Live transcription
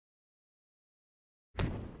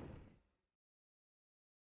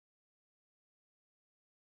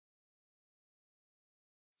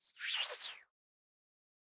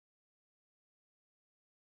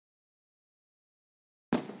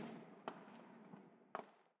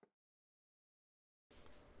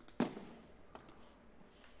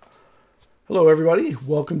Hello, everybody.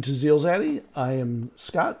 Welcome to ZealZaddy. I am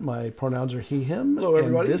Scott. My pronouns are he, him. Hello,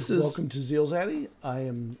 everybody. Welcome to ZealZaddy. I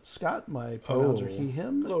am Scott. My pronouns are he,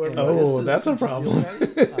 him. Hello, everybody. Oh, that's a problem.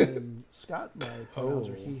 I am Scott. My pronouns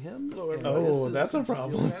are he, him. Hello, everybody. Oh, that's a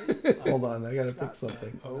problem. Hold on, I gotta fix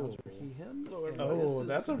something. Oh, he, him. Oh,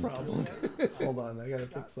 that's a problem. Hold on, I gotta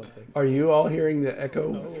fix something. Are you all hearing the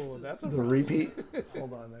echo? Oh, that's a The problem. repeat?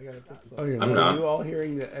 Hold on, I gotta fix something. Oh, you're I'm not. not. Are you all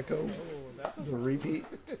hearing the echo? The repeat?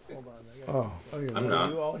 Hold on, I gotta you're I'm not. not.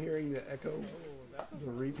 Are you all hearing the echo?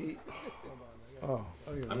 The repeat? Oh,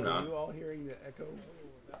 you're I'm not. not. Are you all hearing the echo?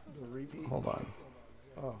 The repeat? Hold on.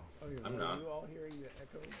 Oh, you're I'm not. not. Are you all hearing the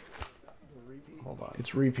echo? The repeat? Hold on.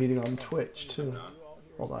 It's repeating on Twitch too. not.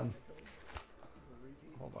 Hold on.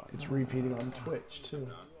 Hold on. It's repeating on Twitch too.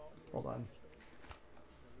 Hold on.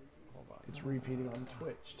 Hold on. It's repeating on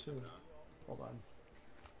Twitch too. Hold on.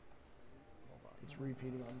 Hold on. It's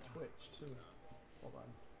repeating on Twitch too. Hold on.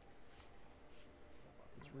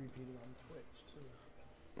 It's repeating on Twitch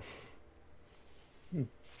too.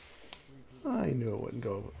 I knew it wouldn't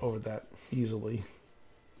go over that easily.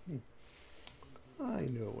 I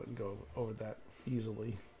knew it wouldn't go over that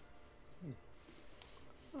easily.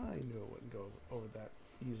 I knew it wouldn't go over that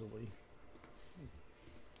easily.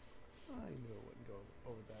 I knew it wouldn't go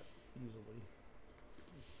over that easily.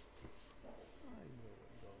 I knew it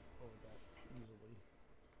wouldn't go over that easily.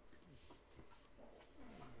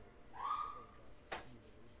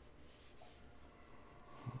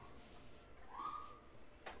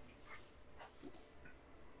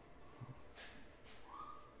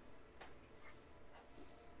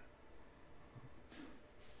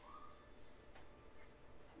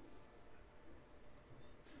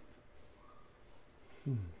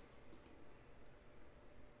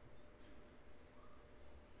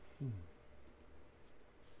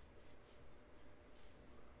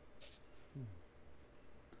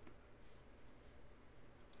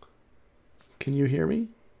 Can you hear me?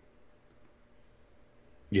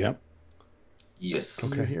 Yep. Yes.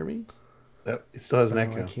 Can you hear me? Yep. It still has an No,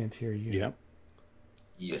 echo. I can't hear you. Yep.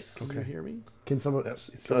 Yes. Can you hear me? Can someone? Yep,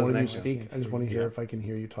 it Can still has one an of you echo. speak? I just want to hear Yeah. if I can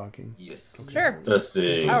hear you talking. Yes. Sure.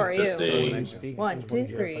 Testing. How are you? Testing. Speak. One, I just want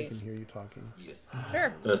to two, hear if I three. can hear you talking. Yes.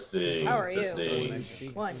 Sure. Testing. How are you?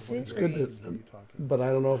 Testing. One, two, It's good three. to, but I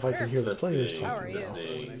don't know if I can hear the players Testing. How are talking. you?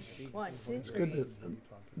 Testing. One, two, It's good three. to,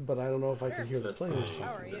 but I don't know if I can hear the players Testing.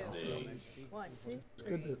 How are talking. you? Testing. One, two, It's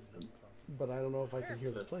good to, but I don't know if I can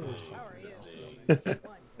hear the players how talking. are you? Testing.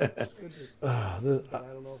 One, two, three. I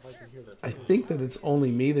don't know if I can hear the. I think that it's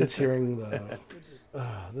only me that's hearing the.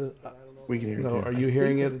 We can hear You know, you. are you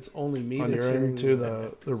hearing it? It's only me On that's your hearing end? to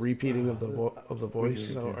the repeating of the voice.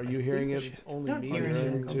 hear So you. are you hearing it? It's only me hear that's you.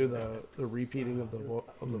 hearing to the repeating of the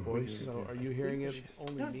voice. So are you hearing it? It's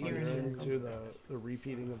only me hear that's you. hearing to the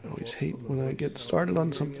repeating of the. I always hate when I get started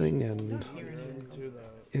on something and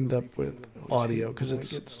end up with audio because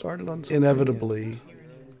it's started on inevitably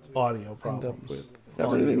audio problems.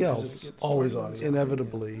 Everything else always audio.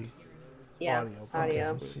 Inevitably. Yeah,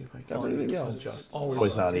 audio. Let's see if I can. Everything else just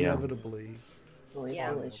Always audio. Inevitably. Yeah,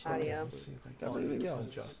 audio. Let's see if I can. Everything else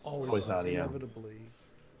just Always audio. inevitably.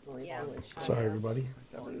 Yeah, Sorry, everybody.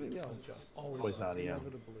 Everything else just Always audio.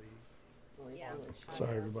 inevitably. yeah.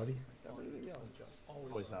 Sorry, everybody. Everything else just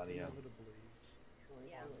Always audio.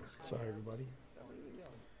 Sorry, everybody.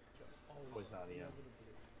 Always audio.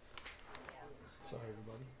 Sorry,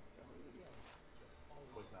 everybody.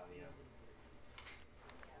 Always audio.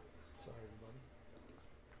 Sorry, everybody.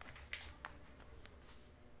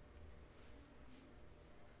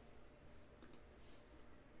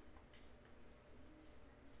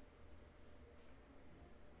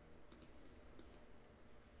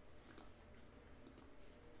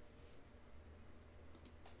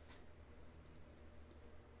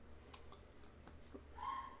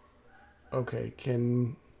 Okay,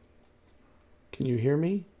 can you hear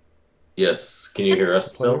me? Yes. Can you hear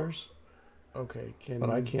us still? Players? Okay, but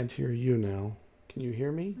I can't hear you now. Can you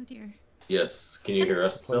hear me? Oh dear. Yes. Can you hear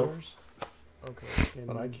us still? Players? Okay,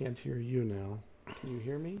 but I can't hear you now. Can you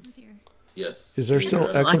hear me? Oh dear. Yes. Is there Can you still hear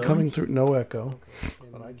us echo still? coming through? No echo.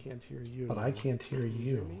 But I can't hear you. But I can't hear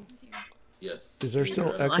you. Oh dear. Yes. Is there Can you still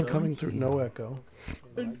hear us echo still? coming through? No echo.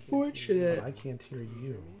 Unfortunate. But I can't hear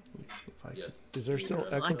you. Let me see if I can. Yes. Is there Can you still hear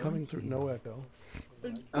us echo still? coming through? No echo.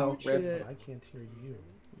 Oh, rip. But I can't hear you.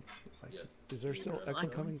 Let me see if I can. Yes. Is there still echo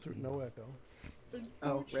coming through? No echo.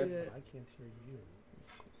 Oh, But rip. I can't hear you. Let me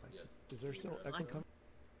see if I can. Yes. Is there still echo coming?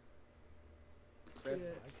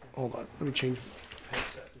 Rip. Hold on. Let me change my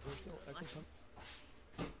headset. Is there still echo coming?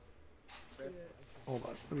 Hold on.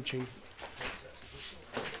 Let me change my headset. Is there still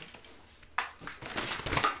echo?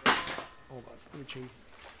 Hold on. Let me change.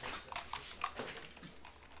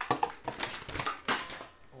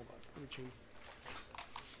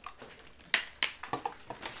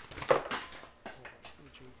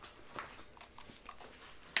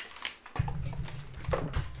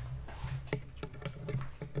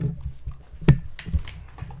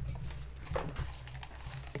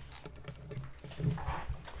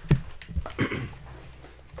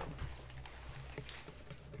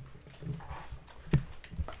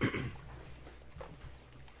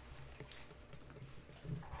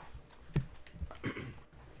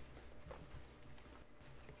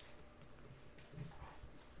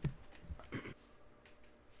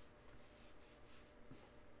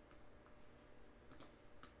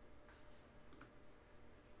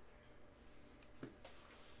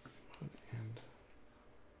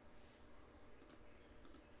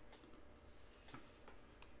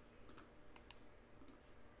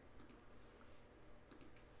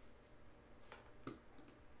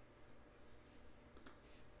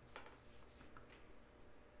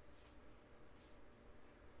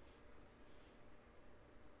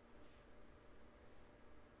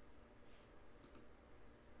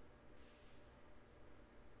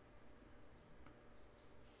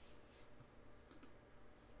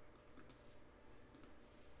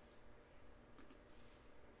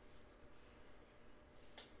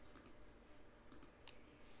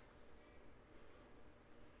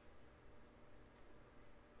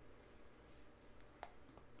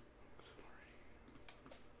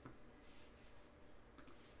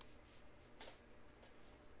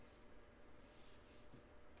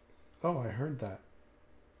 Oh, I heard that.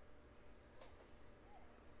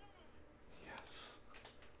 Yes.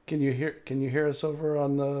 Can you hear us over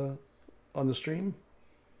on the stream?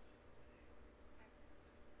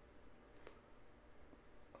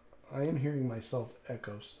 I am hearing myself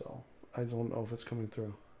echo still. I don't know if it's coming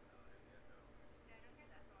through.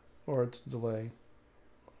 Or it's delay.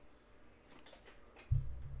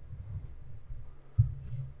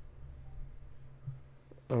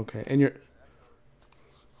 Okay, and you're...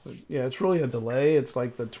 Yeah, it's really a delay. It's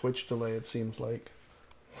like the Twitch delay, it seems like.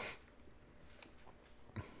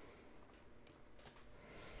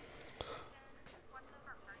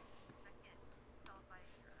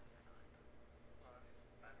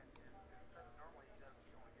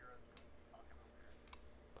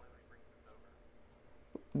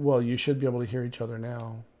 Well, you should be able to hear each other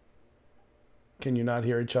now. Can you not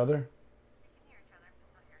hear each other?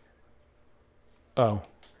 Oh.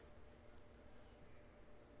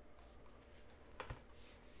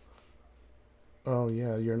 Oh,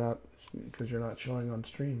 yeah, you're not, because you're not showing on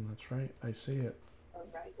stream. That's right. I see it.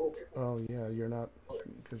 Oh, yeah, you're not,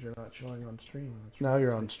 because you're not showing on stream. Now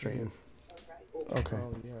you're on stream. Okay.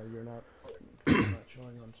 Oh, yeah, you're not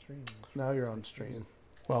showing on stream. Now you're on stream.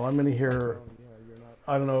 Well, I'm going to hear,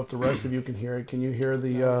 I don't know if the rest of you can hear it. Can you hear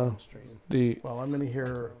well, I'm going to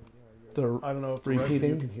hear I don't know if the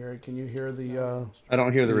repeating. Rest of you can hear it. Can you hear the I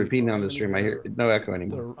don't hear the repeating on the stream. I hear no echo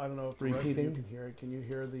anymore. I don't know if the repeating. Can hear it. Can you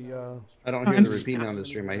hear the I don't hear the repeating on the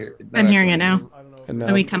stream. I hear I'm hearing it now. And now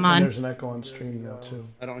Let me come on. There's an echo on stream now too.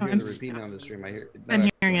 I don't hear the repeating on the stream. I hear I'm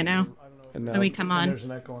hearing it now. And now Let me come on. There's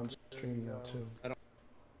an echo on stream now too.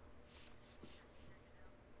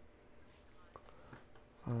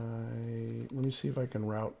 Let me see if I can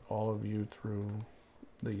route all of you through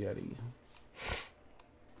the Yeti.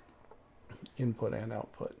 Input and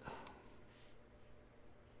output.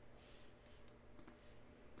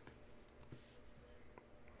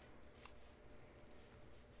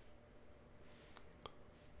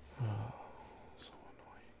 Oh, so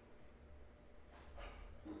annoying.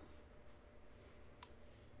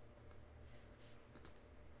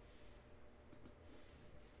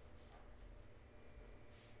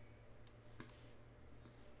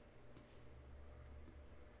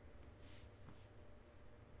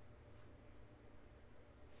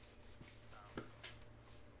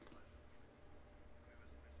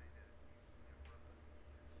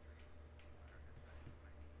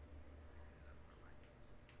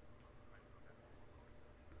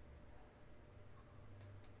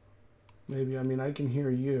 Maybe, I mean, I can hear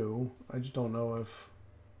you. I just don't know if...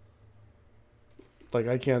 Like,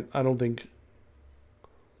 I don't think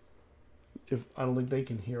they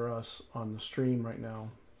can hear us on the stream right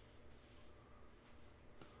now.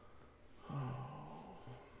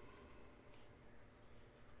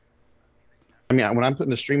 I mean, when I'm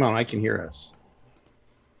putting the stream on, I can hear us.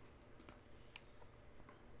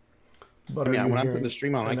 But I mean, when I'm putting the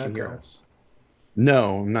stream on, I can hear us.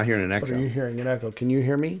 No, I'm not hearing an echo. But are you hearing an echo? Can you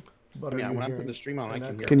hear me? But when I'm putting the stream on, I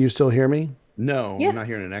can hear. Can you still hear me? No, Yeah. I'm not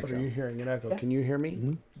hearing an echo. But are you hearing an echo? Can you hear me?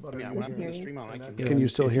 Mm-hmm. But when I'm putting the stream on, I can hear. Can you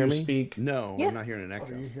still hear me? Speak? No, Yeah. I'm not hearing an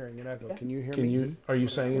echo. Are you hearing an echo? Can you hear me? Are you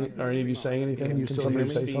saying? Are any of you saying anything? Can you still hear me?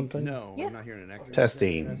 Say something? No, Yeah. I'm not hearing an echo.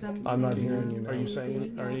 Testing. I'm not hearing you. Are you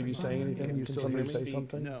saying? Are any of you saying anything? Can you still hear me? Say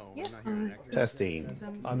something? No, Yeah. I'm not hearing an echo. Testing.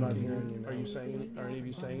 I'm not hearing you. Are you saying? Are any of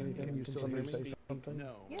you saying anything? Can you still hear me? Say something?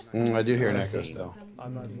 No. I do hear an echo still.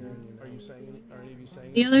 I'm not hearing you. Are you saying? Are any of you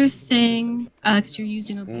saying? The other thing, because you're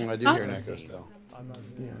using a I do hear spot, an echo still. I'm not.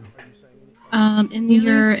 Yeah. in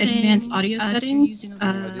your advanced audio settings,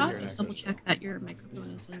 just double check that your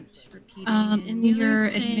microphone isn't repeating. In your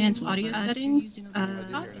advanced audio settings,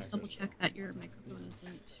 just double check that your microphone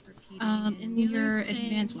isn't repeating. In your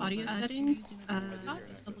advanced audio settings,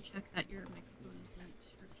 just double check that your microphone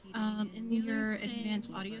isn't repeating. In your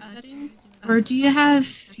advanced audio settings, or do you have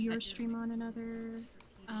your stream on another?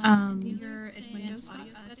 Your advanced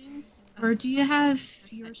audio settings, or do you have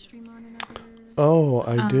your stream on another? Oh,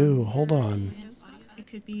 I do. Hold on. It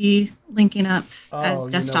could be linking up as you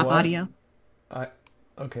know desktop what? audio.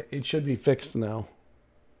 Okay, it should be fixed now.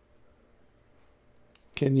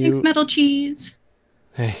 Can you? Thanks, metal cheese.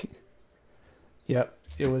 Hey. Yep,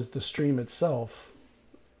 it was the stream itself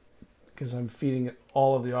because I'm feeding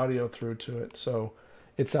all of the audio through to it. So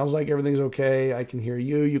it sounds like everything's okay. I can hear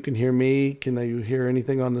you. You can hear me. Can you hear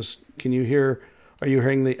anything on this? Can you hear? Are you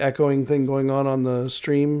hearing the echoing thing going on the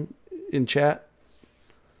stream in chat?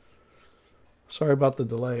 Sorry about the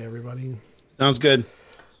delay, everybody. Sounds good.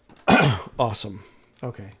 Awesome.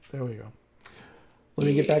 Okay, there we go. Let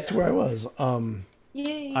me get back to where I was.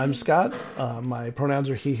 Yay. I'm Scott. My pronouns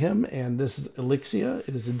are he, him, and this is Elixia.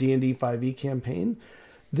 It is a D&D 5e campaign.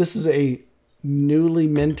 This is a newly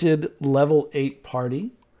minted level 8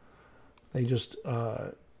 party. They just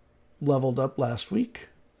leveled up last week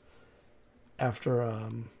after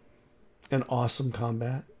an awesome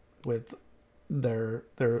combat with their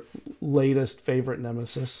latest favorite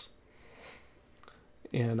nemesis,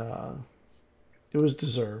 and it was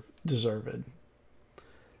deserved.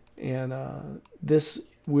 And this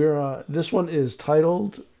one is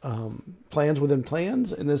titled Plans Within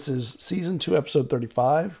Plans, and this is season 2, episode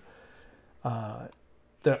 35. A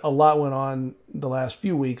lot went on the last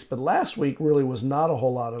few weeks, but last week really was not a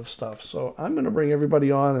whole lot of stuff. So I'm going to bring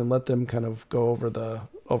everybody on and let them kind of go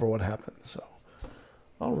over what happened. So,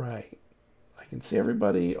 all right, I can see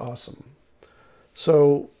everybody. Awesome.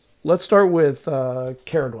 So let's start with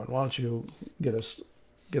Cerridwen. Why don't you get us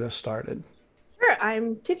started? Sure,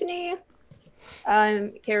 I'm Tiffany.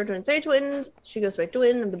 I'm Cerridwen Sagewynd. She goes by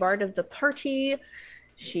Dwin. I'm the bard of the party.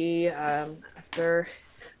 She, after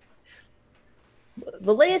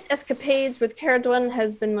the latest escapades with Cerridwen,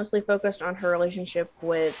 has been mostly focused on her relationship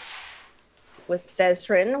with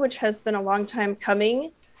Vesryn, which has been a long time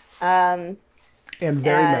coming. And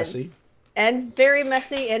very messy. And very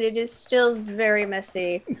messy, and it is still very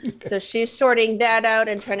messy. So she's sorting that out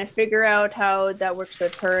and trying to figure out how that works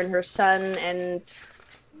with her and her son, and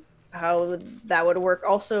how that would work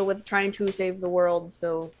also with trying to save the world.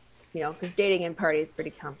 So, because dating and party is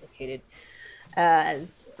pretty complicated.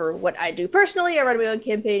 As for what I do personally, I run my own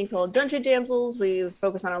campaign called Dungeon Damsels. We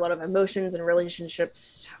focus on a lot of emotions and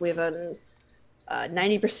relationships. We have a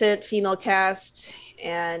 90% female cast,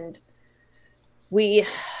 and we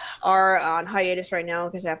are on hiatus right now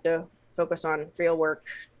because I have to focus on real work,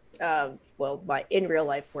 my in real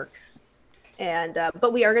life work. And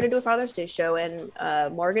but we are going to do a Father's Day show, and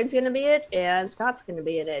Morgan's going to be it, and Scott's going to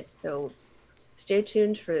be in it. So stay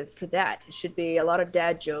tuned for that. It should be a lot of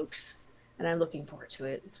dad jokes, and I'm looking forward to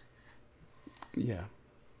it. Yeah,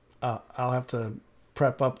 I'll have to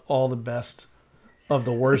prep up all the best of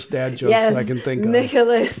the worst dad jokes that I can think of. Make a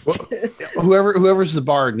list. Well, whoever's the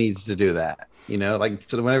bard needs to do that. So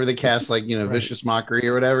whenever they cast right. Vicious Mockery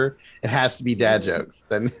or whatever, it has to be dad jokes.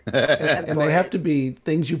 Then and they have to be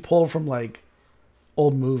things you pull from like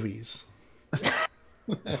old movies.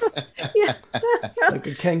 Yeah. Like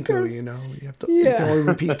a Kenku, you can only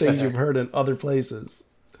repeat things you've heard in other places.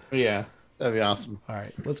 Yeah, that'd be awesome. All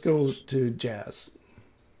right, let's go to Jazz.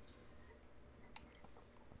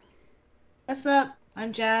 What's up?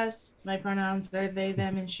 I'm Jazz. My pronouns are they,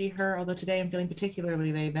 them, and she, her, although today I'm feeling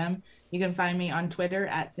particularly they, them. You can find me on Twitter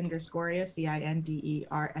at Cinderscoria,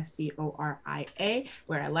 CINDERSCORIA,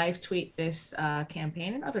 where I live tweet this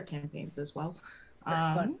campaign and other campaigns as well. They're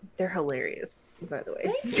fun. They're hilarious, by the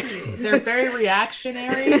way. Thank you. They're very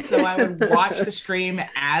reactionary, so I would watch the stream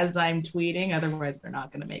as I'm tweeting. Otherwise, they're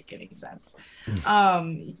not going to make any sense.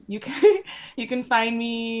 You can find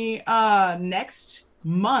me next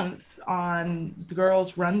month on the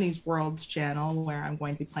Girls Run These Worlds channel, where I'm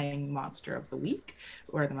going to be playing Monster of the Week,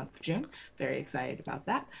 or the month of June. Very excited about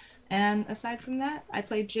that. And aside from that, I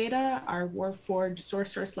played Jada, our Warforged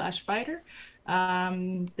sorcerer/fighter.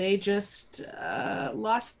 They just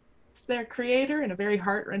lost their creator in a very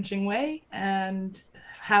heart-wrenching way, and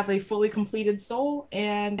have a fully completed soul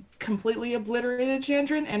and completely obliterated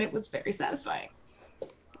Chandran, and it was very satisfying.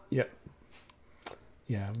 Yep.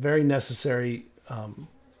 Yeah, very necessary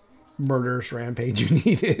murderous rampage you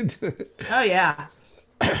needed. Oh yeah.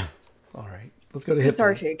 All right, let's go to Hipley.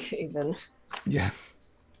 Cathartic, even. Yeah.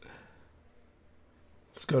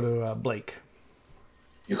 Let's go to Blake.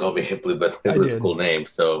 You call me Hipley, but Hipley's a cool name,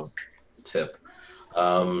 so tip.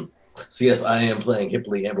 So yes, I am playing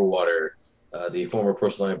Hipley Amberwater, the former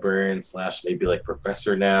personal librarian / maybe like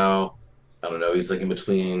professor now. I don't know. He's like in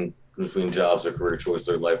between jobs or career choices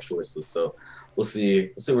or life choices. So we'll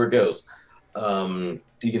see where it goes.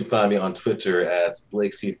 You can find me on Twitter at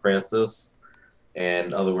Blake C. Francis,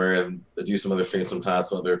 and otherwhere I do some other streams sometimes,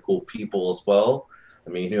 some other cool people as well.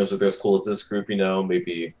 I mean, who knows if they're as cool as this group,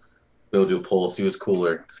 maybe we'll do a poll, see who's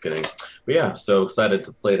cooler. Just kidding. But yeah, so excited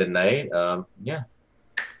to play tonight. Yeah,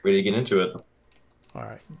 ready to get into it. All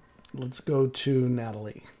right, let's go to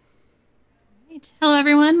Natalie. Right. Hello,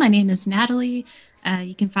 everyone. My name is Natalie.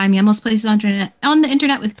 You can find me on most places on the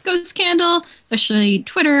internet with Ghost Candle, especially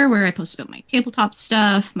Twitter, where I post about my tabletop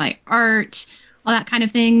stuff, my art, all that kind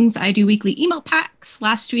of things. I do weekly email packs.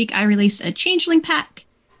 Last week, I released a Changeling pack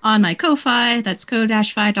on my Ko-Fi. That's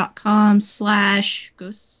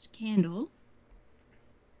ko-fi.com/ghostcandle.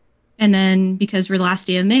 And then because we're the last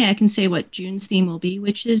day of May, I can say what June's theme will be,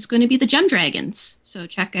 which is going to be the Gem Dragons. So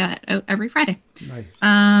check that out every Friday.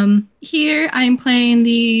 Nice. Here I'm playing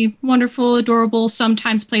the wonderful, adorable,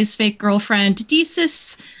 sometimes plays fake girlfriend,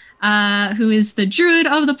 Desis, who is the druid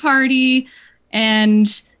of the party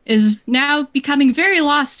and is now becoming very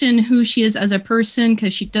lost in who she is as a person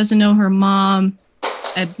because she doesn't know her mom.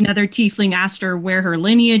 Another tiefling asked her where her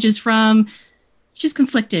lineage is from. She's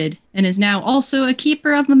conflicted and is now also a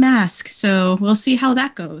keeper of the mask. So we'll see how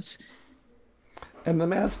that goes. And the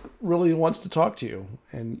mask really wants to talk to you,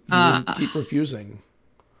 and you keep refusing.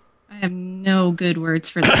 I have no good words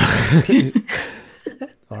for the mask.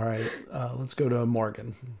 All right, let's go to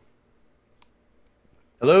Morgan.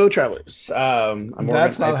 Hello, travelers. I'm Morgan.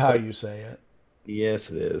 That's not how you say it.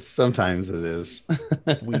 Yes, it is. Sometimes it is.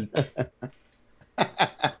 Weak.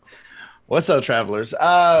 What's up, travelers?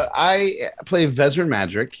 I play Vesryn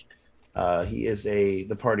Magic. He is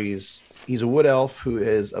the party's. He's a wood elf who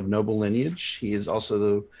is of noble lineage. He is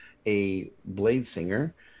also a blade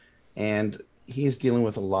singer, and he is dealing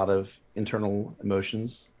with a lot of internal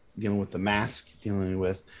emotions, dealing with the mask, dealing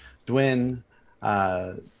with Dwyn,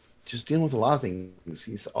 just dealing with a lot of things.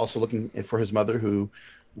 He's also looking for his mother, who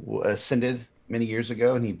ascended many years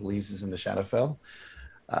ago, and he believes is in the Shadowfell.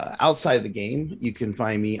 Outside of the game, you can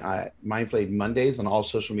find me at Mindflayed Mondays on all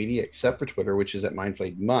social media except for Twitter, which is at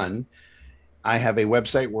Mindflayed Mun. I have a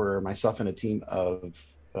website where myself and a team of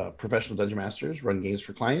professional dungeon masters run games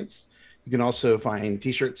for clients. You can also find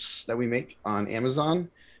t-shirts that we make on Amazon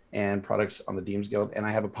and products on the DMs Guild. And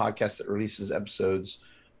I have a podcast that releases episodes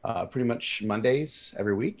pretty much Mondays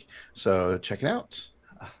every week. So check it out.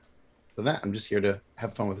 For that, I'm just here to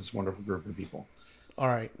have fun with this wonderful group of people. All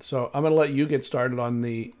right, so I'm going to let you get started on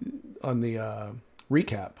the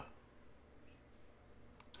recap.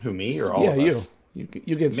 Who, me or all of us? You get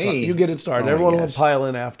you get it started. Everyone will pile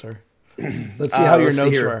in after. Let's see how your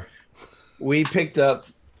notes were. We picked up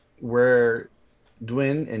where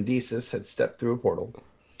Dwyn and Desis had stepped through a portal,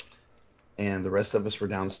 and the rest of us were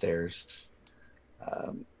downstairs.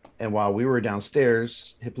 And while we were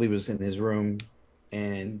downstairs, Hipley was in his room,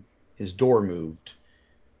 and his door moved,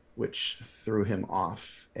 which threw him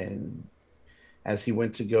off. And as he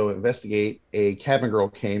went to go investigate, a cabin girl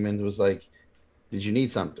came and was like, "Did you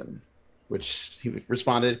need something?" Which he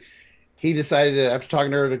responded. He decided, after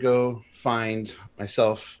talking to her, to go find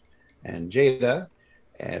myself and Jada.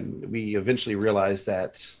 And we eventually realized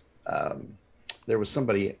that there was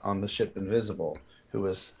somebody on the ship Invisible who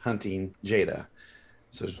was hunting Jada.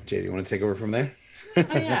 So, Jada, you want to take over from there? Oh,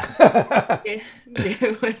 yeah.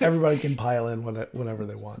 Everybody can pile in whenever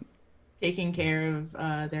they want. Taking care of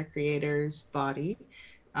their creator's body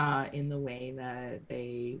in the way that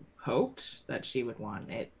they hoped that she would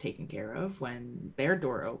want it taken care of when their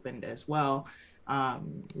door opened as well.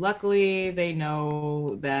 Luckily, they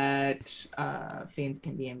know that fiends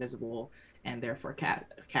can be invisible and therefore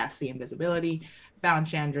cast the invisibility. Found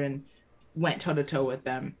Chandran, went toe-to-toe with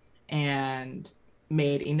them, and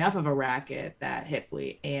made enough of a racket that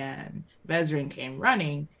Hipley and Vesryn came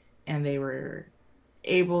running, and they were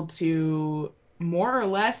able to more or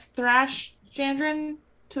less thrash Chandran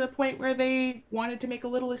to the point where they wanted to make a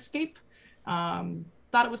little escape. Thought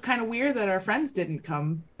it was kind of weird that our friends didn't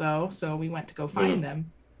come, though, so we went to go find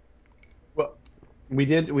them. Well, we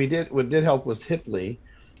did. What did help was Hipley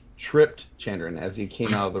tripped Chandran as he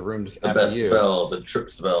came out of the room. The best spell, the trip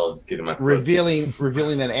spell, just getting my revealing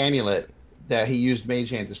that amulet that he used Mage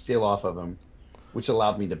Hand to steal off of him, which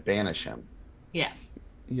allowed me to banish him. Yes.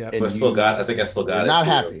 Yeah, but I still got it. Not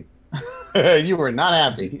too. Happy. You were not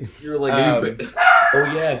happy. You were like,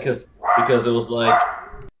 oh yeah, because it was like,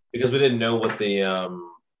 because we didn't know what the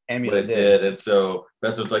amulet did, and so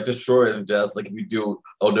Vesryn's like, destroy it, and Jazz like, if you do,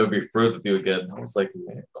 I'll never be friends with you again. I was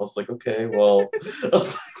like, okay, well,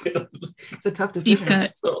 it's a tough decision.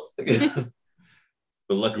 So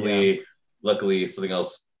but luckily something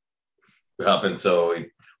else happened, so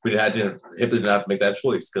we didn't have to make that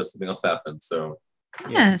choice because something else happened. So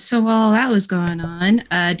yeah, so while that was going on,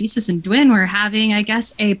 Desis and Dwyn were having, I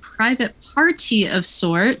guess, a private party of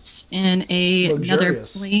sorts in another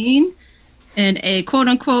plane, in a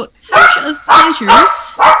quote-unquote house of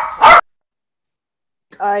pleasures.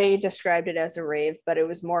 I described it as a rave, but it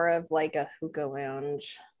was more of like a hookah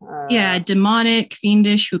lounge. Yeah, demonic,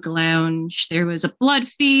 fiendish hookah lounge. There was a blood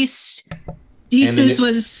feast. Desis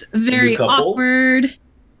was very awkward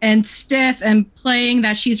and stiff and playing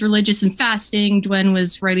that she's religious and fasting. Dwyn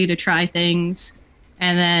was ready to try things.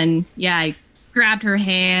 And then, yeah, I grabbed her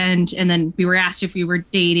hand, and then we were asked if we were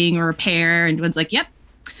dating or a pair, and Dwyn's like, yep,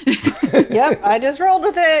 Yep, I just rolled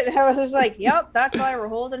with it. I was just like, yep, that's why we're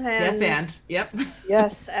holding hands. Yes, and yep.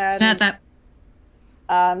 Yes, and At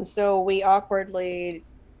that so we awkwardly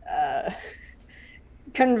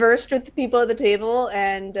conversed with the people at the table,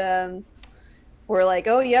 and we're like,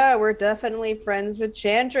 oh yeah, we're definitely friends with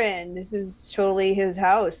Chandran. This is totally his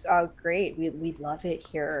house. Oh great, we love it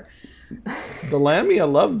here. The Lamia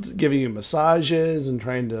loved giving you massages and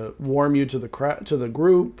trying to warm you to the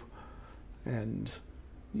group, and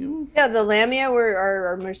you. Yeah, the Lamia were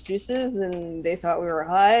our masseuses, and they thought we were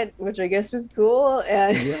hot, which I guess was cool.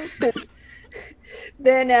 And Yeah.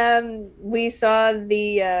 then we saw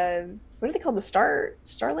the what are they called? The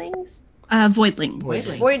starlings? Voidlings.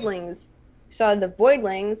 Voidlings. We saw the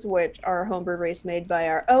Voidlings, which are a homebrew race made by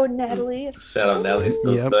our own Natalie. Shout out Natalie's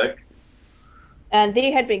so Yep. sick. And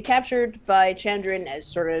they had been captured by Chandran as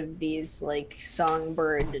sort of these like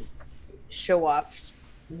songbird show off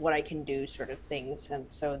what I can do sort of things. And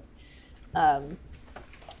so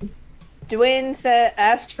Dwayne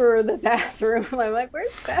asked for the bathroom. I'm like,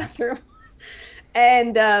 where's the bathroom?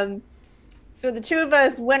 And so the two of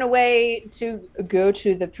us went away to go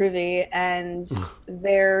to the privy, and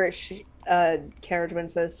there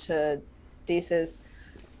Cerridwen says to Desus,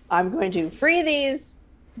 I'm going to free these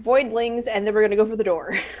voidlings, and then we're going to go for the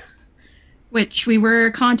door. Which we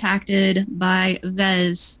were contacted by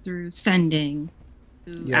Vez through Sending,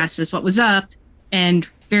 who asked us what was up, and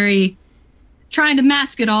very trying to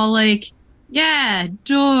mask it all like, yeah,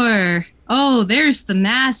 door. Oh, there's the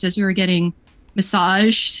mast, as we were getting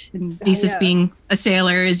massaged. And Desus, being a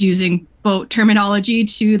sailor, is using boat terminology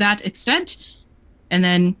to that extent. And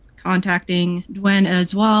then contacting Dwayne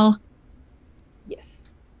as well.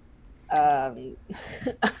 Yes.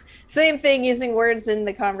 Same thing, using words in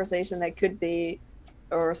the conversation that could be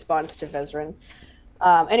a response to Vesryn.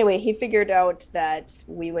 Anyway, he figured out that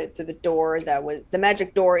we went through the door that was the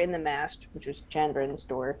magic door in the mast, which was Chandran's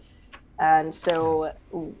door. And so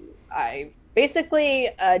I basically,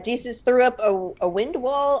 Jesus threw up a wind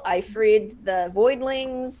wall. I freed the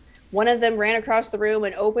voidlings. One of them ran across the room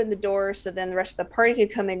and opened the door so then the rest of the party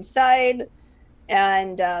could come inside.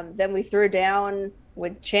 And then we threw down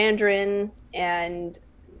with Chandran and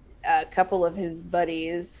a couple of his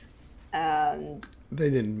buddies. They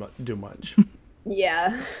didn't do much.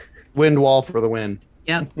 Yeah. Wind wall for the win.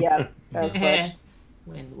 Yep. Yeah. That was clutch.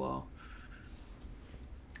 Wind wall.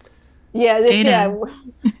 Yeah.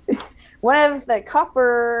 One of the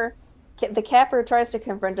capper tries to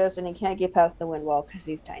confront us, and he can't get past the wind wall because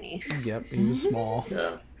he's tiny. Yep, he was small.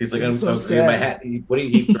 Yeah, he's like, I'm so getting my sad. hat. What do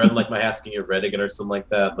you threaten like my hat's gonna get red again or something like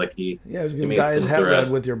that? Like he was he gonna made dye his some hat threat.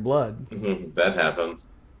 red with your blood. That happened.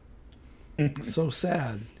 So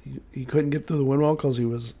sad. He couldn't get through the wind wall because he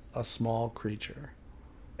was a small creature.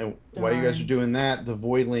 And while you guys were doing that, the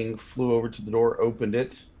voidling flew over to the door, opened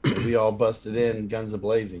it, and we all busted in, guns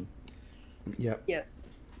a-blazing. Yep. Yes.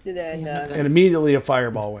 Then, And immediately a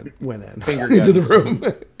fireball went in Finger into the guns.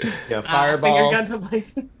 room. Yeah, fireball. Finger guns in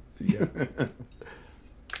place. Yeah.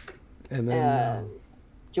 And then do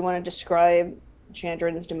you want to describe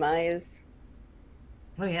Chandran's demise?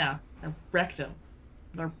 Oh yeah, I wrecked him.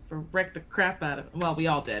 I wrecked the crap out of him. Well, we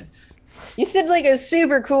all did. You said like a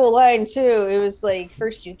super cool line too. It was like,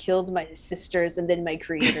 first you killed my sisters and then my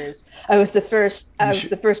creators. I was the first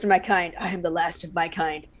of my kind. I am the last of my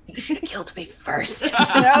kind. You should have killed me first.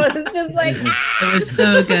 And I was just like, It was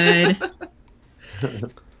so good. I drew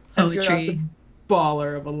out Poetry. the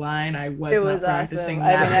baller of a line. I was it not was practicing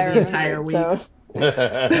awesome. that I for the entire week. So.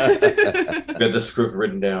 Got the script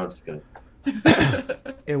written down. Just gonna...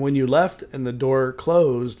 and when you left and the door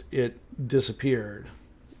closed, it disappeared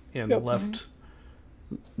and left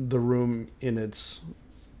the room in its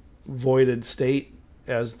voided state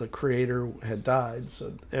as the creator had died.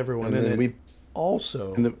 So everyone And in then it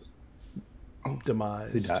also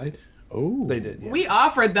demised. They died? Oh. They did, yeah. We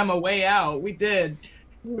offered them a way out. We did.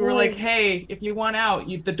 We were like, hey, if you want out,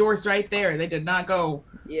 the door's right there. They did not go.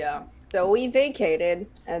 Yeah. So we vacated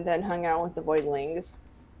and then hung out with the voidlings.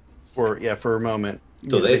 For a moment.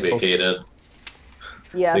 So they vacated.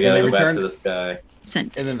 Yeah. They gotta they go back returned- to the sky.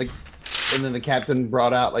 Sent. And then the captain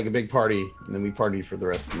brought out like a big party, and then we partied for the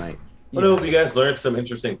rest of the night. I hope you guys learned some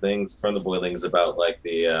interesting things from the boilings about like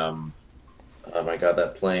the oh my god,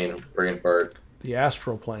 that plane, brain fart. The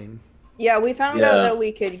astral plane. Yeah, we found out that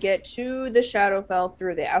we could get to the Shadowfell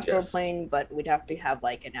through the astral plane, but we'd have to have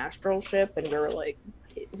like an astral ship, and we were like,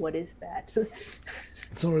 what is that?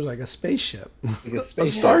 It's almost like a spaceship. Like a A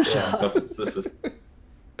space starship. This is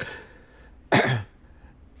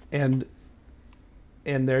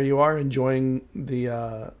And there you are enjoying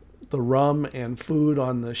the rum and food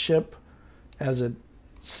on the ship as it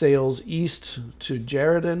sails east to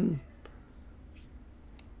Cerridwen,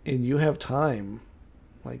 and you have time.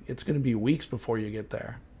 Like, it's going to be weeks before you get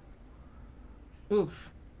there.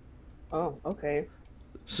 Oof. Oh, okay.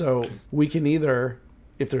 So we can either,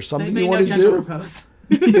 if there's something you no want to gentle do, repose.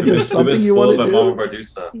 if there's something you want to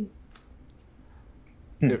do,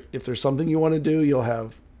 if there's something you want to do, you'll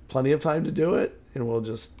have plenty of time to do it, and we'll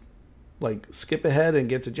just like skip ahead and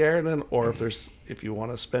get to Cerridwen. Or if you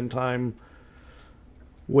want to spend time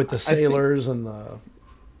with the sailors and the.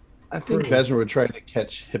 I think Vesryn would try to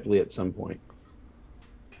catch Hipley at some point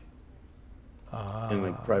in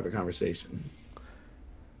like private conversation.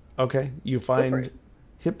 Okay, you find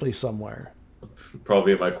Hipley somewhere.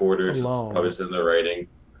 Probably in my quarters. Alone. Probably sitting there writing.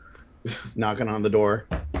 Knocking on the door.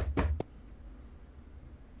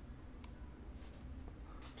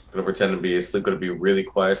 Gonna pretend to be asleep. Gonna be really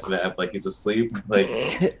quiet. Gonna act like he's asleep. Like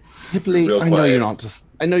Hipley, I know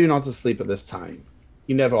you're not asleep at this time.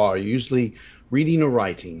 You never are. You're usually reading or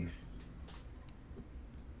writing.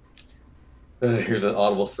 Here's an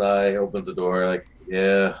audible sigh. Opens the door. Like,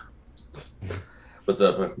 yeah. What's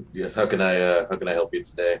up? Yes. How can I help you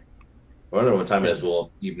today? I don't know what time it is.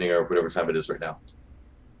 Well, evening or whatever time it is right now.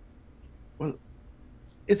 Well,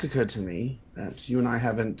 it's occurred to me that you and I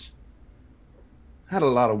haven't had a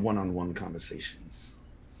lot of one-on-one conversations.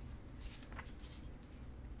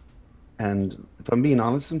 And if I'm being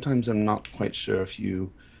honest, sometimes I'm not quite sure if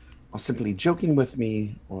you are simply joking with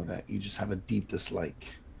me or that you just have a deep dislike.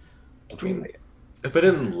 I mean, if I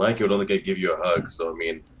didn't like you, I don't think I'd give you a hug. So I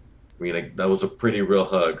mean, that was a pretty real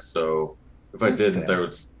hug. So if I didn't, I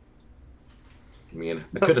would. I mean,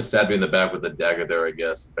 I could have stabbed you in the back with a dagger there, I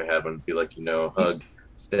guess, if I had one. Be like, hug,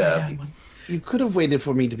 stab. You could have waited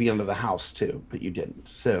for me to be under the house too, but you didn't.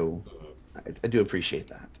 So I do appreciate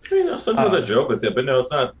that. I mean, sometimes I joke with it, but no,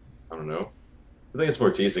 it's not. I don't know. I think it's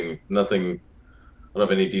more teasing. Nothing. I don't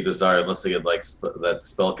have any deep desire unless I get like that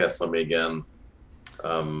spell cast on me again.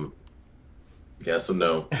 Yeah. So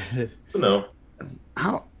no. No.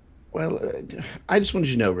 How? Well, I just wanted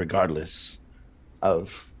you to know, regardless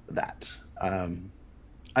of that, I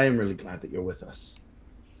am really glad that you're with us.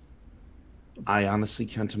 I honestly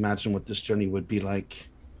can't imagine what this journey would be like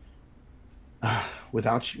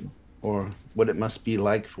without you, or what it must be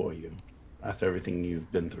like for you after everything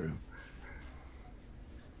you've been through.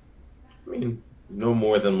 I mean, no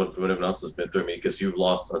more than what everyone else has been through me, because you've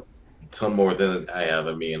lost a ton more than I have.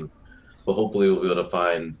 I mean, but hopefully we'll be able to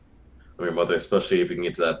find your mother, especially if we can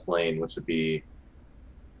get to that plane, which would be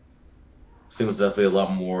seems definitely a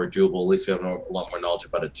lot more doable. At least we have a lot more knowledge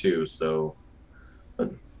about it too. So,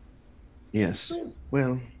 yes.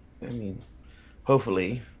 Well, I mean,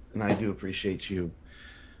 hopefully, and I do appreciate you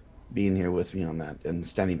being here with me on that and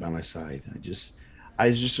standing by my side. I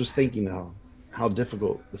just was thinking how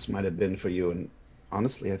difficult this might have been for you, and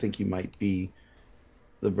honestly, I think you might be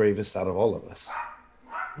the bravest out of all of us.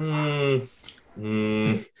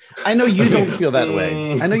 I know you don't feel that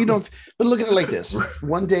way. I know you don't, but look at it like this.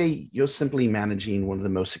 One day, you're simply managing one of the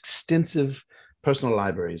most extensive personal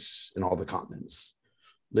libraries in all the continents,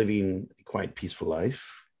 living a quite peaceful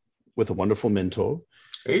life with a wonderful mentor.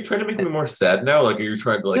 Are you trying to make me more sad now? Like, are you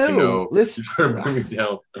trying to, like, listen, you're trying to bring me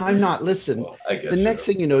down? I'm not. Listen, well, I guess the next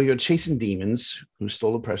thing you know, you're chasing demons who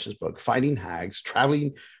stole a precious book, fighting hags,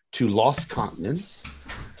 traveling to lost continents,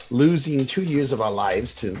 losing 2 years of our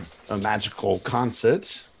lives to a magical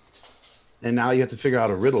concert. And now you have to figure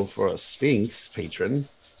out a riddle for a Sphinx patron.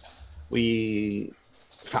 We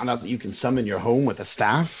found out that you can summon your home with a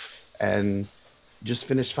staff, and just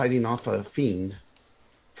finished fighting off a fiend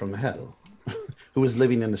from hell who was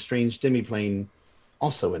living in a strange demiplane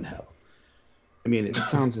also in hell. I mean, it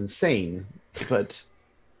sounds insane, but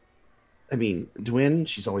I mean, Dwyn,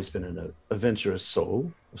 she's always been an adventurous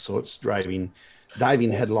soul of sorts, diving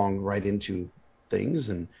headlong right into things,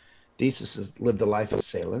 and Desus has lived a life of a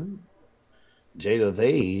sailor. Jada,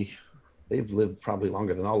 they've lived probably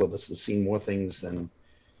longer than all of us and seen more things than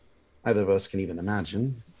either of us can even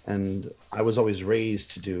imagine. And I was always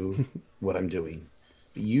raised to do what I'm doing.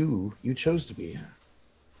 But you chose to be here.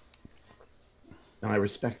 And I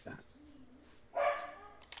respect that.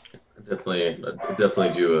 I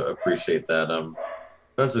definitely do appreciate that.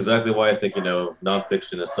 That's exactly why I think,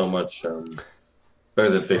 nonfiction is so much better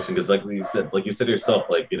than fiction, because like you said yourself,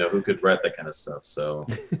 like, who could write that kind of stuff? So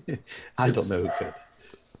I don't know who could.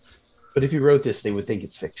 But if you wrote this, they would think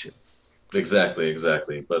it's fiction.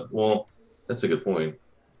 Exactly. But, well, that's a good point.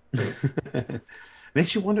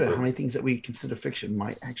 Makes you wonder how many things that we consider fiction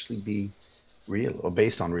might actually be real or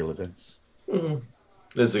based on real events. Mm-hmm.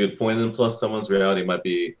 That's a good point. And plus, someone's reality might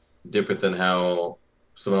be different than how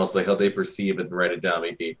someone else, like how they perceive it and write it down.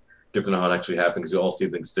 Maybe different on how it actually happened because we all see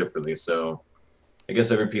things differently. So I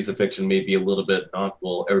guess every piece of fiction may be a little bit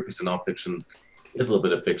every piece of nonfiction is a little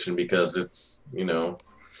bit of fiction because it's, you know,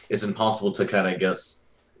 it's impossible to kind of, I guess,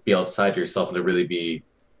 be outside yourself and to really be,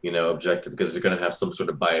 you know, objective because you're going to have some sort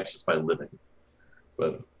of bias just by living.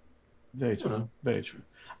 But very true. Very true.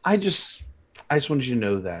 I just wanted you to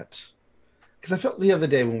know that because I felt the other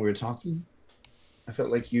day when we were talking, I felt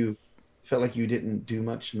like you didn't do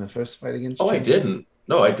much in the first fight against you. I didn't.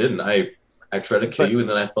 No, I didn't. I tried to kill you and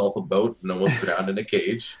then I fell off a boat and almost drowned in a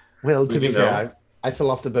cage. Well, to be fair, I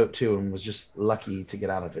fell off the boat too and was just lucky to get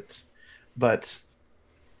out of it. But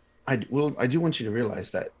I do want you to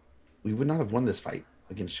realize that we would not have won this fight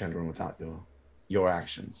against Chandran without your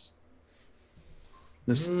actions.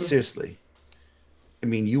 No, seriously. I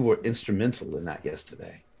mean, you were instrumental in that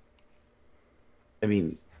yesterday. I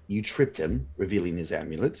mean, you tripped him, revealing his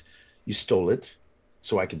amulet. You stole it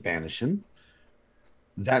so I could banish him.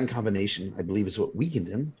 That in combination, I believe, is what weakened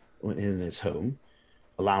him in his home,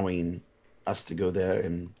 allowing us to go there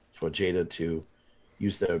and for Jada to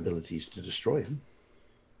use their abilities to destroy him.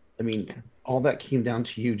 I mean, all that came down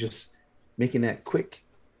to you just making that quick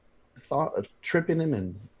thought of tripping him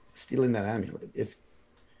and stealing that amulet.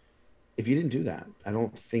 If you didn't do that, I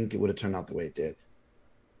don't think it would have turned out the way it did.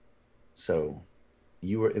 So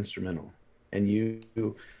you were instrumental, and you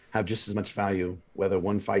have just as much value whether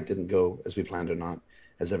one fight didn't go as we planned or not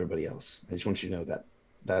as everybody else. I just want you to know that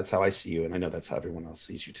that's how I see you, and I know that's how everyone else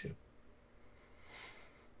sees you too.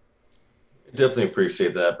 Definitely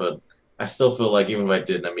appreciate that, but I still feel like even if I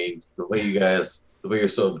didn't, I mean, the way you're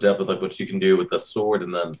so adept with like what you can do with the sword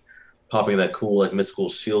and then popping that cool like mystical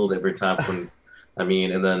shield every time when I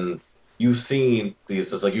mean, and then you've seen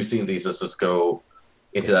these just go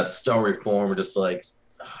into that starry form, just like,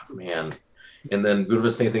 oh, man. And then we do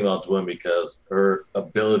the same thing about Dwin because her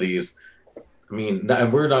abilities, I mean,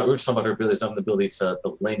 we're just talking about her abilities, not the ability to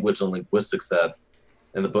the language and linguistics that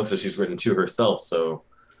in the books that she's written to herself. So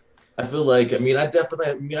I feel like, I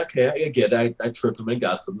get it. I tripped him and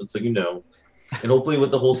got something, so you know. And hopefully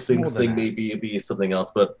with the whole thing, maybe it'd be something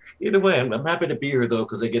else. But either way, I'm happy to be here though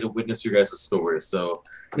because I get to witness your guys' stories. So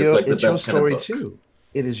it's like the best kind of book. Too.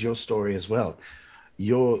 It is your story as well.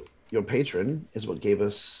 Your patron is what gave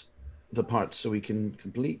us the parts so we can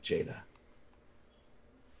complete Jada.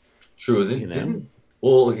 True.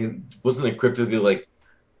 Wasn't encrypted like?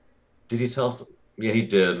 Did he tell us? Yeah, he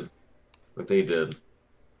did. But they did.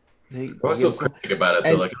 I was so cryptic about it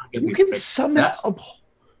though. Like, you can summon a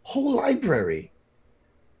whole library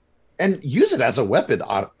and use it as a weapon.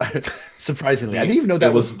 Surprisingly, I didn't even know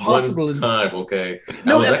that was possible. One time, okay.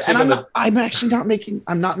 No, I'm actually not making.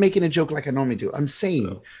 I'm not making a joke like I normally do. I'm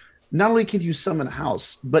saying, not only can you summon a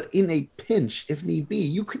house, but in a pinch, if need be,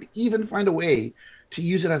 you could even find a way to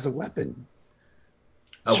use it as a weapon.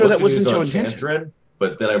 Sure, that wasn't your intention.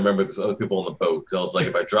 But then I remember there's other people on the boat. I was like,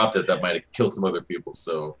 if I dropped it, that might have killed some other people.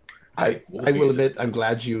 So I will admit, I'm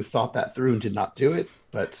glad you thought that through and did not do it.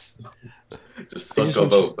 But just sunk a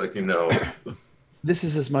boat, like you know. This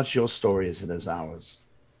is as much your story as it is ours,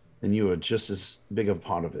 and you are just as big a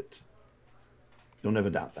part of it. You'll never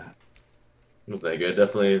doubt that. Well, thank you. I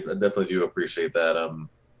definitely do appreciate that.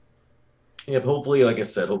 Yeah, but hopefully, like I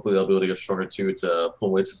said, hopefully I'll be able to get stronger too to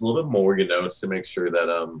pull weight just a little bit more, you know, just to make sure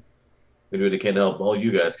that we do what we can to help all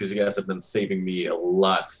you guys because you guys have been saving me a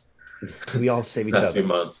lot. We all save each other. Past few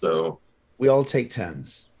months, so we all take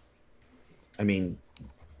turns. I mean,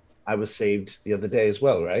 I was saved the other day as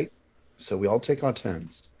well, right? So we all take our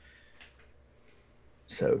turns.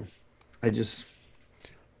 So I just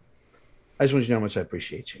want you to know how much I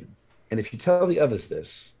appreciate you. And if you tell the others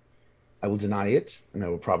this, I will deny it, and I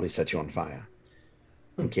will probably set you on fire.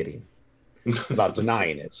 I'm kidding. About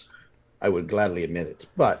denying it. I would gladly admit it,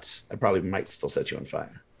 but I probably might still set you on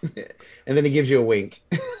fire. And then he gives you a wink.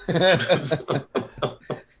 Well,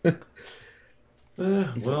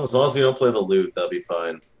 as long as you don't play the lute, that'll be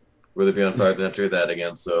fine. Really be on fire then after that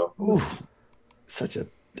again, so. Oof. That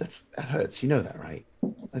hurts. You know that, right?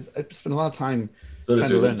 I've spent a lot of time trying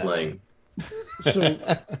to learn playing.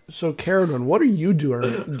 So Cerridwen, what are you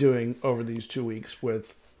doing over these 2 weeks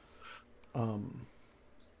with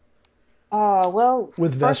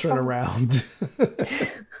with Vesryn around?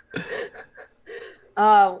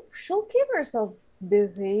 She'll keep herself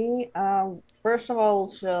busy. First of all,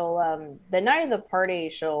 she'll the night of the party,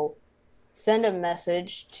 she'll send a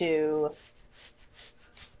message to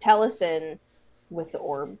Taliesin with the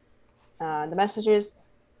orb. The message is,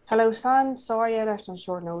 "Hello, son. Sorry I left on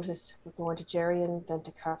short notice. We're going to Jerry and then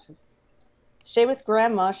to Katis. Stay with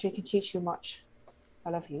Grandma. She can teach you much.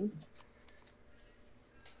 I love you."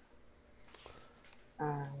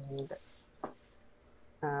 And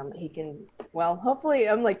he can. Well, hopefully,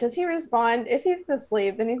 I'm like, does he respond? If he's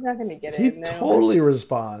asleep, then he's not going to get He it. He totally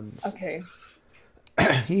responds. Okay.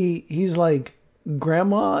 He's like,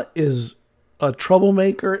 Grandma is a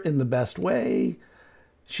troublemaker in the best way.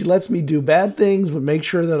 She lets me do bad things, but make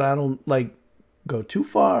sure that I don't like go too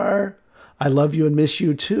far. I love you and miss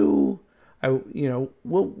you too.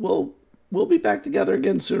 We'll be back together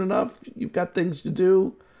again soon enough. You've got things to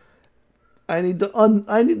do. I need to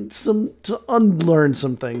unlearn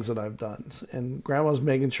some things that I've done, and Grandma's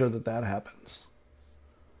making sure that happens.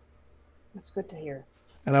 That's good to hear.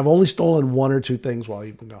 And I've only stolen 1 or 2 things while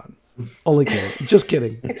you've been gone. Only kidding. Just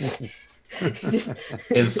kidding.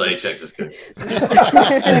 Insight check, just kidding.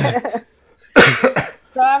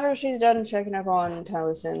 So after she's done checking up on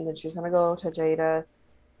Taliesin, then she's gonna go to Jada.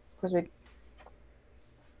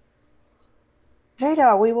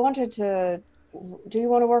 Jada, we wanted to. Do you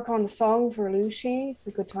want to work on the song for Lucy? It's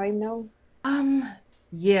a good time now.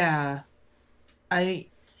 Yeah. I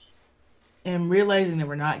am realizing that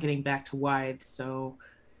we're not getting back to wide, so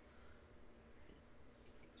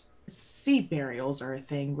sea burials are a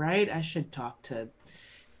thing, right? I should talk to.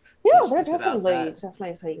 Yeah, they're Mistress about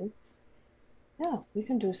definitely a thing. Yeah, we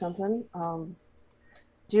can do something. Do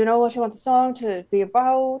you know what you want the song to be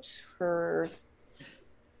about? Her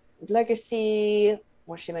legacy,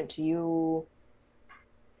 what she meant to you?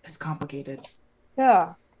 It's complicated.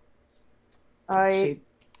 Yeah.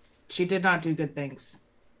 She did not do good things.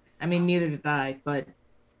 I mean, neither did I, but...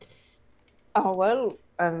 Oh, well,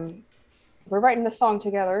 we're writing the song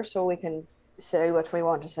together, so we can say what we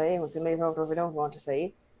want to say, and we can leave out what we don't want to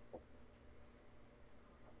say.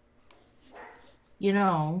 You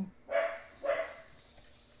know,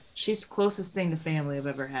 she's the closest thing to family I've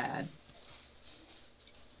ever had.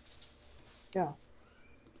 Yeah.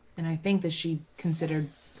 And I think that she considered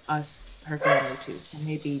us her family too, so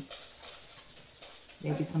maybe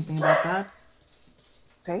something about that.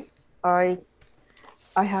 Okay. I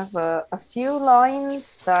have a few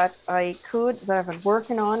lines that I've been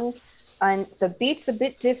working on, and the beat's a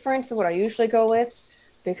bit different than what I usually go with,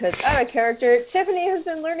 because out of character, Tiffany has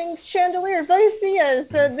been learning Chandelier by Sia,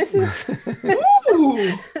 so this is...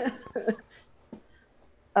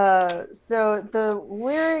 So the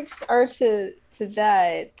lyrics are to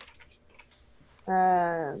that.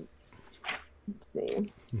 Let's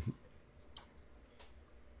see.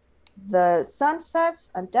 The sun sets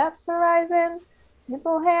on death's horizon,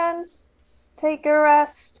 nipple hands take a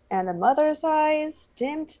rest, and the mother's eyes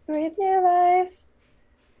dim to breathe new life.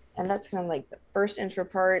 And that's kind of like the first intro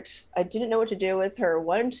part. I didn't know what to do with her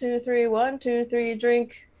 1, 2, 3, 1, 2, 3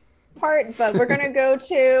 drink part, but we're gonna go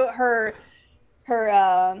to her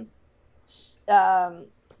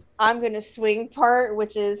I'm gonna swing part,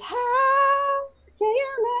 which is how do you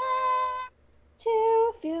like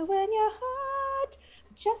to feel when your heart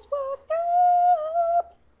just woke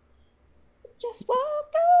up,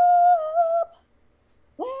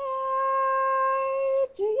 where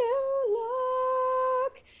do you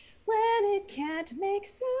look when it can't make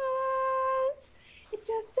sense? It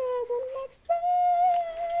just doesn't make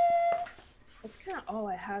sense. That's kind of all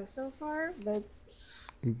I have so far, but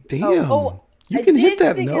damn, you can hit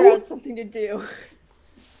that note. I did figure out something to do.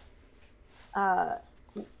 I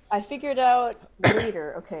figured out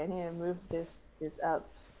later. Okay, I need to move this up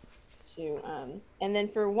to and then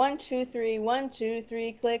for 1, 2, 3, 1, 2,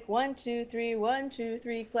 3, click, 1, 2, 3, 1, 2,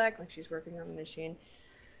 3, click. Like she's working on the machine.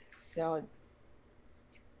 So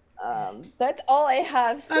that's all I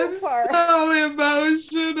have so far. I'm so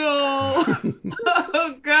emotional.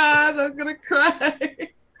 Oh God, I'm gonna cry.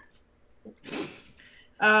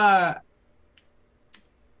 I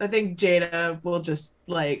think Jada will just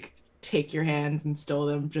like take your hands and still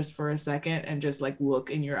them just for a second and just like look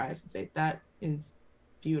in your eyes and say, that is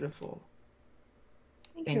beautiful.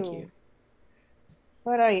 Thank you.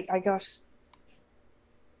 But I got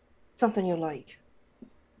something you like.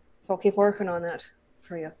 So I'll keep working on that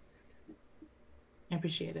for you. I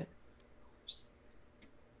appreciate it.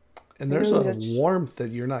 And there's a warmth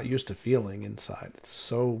that you're not used to feeling inside. It's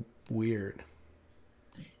so weird.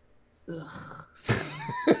 Ugh.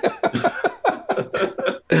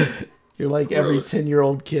 You're like every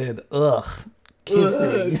 10-year-old kid. Ugh.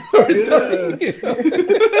 Kissing.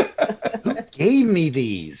 Who gave me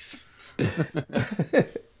these?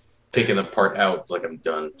 Taking the part out like I'm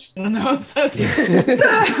done. No, so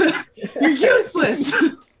you're useless.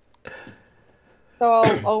 So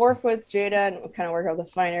I'll work with Jada and kind of work out the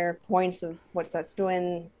finer points of what that's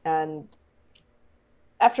doing, and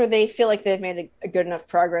after they feel like they've made a good enough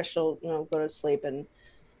progress, she'll go to sleep. And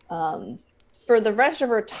for the rest of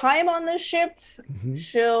her time on this ship,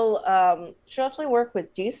 she'll actually work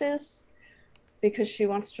with Jesus because she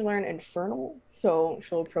wants to learn Infernal, so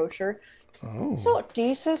she'll approach her. Oh. So,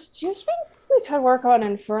 Desus, do you think we could work on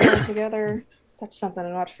Infernal together? That's something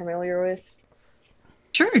I'm not familiar with.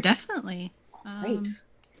 Sure, definitely. Great.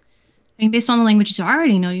 I mean, based on the languages you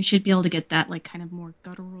already know, you should be able to get that like kind of more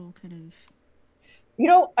guttural kind of. You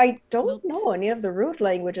know, I don't know any of the root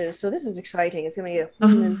languages, so this is exciting. It's gonna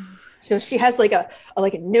be so she has like a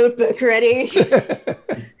notebook ready.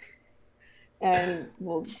 And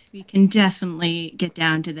we can definitely get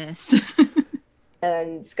down to this.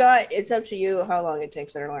 And Scott, it's up to you how long it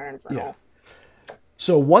takes her to learn Infernal. Yeah.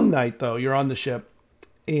 So one night though, you're on the ship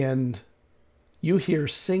and you hear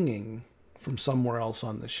singing from somewhere else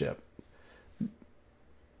on the ship.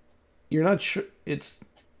 You're not sure. It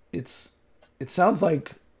sounds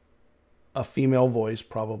like a female voice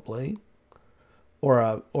probably, or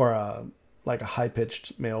a like a high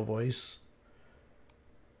pitched male voice.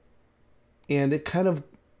 And it kind of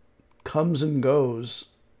comes and goes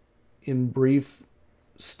in brief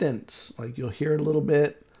stints. Like you'll hear it a little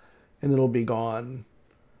bit and it'll be gone.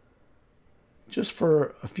 Just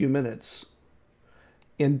for a few minutes.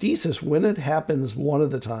 And Desus, when it happens one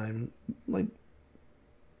at a time, like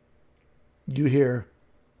you hear,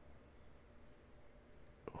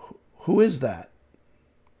 who is that?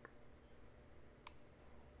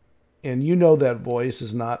 And you know that voice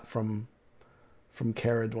is not from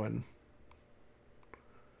Cerridwen.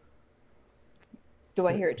 Do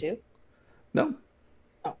I hear it too? No.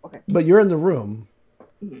 Oh, okay. But you're in the room.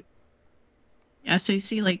 Mm-hmm. Yeah, so you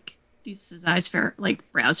see like Desus's eyes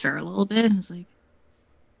brows fare a little bit. I was like,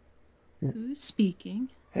 who's speaking?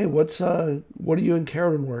 Hey, what are you and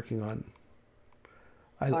Cerridwen working on?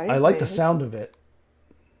 I like the sound of it.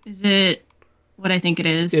 Is it what I think it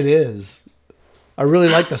is? It is. I really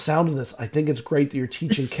like the sound of this. I think it's great that you're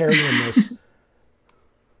teaching Cerridwen this.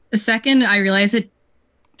 The second I realize it,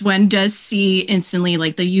 Dwen does see instantly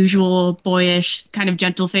like the usual boyish kind of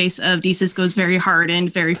gentle face of Desus goes very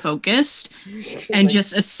hardened, very focused, and like,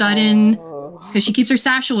 just a sudden, because she keeps her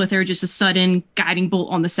satchel with her, just a sudden guiding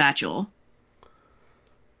bolt on the satchel.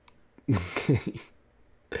 Okay.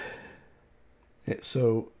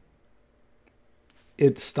 So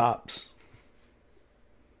it stops.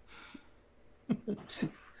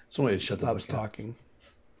 Somebody shut stops talking.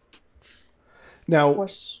 Now,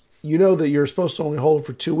 you know that you're supposed to only hold it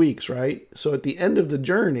for 2 weeks, right? So at the end of the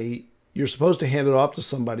journey, you're supposed to hand it off to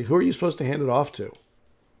somebody. Who are you supposed to hand it off to?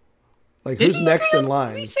 Like, who's next in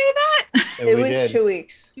line? Did we say that? It was 2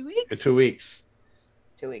 weeks. 2 weeks? 2 weeks.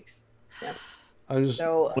 2 weeks. Yeah. I just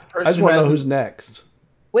want to know who's next.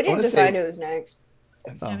 We didn't decide who was next.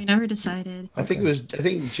 Yeah, we never decided. I think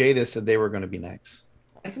Jada said they were going to be next.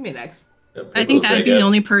 I can be next. I think that would be the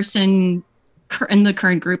only person in the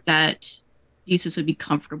current group that Desus would be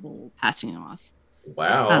comfortable passing off.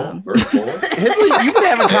 Wow. You've been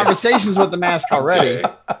having conversations with the mask already.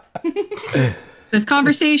 Okay. With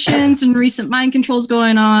conversations and recent mind controls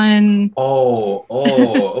going on.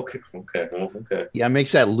 Okay. Yeah, it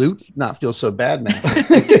makes that loot not feel so bad now.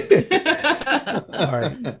 All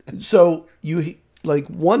right. So you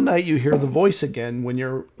one night you hear the voice again when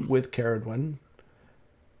you're with Cerridwen,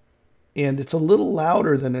 and it's a little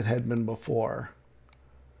louder than it had been before.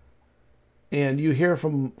 And you hear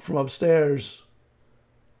from upstairs,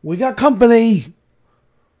 "We got company."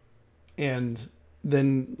 And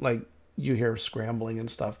then you hear scrambling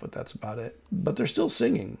and stuff, but that's about it. But they're still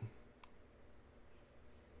singing.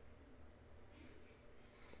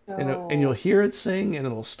 Oh. And you'll hear it sing and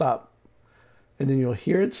it'll stop. And then you'll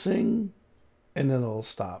hear it sing and then it'll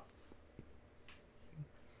stop.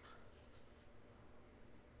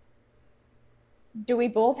 Do we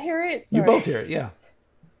both hear it? Sorry. You both hear it, yeah.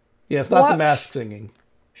 Yeah, it's not the mask singing.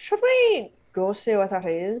 Should we go see what that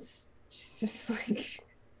is? It's just like...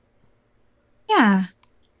 Yeah.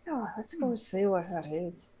 Oh, let's go see what that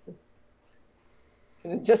is.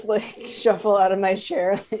 Just shuffle out of my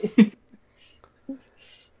chair.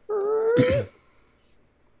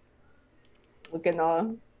 Look in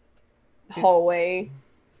the hallway.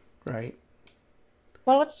 Right.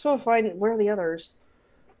 Well, let's go find where are the others.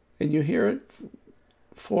 And you hear it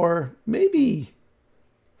for maybe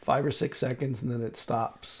 5 or 6 seconds, and then it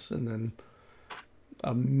stops. And then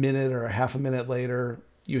a minute or a half a minute later,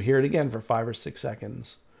 you hear it again for 5 or 6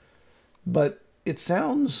 seconds. But it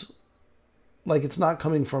sounds like it's not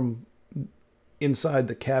coming from inside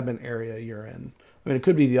the cabin area you're in. I mean, it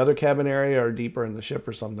could be the other cabin area or deeper in the ship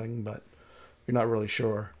or something, but you're not really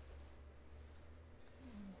sure.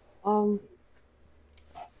 I'm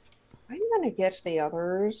gonna get the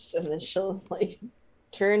others, and then she'll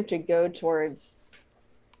turn to go towards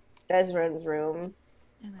Vesryn's room,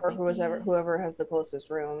 or whoever has the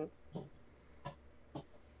closest room.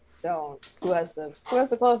 So who has the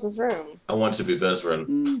closest room? I want to be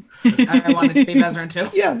Vesryn. I wanted to be Vesryn too.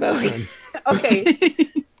 Yeah, Vesryn. Okay.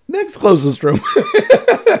 Next closest room.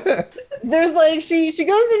 There's like she goes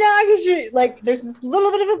to knock and she like there's this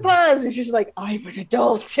little bit of a pause and she's like, I'm an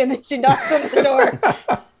adult, and then she knocks on the door.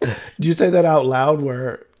 Did you say that out loud?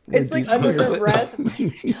 Where it's like under her breath.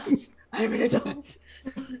 I'm an adult.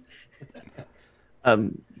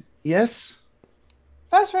 Yes.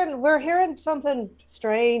 Vesryn, we're hearing something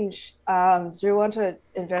strange. Do you want to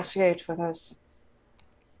investigate with us?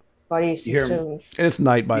 Body system. And it's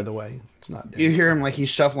night, by the way. It's not day. You hear him like he's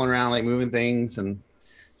shuffling around, like moving things and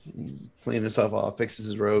cleaning himself off, fixes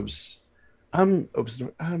his robes. Opens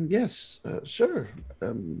the door. Yes, sure.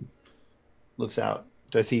 Looks out.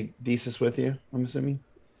 Do I see Desus with you? I'm assuming.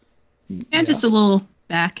 Yeah, just a little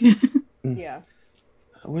back. Yeah.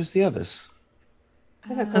 Where's the others? I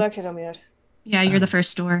haven't collected them yet. Yeah, you're the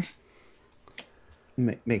first door.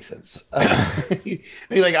 Makes sense. He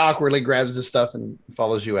like awkwardly grabs the stuff and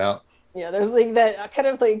follows you out. Yeah, there's like that kind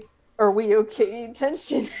of like, are we okay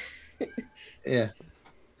tension? Yeah.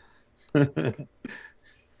 Lead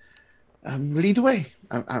the way.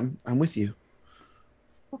 I'm with you.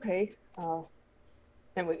 Okay.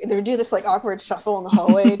 And they do this like awkward shuffle in the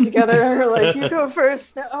hallway together. Like, you go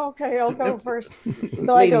first. Okay, I'll go first.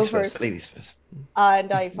 So I go first. Ladies first.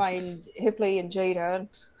 And I find Hipley and Jada.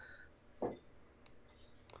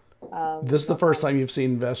 This is the first time you've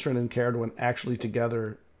seen Vesryn and Cerridwen actually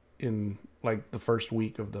together in like the first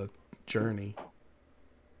week of the journey.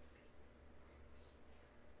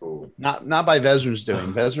 Not by Vesryn's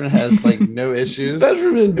doing. Vesryn has like no issues.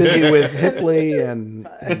 Vesryn's been busy with Hipley and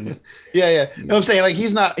yeah. No, I'm saying like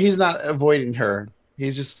he's not avoiding her.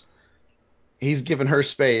 He's giving her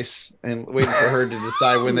space and waiting for her to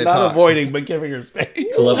decide when they not talk. avoiding, but giving her space.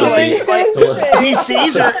 If he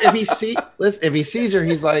sees her, if he sees her,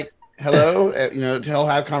 he's like, "Hello," he'll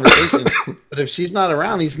have conversations. But if she's not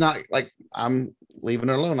around, he's not like, "I'm leaving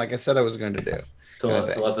her alone," like I said I was going to do.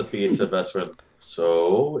 Telepathy to Vesryn.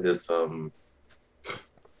 So that's all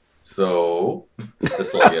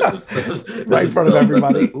he has. Right in front of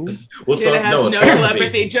everybody. It has no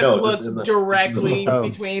telepathy, just looks directly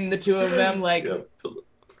between the two of them. Like,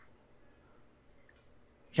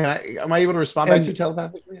 am I able to respond back to you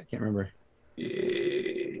telepathically? I can't remember.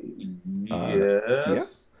 Yes.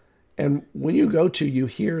 Yeah. And when you go to, you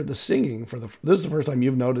hear the singing this is the first time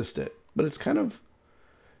you've noticed it, but it's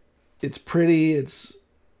pretty,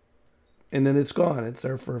 and then it's gone. It's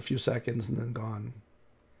there for a few seconds and then gone.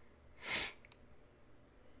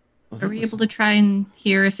 Are we able to try and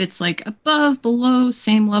hear if it's like above, below,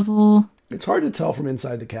 same level? It's hard to tell from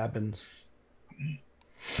inside the cabins.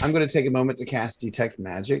 I'm going to take a moment to cast Detect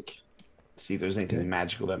Magic. See if there's anything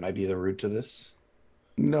magical that might be the root to this.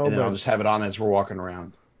 No, and then I'll just have it on as we're walking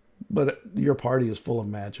around. But your party is full of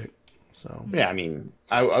magic. So yeah, I mean,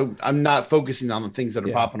 I'm not focusing on the things that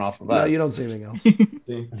are popping off of us. No, you don't see anything else.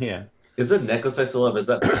 Yeah. Is the necklace I still have, is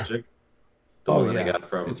that magic? The one that I got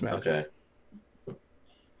from... It's magic. Okay.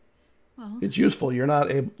 Well, it's useful.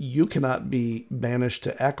 You cannot be banished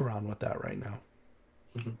to Acheron with that right now.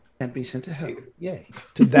 Can't be sent to hell. Yay.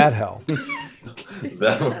 To that hell.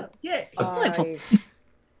 yeah.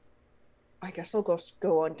 I guess I'll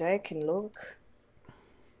go on deck and look.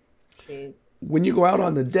 When you go out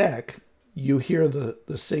on the deck, you hear the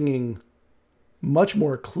singing much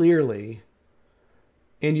more clearly,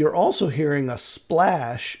 and you're also hearing a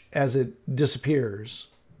splash as it disappears.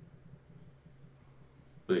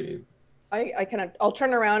 I'll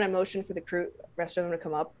turn around and motion for the rest of them to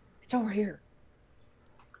come up. It's over here.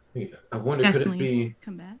 I wonder, definitely could it be...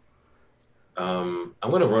 come back. I'm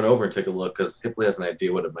going to run over and take a look because Hipley has an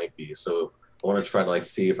idea what it might be. So I want to try to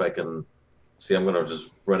see if I can... See, I'm going to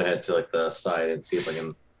just run ahead to the side and see if I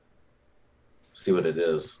can see what it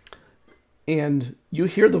is. And you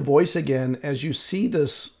hear the voice again as you see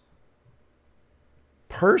this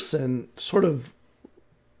person sort of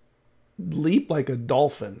leap like a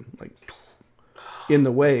dolphin, like in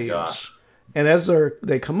the waves. Gosh. And as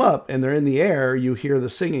they come up and they're in the air, you hear the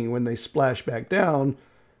singing. When they splash back down,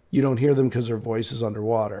 you don't hear them because their voice is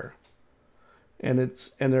underwater. And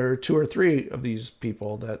there are 2 or 3 of these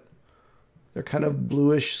people that they're kind of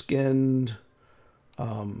bluish skinned,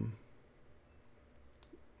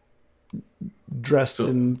 dressed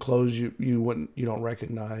in clothes you don't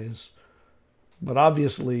recognize, but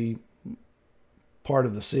obviously part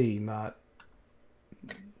of the sea, not.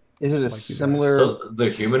 Is it a similar? So the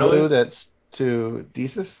humanoids that's to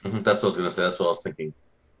Desus? Mm-hmm, that's what I was going to say. That's what I was thinking.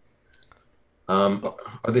 Are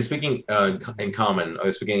they speaking in common? Are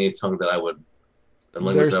they speaking a tongue that I would? A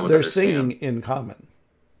language that I would they're understand? singing in common,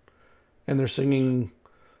 and they're singing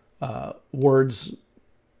words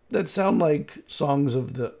that sound like songs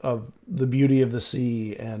of the beauty of the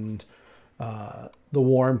sea and the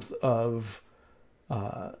warmth of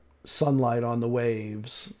sunlight on the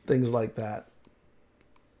waves, things like that.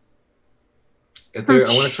 If I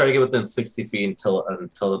want to try to get within 60 feet and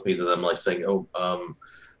teleport to them, like saying, "Oh,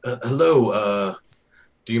 hello.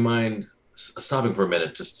 Do you mind stopping for a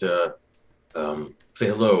minute just to say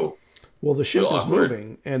hello?" Well, the ship is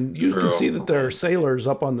moving, and you can see that there are sailors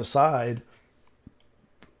up on the side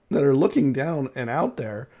that are looking down and out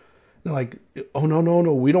there. They're like, "Oh no,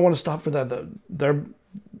 we don't want to stop for that.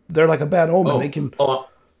 They're like a bad omen. They can."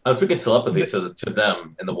 I was thinking telepathy to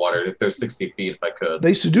them in the water. If they're 60 feet, if I could.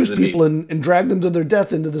 They seduce people and drag them to their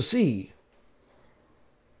death into the sea.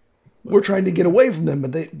 We're trying to get away from them,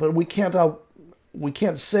 but we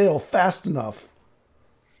can't sail fast enough.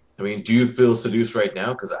 I mean, do you feel seduced right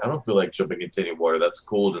now? Because I don't feel like jumping into any water. That's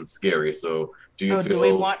cold and scary. So do you feel... do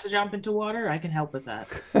we want to jump into water? I can help with that.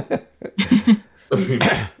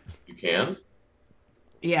 You can?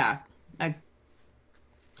 Yeah. I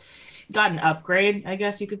got an upgrade, I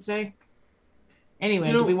guess you could say.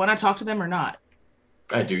 Anyway, do we want to talk to them or not?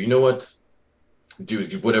 I do. You know what?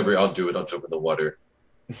 Dude, whatever. I'll do it. I'll jump in the water.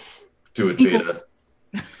 Do it, Jada.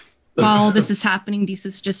 While this is happening,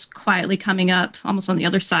 Deesa's just quietly coming up, almost on the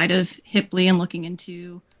other side of Hipley and looking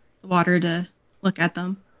into the water to look at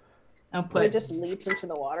them. It just leaps into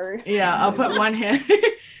the water. Yeah, I'll put one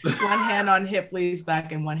hand on Hipley's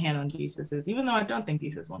back and one hand on Dees's, even though I don't think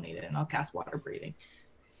Deesa's will need it, and I'll cast water breathing.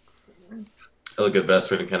 I look at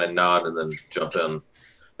Vesryn and kind of nod and then jump in.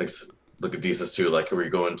 Like, look at Deesa's too. Like, are we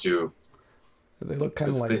going to? They look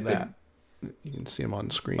kind of like that. You can see them on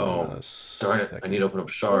screen. Oh, darn it. I need to open up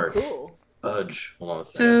Shard. Oh, cool. Fudge. Hold on a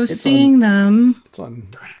second. So seeing them... It's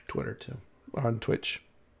on Twitter too. Or on Twitch.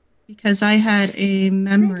 Because I had a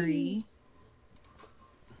memory.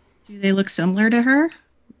 Do they look similar to her?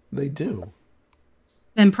 They do.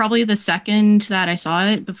 Then probably the second that I saw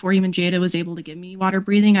it, before even Jada was able to give me water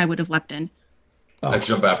breathing, I would have leapt in. I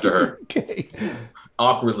jump after her. Okay.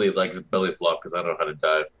 Awkwardly, like belly flop, because I don't know how to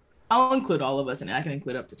dive. I'll include all of us, and I can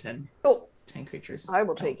include up to 10. Oh. 10 creatures. I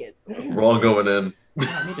will take it. We're all going in. I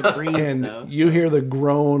don't need to breathe, And though. you hear the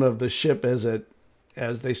groan of the ship as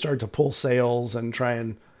they start to pull sails and try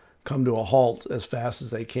and come to a halt as fast as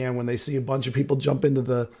they can when they see a bunch of people jump into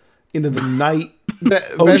the night.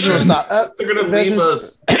 Vesryn will stop. They're gonna leave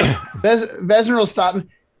us. Vesryn will stop.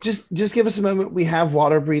 Just give us a moment. We have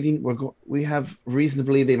water breathing. We have reason to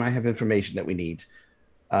believe they might have information that we need.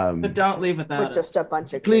 But don't leave without We're just a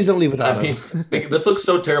bunch of Please don't leave without us. This looks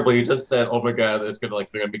so terrible. You just said, "Oh my God, they're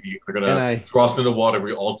gonna draw us into the water.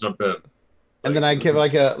 We all jump in." And then I give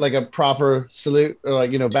like a proper salute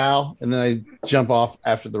or bow, and then I jump off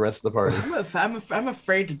after the rest of the party. I'm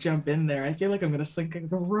afraid to jump in there. I feel like I'm gonna sink like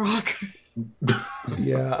a rock.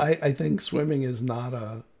 Yeah, I think swimming is not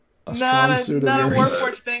a strong suit not of a yours.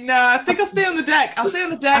 Warforged thing. No, I think I'll stay on the deck.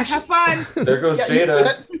 Have fun. There goes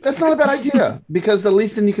Jada. That's not a bad idea because at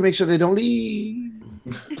least then you can make sure they don't leave.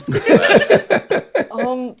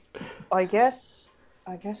 I guess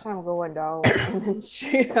I'm going down. And then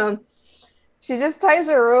she just ties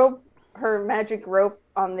her magic rope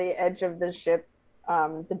on the edge of the ship,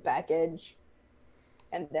 the back edge,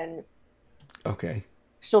 and then Okay.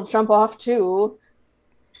 she'll jump off too.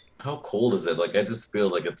 How cold is it? Like, I just feel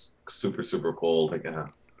like it's super, super cold. Like,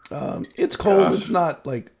 It's cold. Gosh. It's not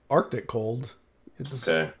like Arctic cold. It's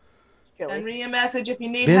okay. Send me a message if you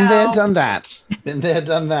need Been help. there, done that. Been there,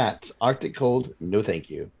 done that. Arctic cold, no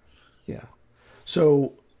thank you. Yeah.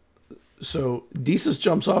 So Deesus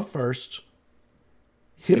jumps off first.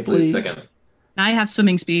 Please, Hipley. second. I have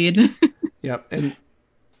swimming speed. Yep.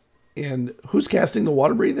 And who's casting the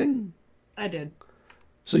water breathing? I did.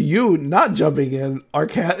 So you not jumping in are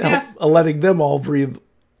letting them all breathe.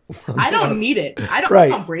 I don't need it. I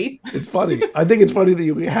don't breathe. It's funny. I think it's funny that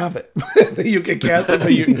you have it. That you can cast it,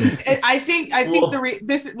 but you. I think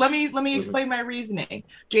let me explain my reasoning.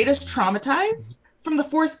 Jada's traumatized from the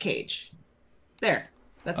force cage. There.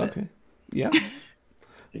 That's it. Yeah.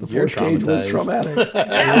 The You're force cage was traumatic.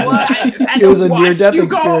 Yeah, well, I just had It was to a watch near-death you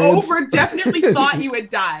go experience. over. Definitely thought you had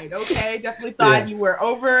died. Okay, definitely thought you were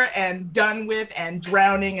over and done with and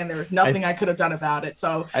drowning, and there was nothing I could have done about it.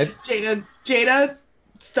 So Jada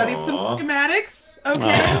studied some schematics,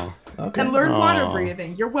 Okay. and learned water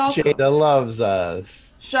breathing. You're welcome. Jada loves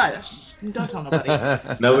us. Shut. Don't tell nobody.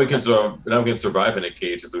 Now we can survive in a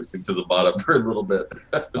cage as we sink to the bottom for a little bit.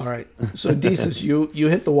 All right. So Deesus, you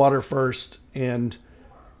hit the water first, and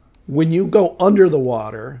when you go under the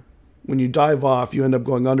water, when you dive off, you end up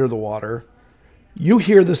going under the water. You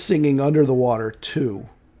hear the singing under the water too.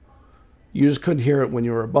 You just couldn't hear it when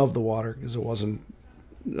you were above the water because it wasn't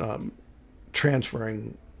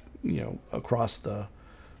transferring, across the,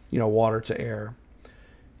 water to air.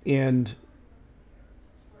 And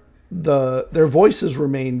their voices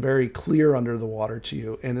remain very clear under the water to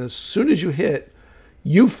you. And as soon as you hit,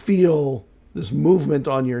 you feel this movement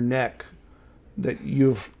on your neck that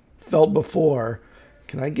you've felt before.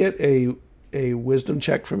 Can I get a wisdom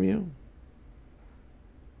check from you?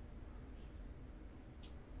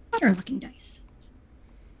 Better looking dice.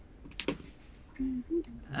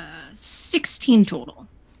 16 total.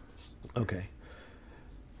 Okay.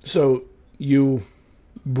 So you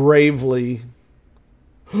bravely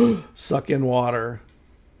suck in water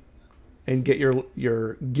and get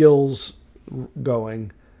your gills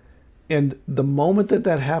going. And the moment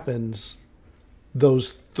that happens,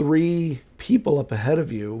 those 3 people up ahead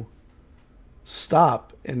of you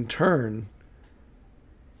stop and turn.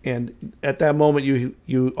 And at that moment,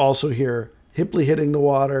 you also hear Hipley hitting the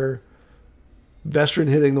water, Vesryn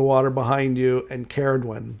hitting the water behind you, and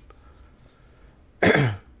Cerridwen.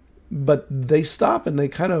 But they stop and they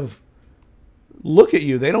kind of look at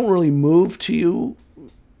you. They don't really move to you.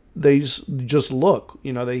 They just look.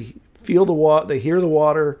 They feel the water. They hear the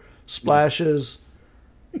water splashes,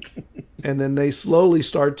 and then they slowly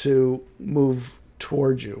start to move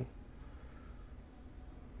towards you.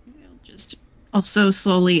 I'll just also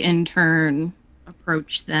slowly in turn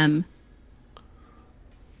approach them.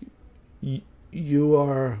 You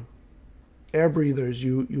are air breathers.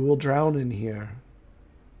 You will drown in here.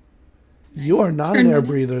 You are not an air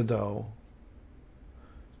breather, though.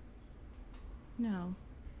 No.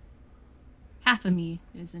 Half of me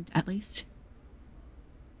isn't, at least.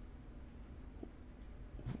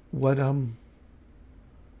 What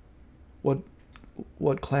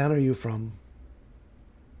clan are you from?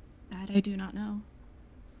 That I do not know.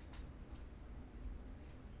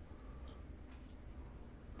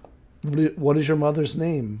 What is your mother's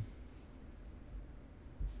name?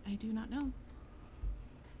 I do not know.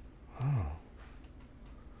 Oh.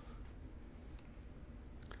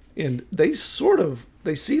 And they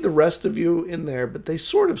see the rest of you in there, but they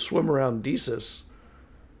sort of swim around Desus.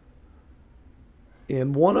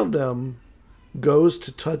 And one of them goes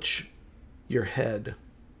to touch your head,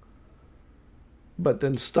 but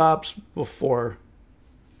then stops before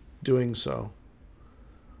doing so.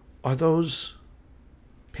 Are those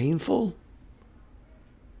painful?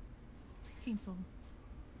 Painful.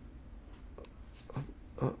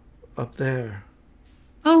 Up there.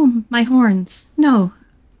 Oh, my horns. No.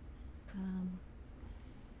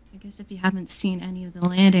 I guess if you haven't seen any of the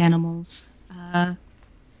land animals,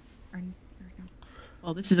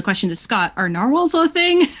 well, this is a question to Scott. Are narwhals a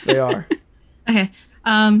thing? They are. Okay.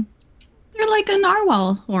 They're like a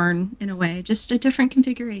narwhal horn in a way, just a different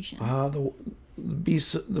configuration. The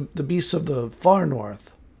beasts of the far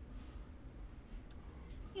north.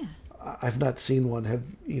 Yeah. I've not seen one. Have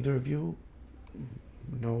either of you?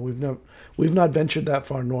 No, we've not ventured that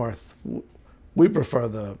far north. We prefer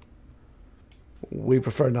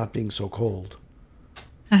not being so cold.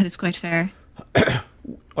 That is quite fair.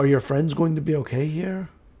 Are your friends going to be okay here?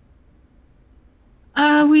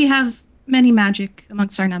 We have many magic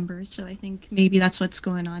amongst our numbers, so I think maybe that's what's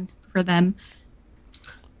going on for them.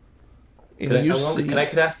 Can I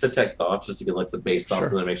cast detect thoughts just to get like the base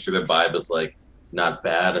thoughts and then make sure their vibe is like not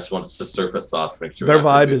bad? I just want to surface thoughts, make sure their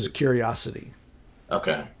vibe is curiosity.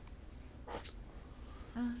 Okay.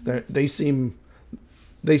 They seem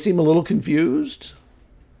a little confused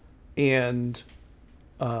and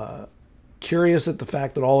curious at the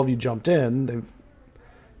fact that all of you jumped in.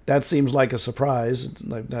 That seems like a surprise.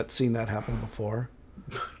 I've not seen that happen before.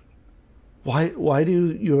 Why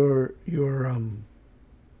do your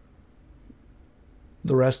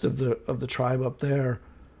the rest of the tribe up there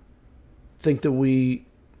think that we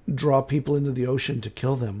draw people into the ocean to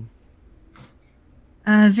kill them?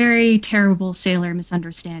 Very terrible sailor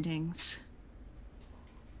misunderstandings.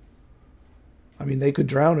 I mean, they could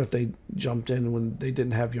drown if they jumped in when they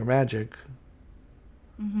didn't have your magic.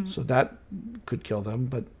 Mm-hmm. So that could kill them,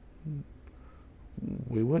 but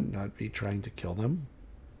we would not be trying to kill them.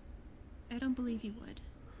 I don't believe you would.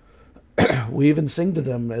 We even sing to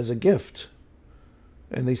them as a gift,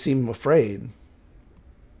 and they seem afraid.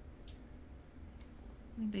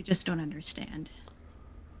 I think they just don't understand.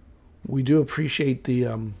 We do appreciate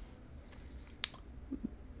the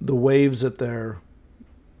waves that their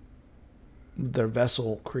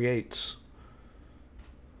vessel creates.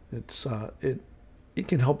 It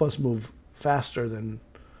can help us move faster than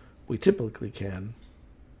we typically can.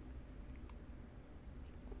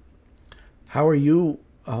 How are you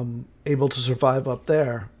able to survive up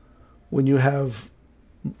there when you have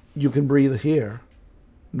you can breathe here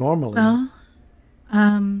normally. Well,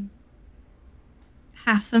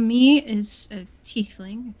 half of me is a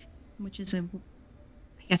tiefling, which is I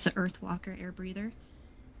guess an earthwalker, air breather.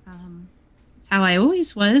 That's how I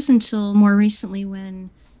always was until more recently when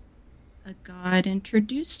a god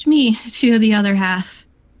introduced me to the other half.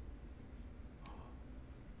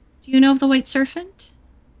 Do you know of the White Serpent?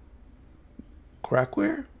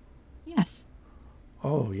 Crackware? Yes.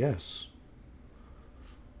 Oh, yes.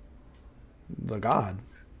 The god.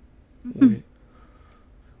 Mm-hmm.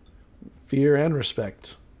 Fear and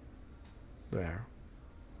respect there.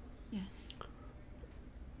 Yes.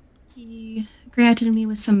 He granted me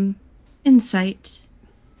with some insight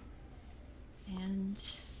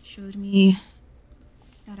and showed me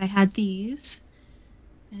that I had these,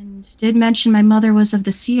 and did mention my mother was of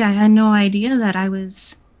the sea. I had no idea that I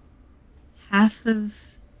was half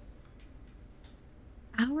of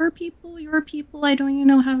our people, your people. I don't even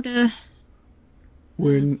know how to...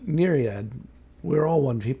 We're Nereid. We're all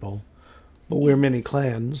one people, but we're many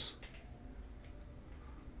clans.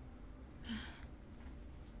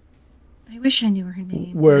 I wish I knew her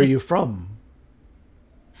name. Where are you from?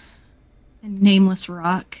 A nameless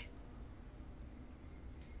rock.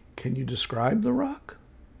 Can you describe the rock?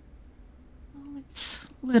 Oh, it's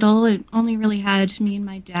little. It only really had me and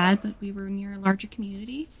my dad, but we were near a larger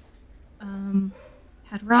community.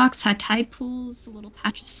 Had rocks, had tide pools, a little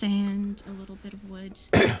patch of sand, a little bit of wood.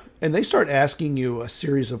 And they start asking you a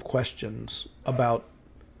series of questions about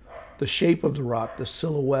the shape of the rock, the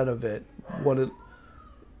silhouette of it, what it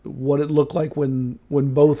looked like when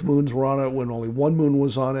both moons were on it, when only one moon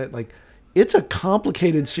was on it. Like, it's a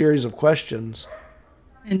complicated series of questions.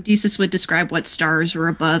 And Desus would describe what stars were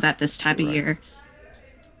above at this time of year.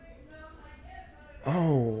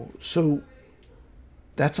 Oh, so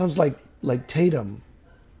that sounds like Tatum.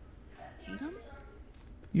 Tatum?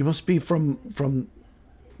 You must be from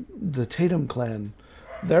the Tatum clan.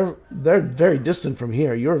 They're very distant from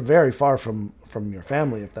here. You're very far from your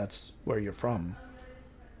family, if that's where you're from.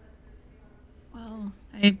 Well,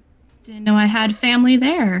 I didn't know I had family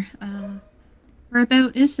there.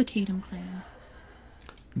 Whereabout is the Tatum clan?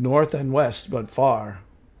 North and west, but far.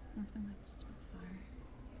 North and west,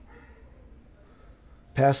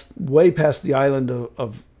 but far. Way past the island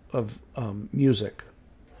of music.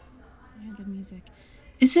 Land of music.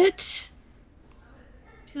 Is it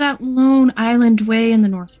to that lone island way in the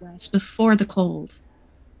northwest before the cold?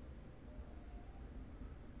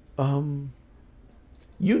 You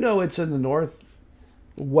know it's in the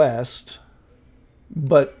northwest,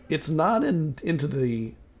 but it's not into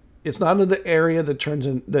the area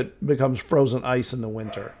that becomes frozen ice in the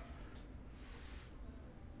winter.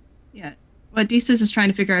 Yeah. What Desus is trying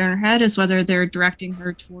to figure out in her head is whether they're directing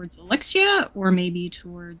her towards Elixia or maybe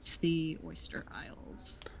towards the Oyster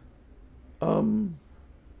Isles.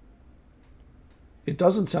 It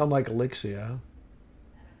doesn't sound like Elixia.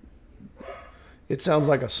 It sounds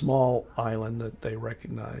like a small island that they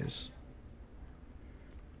recognize.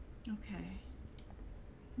 Okay.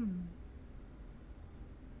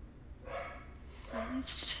 At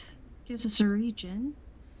least gives us a region.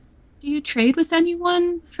 Do you trade with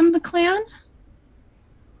anyone from the clan?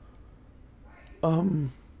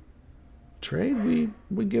 Trade?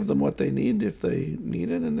 We give them what they need if they need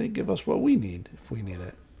it, and they give us what we need if we need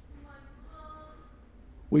it.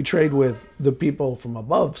 We trade with the people from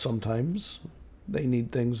above sometimes. They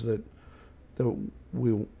need things that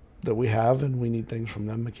we have, and we need things from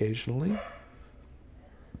them occasionally.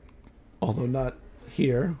 Although not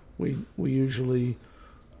here. We usually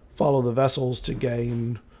follow the vessels to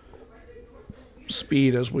gain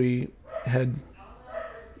speed as we head,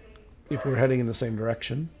 if we're heading in the same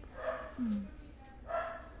direction.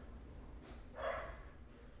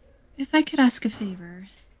 If I could ask a favor,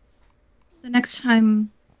 the next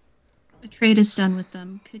time a trade is done with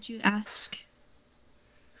them, could you ask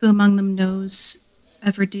who among them knows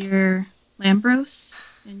Everdear Lambros,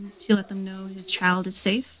 and to let them know his child is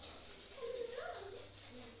safe?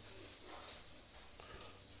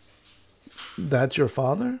 That's your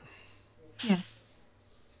father? Yes.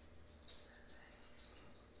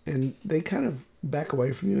 And they kind of back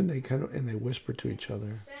away from you, and they whisper to each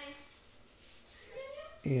other.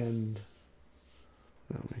 And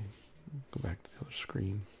let me go back to the other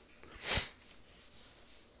screen.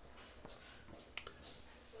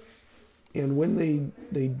 And when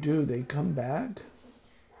they come back.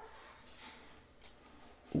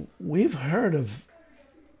 We've heard of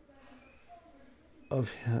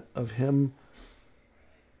him.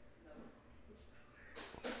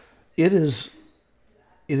 It is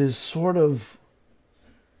sort of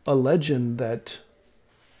a legend that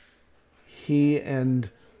he and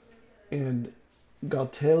And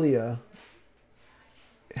Galtalia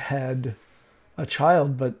had a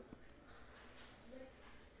child, but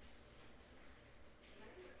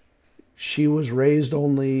she was raised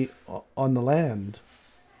only on the land.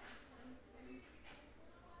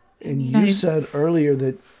 And you said earlier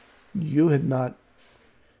that you had not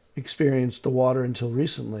experienced the water until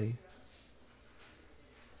recently.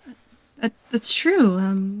 That's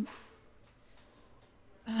true.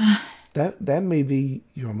 That may be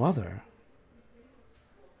your mother.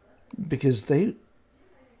 Because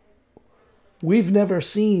we've never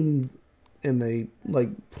seen, and they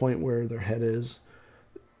point where their head is,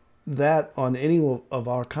 that on any of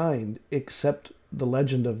our kind, except the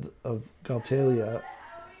legend of Galtalia,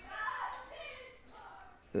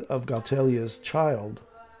 of Galtalia's child.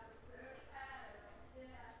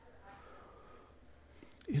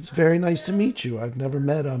 It's very nice to meet you. I've never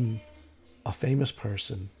met a famous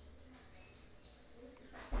person.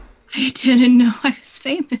 I didn't know I was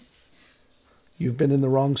famous. You've been in the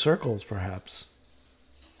wrong circles, perhaps.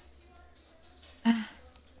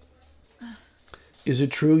 Is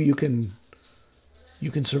it true you can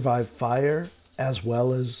survive fire as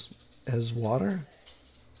well as water?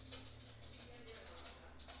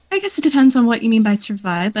 I guess it depends on what you mean by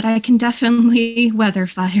survive, but I can definitely weather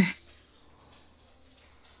fire.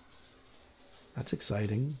 That's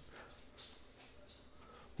exciting.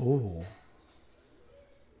 Oh.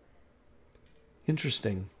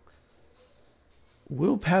 Interesting.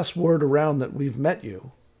 We'll pass word around that we've met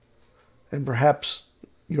you. And perhaps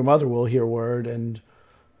your mother will hear word and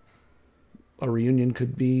a reunion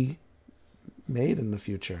could be made in the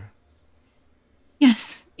future.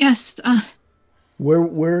 Yes. Where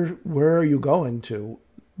are you going to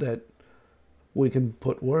that we can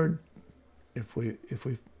put word if we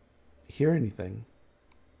hear anything?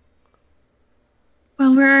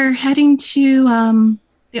 Well, we're heading to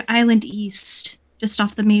the island east, just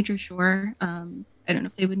off the major shore. I don't know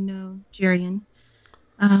if they would know Jerian.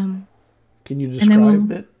 Can you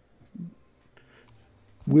describe it?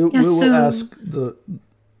 We will ask the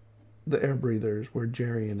air breathers where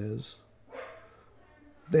Jerian is.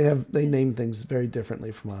 They name things very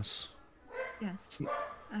differently from us. Yes.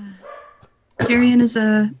 Jerian is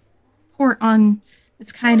a port on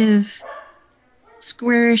this kind of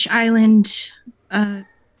squarish island, and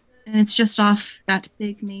it's just off that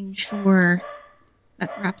big main shore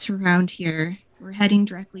that wraps around here. We're heading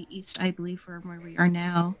directly east, I believe, from where we are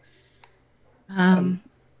now.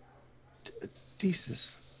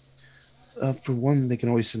 Jesus. For one, they can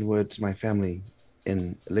always send word to my family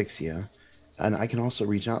in Elixia, and I can also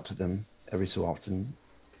reach out to them every so often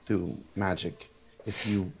through magic, if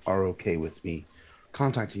you are okay with me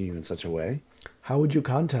contacting you in such a way. How would you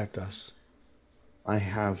contact us? I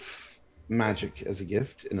have magic as a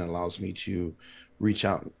gift, and it allows me to reach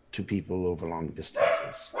out to people over long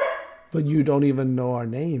distances. But you don't even know our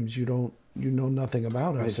names. You know nothing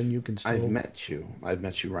about us, and you can still... I've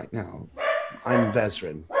met you right now. I'm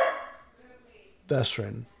Vesryn.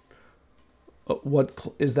 Vesryn. What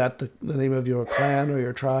is that? The name of your clan or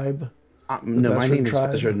your tribe? No, my name is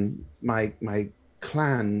Vesryn. My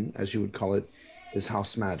clan, as you would call it, is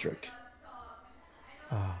House Madrick.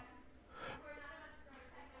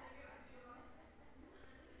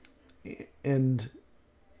 And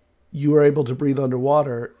you were able to breathe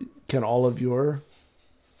underwater. Can all of your...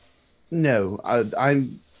 No,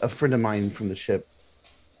 I'm a friend of mine from the ship.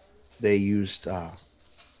 They used a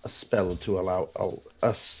spell to allow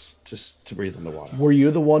us to breathe underwater. Were you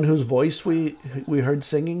the one whose voice we heard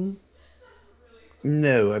singing?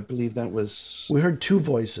 No, I believe that was... We heard two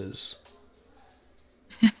voices.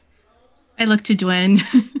 I looked to Dwayne.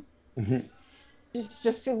 Mm-hmm.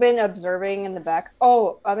 Just been observing in the back.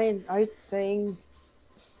 Oh, I mean, are you saying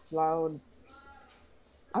loud?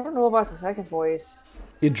 I don't know about the second voice.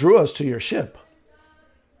 It drew us to your ship.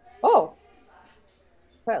 Oh.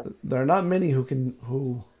 Well. There are not many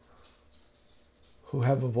who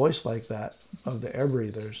have a voice like that of the air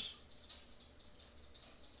breathers.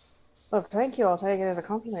 Oh, thank you. I'll take it as a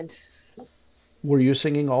compliment. Were you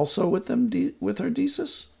singing also with them, with her,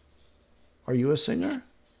 Desus? Are you a singer?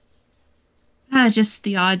 Just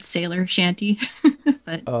the odd sailor shanty,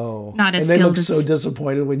 but not as skilled. And they look as... so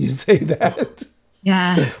disappointed when you say that.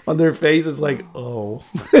 Yeah. On their face, it's like, oh.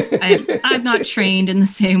 I'm not trained in the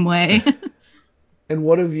same way. And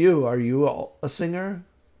what of you? Are you a singer?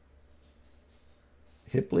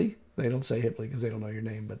 Hipley? They don't say Hipley because they don't know your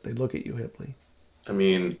name, but they look at you, Hipley. I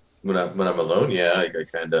mean, when I'm alone, yeah, I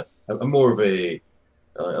kind of... I'm more of a...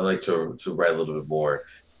 I like to write a little bit more.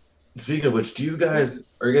 Speaking of which, are you guys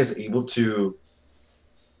able to...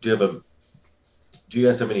 Do you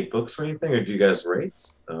guys have any books or anything, or do you guys write?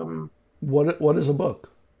 What is a book?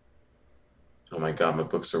 Oh my god, my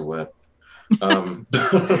books are wet.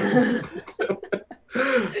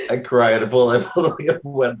 I cry at a pull. I pull like a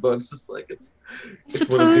wet book. It's just like it's.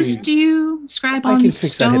 Suppose do you scribe on I can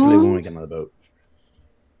fix that hippily when we get on the boat.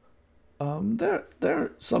 There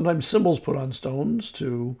are sometimes symbols put on stones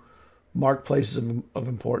to mark places of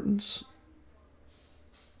importance.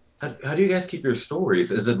 How do you guys keep your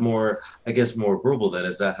stories? Is it more, I guess, more verbal then?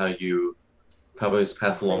 Is that how you probably just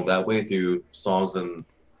pass along that way through songs and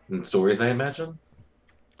stories, I imagine?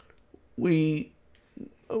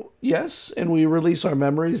 Yes, and we release our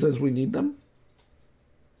memories as we need them.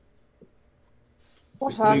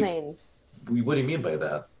 What do I mean? What do you mean by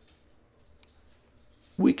that?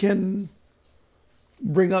 We can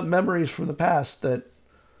bring up memories from the past that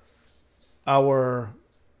our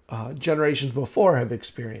generations before have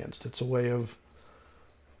experienced. It's a way of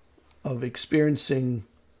experiencing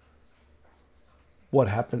what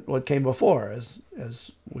happened, what came before, as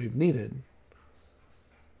we've needed.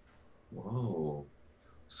 Whoa!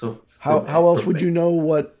 So how else would you know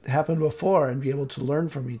what happened before and be able to learn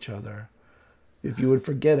from each other if you would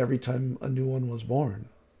forget every time a new one was born?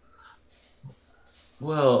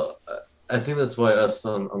 Well, I think that's why us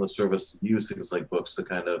on the service use things like books to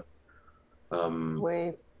kind of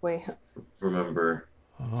We remember.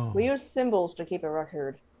 Oh. We use symbols to keep a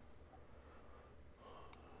record.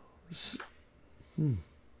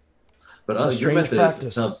 But your method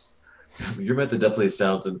sounds. Your method definitely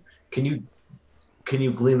sounds. And can you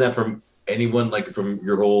glean that from anyone, like from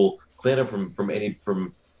your whole clan, or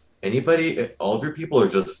from anybody, all of your people, or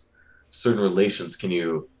just certain relations? Can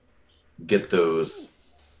you get those?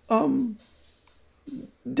 Down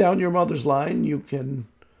your mother's line, you can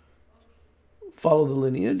follow the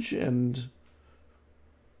lineage and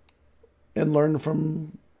learn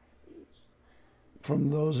from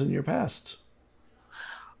those in your past.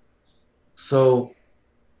 So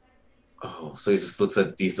he just looks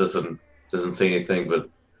at Desus and doesn't say anything, but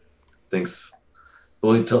thinks.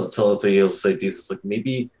 Well, he'll say Desus, like,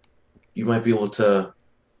 maybe you might be able to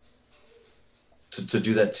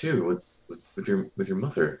do that too with your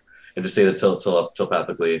mother, and just say that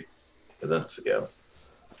telepathically, and that's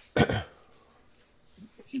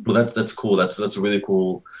Well, that's cool. That's really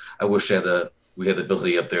cool. I wish we had the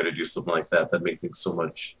ability up there to do something like that. That made things so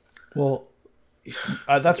much. Well,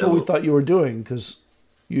 that's what we thought you were doing, because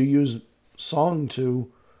you use song to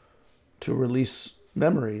release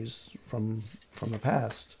memories from the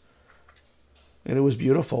past, and it was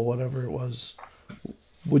beautiful. Whatever it was,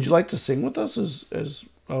 would you like to sing with us? As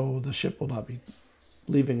the ship will not be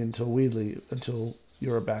leaving until we leave, until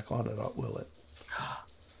you're back on it, will it?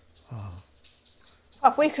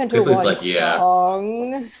 We can do one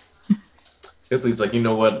song. Ripley's like, you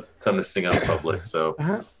know what? Time to sing out in public. So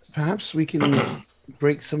perhaps we can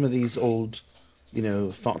break some of these old,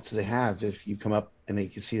 thoughts they have if you come up and they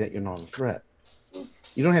can see that you're not a threat.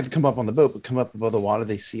 You don't have to come up on the boat, but come up above the water.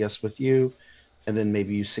 They see us with you, and then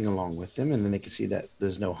maybe you sing along with them, and then they can see that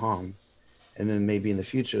there's no harm, and then maybe in the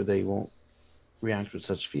future they won't react with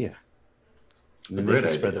such fear. And then they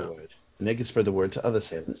can spread the word. And they can spread the word to other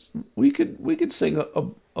sailors. We could sing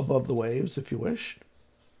above the waves if you wish.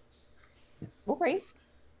 Okay.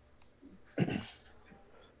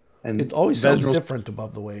 And it always sounds different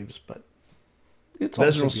above the waves, but it's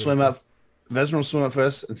Vesryn will swim up. Vesryn will swim up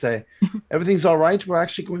first and say, "Everything's all right. We're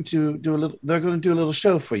actually going to do a little. They're going to do a little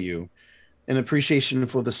show for you, in appreciation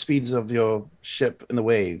for the speeds of your ship in the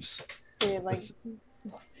waves."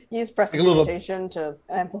 Use presentation to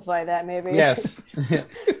amplify that, maybe. Yes.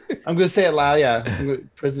 I'm going to say it loud, yeah.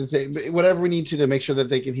 Presentation, whatever we need to make sure that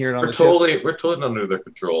they can hear it on the ship. We're totally under their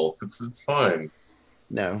control. It's fine.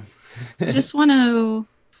 No. I just want to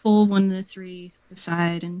pull one of the three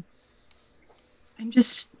aside, and I'm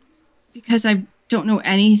just, because I don't know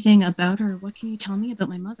anything about her, what can you tell me about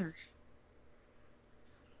my mother?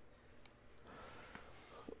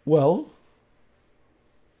 Well,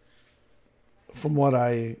 from what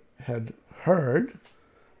I had heard,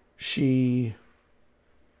 she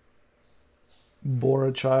bore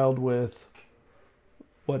a child with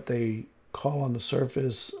what they call on the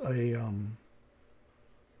surface a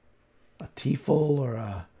tiefel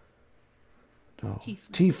or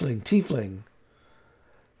tiefling.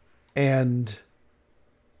 And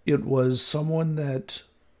it was someone that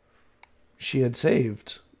she had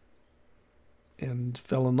saved and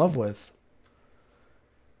fell in love with.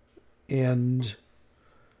 And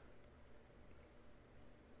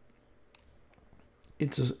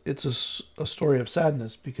it's a story of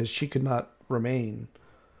sadness because she could not remain.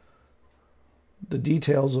 The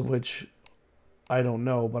details of which I don't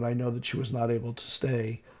know, but I know that she was not able to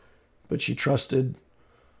stay. But she trusted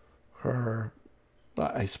her,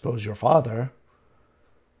 I suppose your father,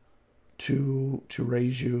 to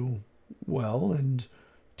raise you well and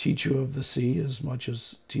teach you of the sea as much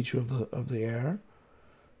as teach you of the air.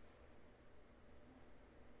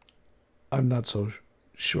 I'm not so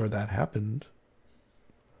sure that happened.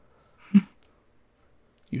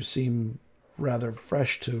 You seem rather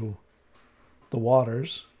fresh to the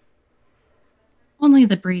waters. Only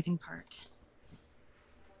the breathing part.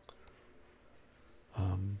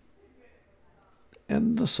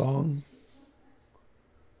 And the song.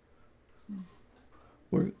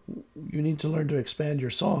 You need to learn to expand your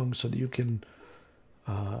song so that you can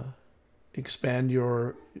expand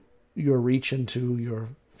your reach into your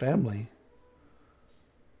family.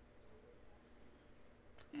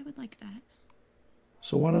 I would like that.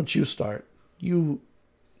 So why don't you start? You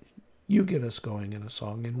get us going in a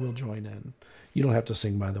song, and we'll join in. You don't have to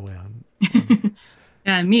sing, by the way.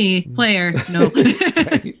 Yeah, me, player. No.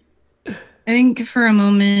 Right. I think for a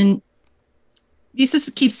moment,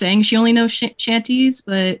 Lisa keeps saying she only knows shanties,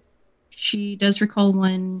 but she does recall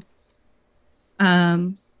one.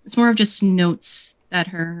 It's more of just notes that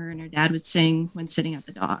her and her dad would sing when sitting at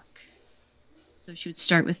the dock. So she would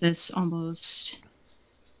start with this almost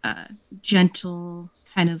gentle,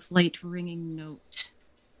 kind of light ringing note.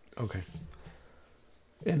 Okay.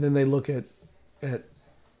 And then they look at the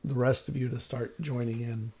rest of you to start joining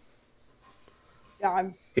in. Yeah,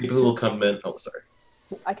 People will come in. Oh, sorry.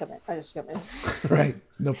 I come in. I just come in. Right.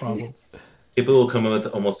 No problem. People will come in with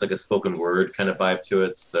almost like a spoken word kind of vibe to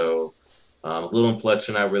it. So a little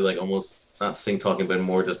inflection, not really like almost not sing talking, but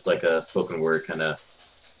more just like a spoken word kind of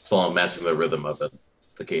following, matching the rhythm of it,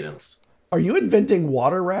 the cadence. Are you inventing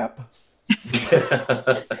water rap?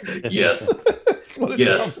 Yes. That's what it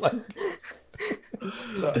Yes. sounds like.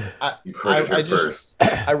 So You've heard it here first.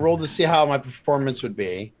 I rolled to see how my performance would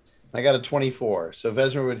be. I got a 24, so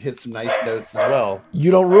Vesryn would hit some nice notes as well. You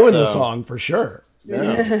don't ruin the song for sure.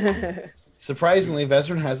 No. Surprisingly,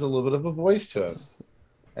 Vesryn has a little bit of a voice to him.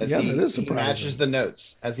 As Yeah, he, that is he surprising. matches the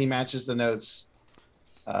notes. As he matches the notes,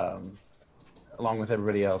 along with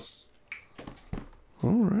everybody else.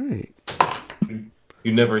 All right.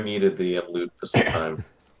 You never needed the lute this whole time.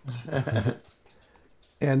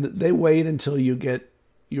 And they wait until you get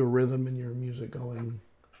your rhythm and your music going.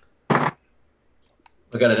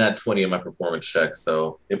 I got an at 20 in my performance check,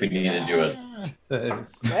 so if you need to do it.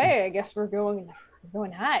 Hey, I guess we're going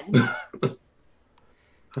hot.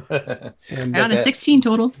 And I got a 16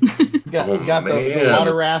 total. got Oh, the man.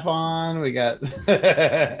 water wrap on. We got.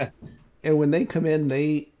 and when they come in,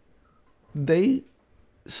 they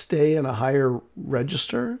stay in a higher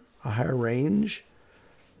register, a higher range,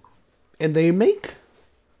 and they make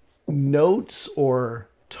notes or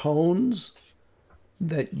tones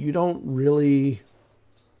that you don't really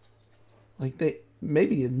like. They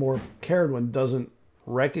maybe more Cerridwen doesn't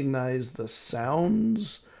recognize the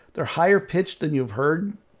sounds. They're higher pitched than you've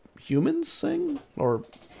heard humans sing, or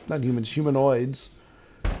not humans, humanoids.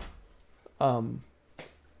 And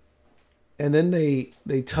then they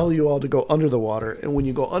tell you all to go under the water, and when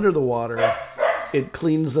you go under the water, it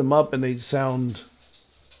cleans them up and they sound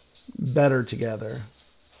better together.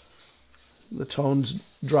 The tones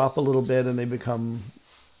drop a little bit and they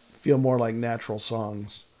feel more like natural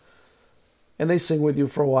songs. And they sing with you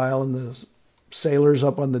for a while, and the sailors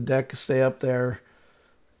up on the deck stay up there.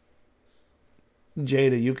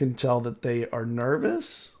 Jada, you can tell that they are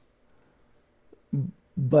nervous,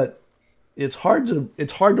 but it's hard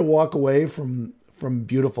to walk away from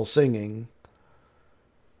beautiful singing.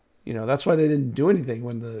 You know, that's why they didn't do anything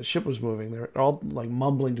when the ship was moving. They're all like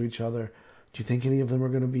mumbling to each other. Do you think any of them are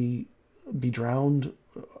going to be drowned?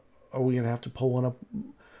 Are we going to have to pull one up?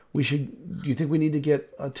 Do you think we need to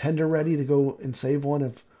get a tender ready to go and save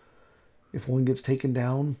one if one gets taken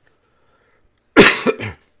down?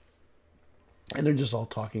 And they're just all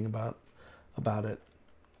talking about it.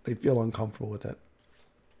 They feel uncomfortable with it.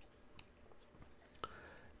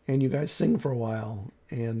 And you guys sing for a while,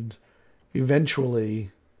 and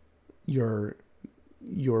eventually your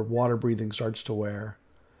water breathing starts to wear.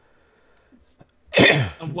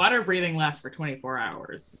 Water breathing lasts for 24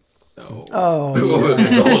 hours, so Oh,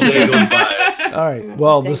 The whole day goes by. all right.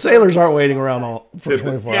 Well, the sailors aren't waiting around for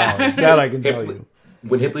 24 Yeah. hours. That I can tell you.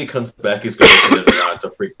 When Hipley comes back, he's going to drown to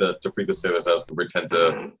freak the sailors out and pretend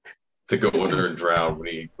to go under and drown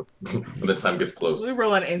when the time gets close. we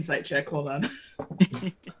roll an insight check. Hold on.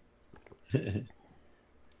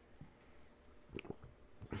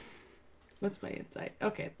 Let's play insight.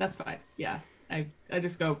 Okay, that's fine. Yeah, I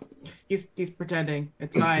just go. He's pretending.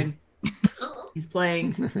 It's fine. He's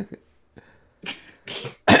playing.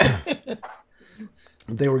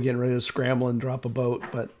 they were getting ready to scramble and drop a boat,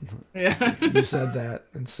 but you said that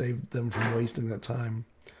and saved them from wasting that time.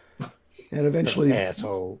 And eventually,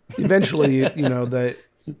 that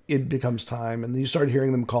it becomes time, and you start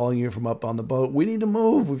hearing them calling you from up on the boat. We need to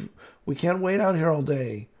move. We can't wait out here all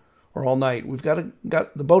day or all night. We've got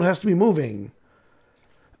the boat has to be moving.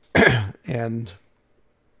 And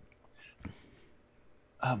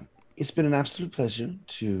it's been an absolute pleasure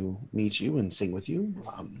to meet you and sing with you.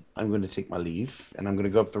 I'm going to take my leave, and I'm going to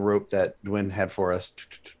go up the rope that Dwyn had for us.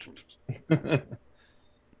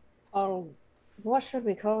 Oh, what should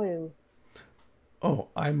we call you? Oh,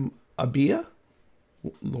 I'm Abia,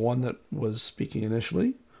 the one that was speaking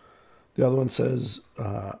initially. The other one says,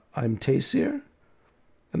 I'm Taysir.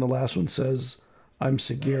 And the last one says, I'm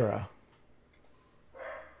Sagira.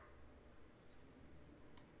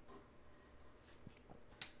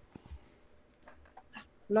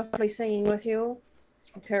 Lovely singing with you.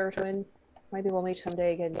 Cerridwen. Maybe we'll meet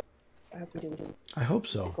someday again. I hope we do. I hope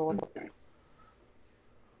so.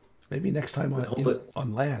 Maybe next time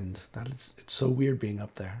on land. It's so weird being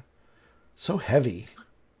up there. So heavy.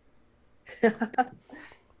 That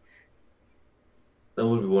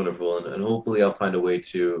would be wonderful, and hopefully I'll find a way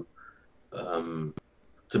to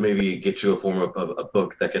maybe get you a form of a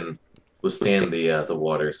book that can withstand the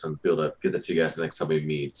waters and be able to get that to you guys the next time we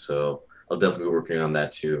meet. So I'll definitely be working on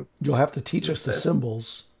that too. You'll have to teach us the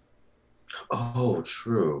symbols. Oh,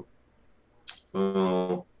 true.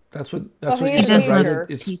 Oh, that's what you said, right?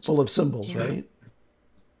 It's full of symbols, Yeah. right?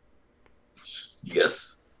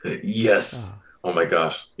 Yes. Oh my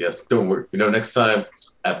gosh. Yes. Don't worry. Next time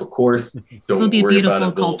I have a course. Don't It'll be a worry beautiful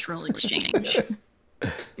about it. cultural exchange.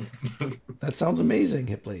 That sounds amazing,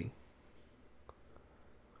 Hipley.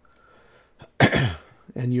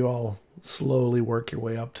 And you all slowly work your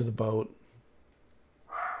way up to the boat.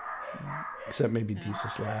 Except maybe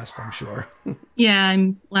Deesis last, I'm sure. Yeah,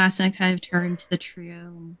 I'm last, and I kind of turn to the trio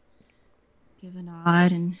and give a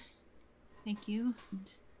nod and thank you.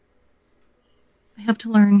 And I hope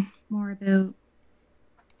to learn more about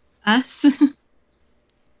us.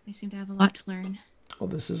 I seem to have a lot to learn. Well,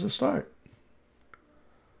 this is a start.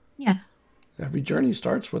 Yeah. Every journey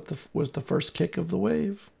starts with the first kick of the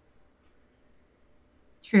wave.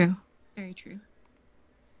 True. Very true.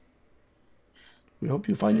 We hope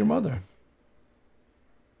you find your mother.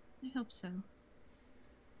 I hope so.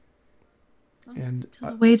 Well, And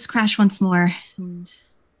till the waves crash once more. And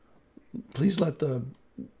please let the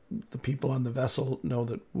people on the vessel know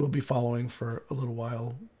that we'll be following for a little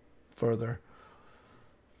while further.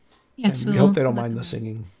 yes, And we we'll hope they don't let mind them the know.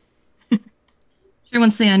 singing. Sure,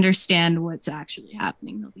 once they understand what's actually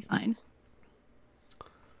happening, they'll be fine.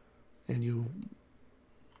 And you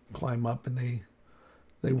climb up, and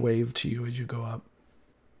they wave to you as you go up.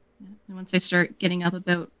 Yeah. And once I start getting up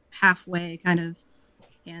about halfway, kind of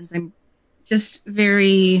hands, I'm just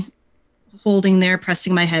very holding there,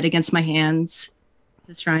 pressing my head against my hands,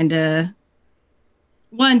 just trying to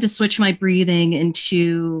switch my breathing and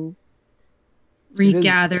to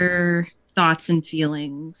regather thoughts and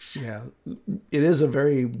feelings. Yeah, it is a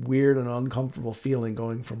very weird and uncomfortable feeling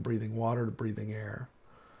going from breathing water to breathing air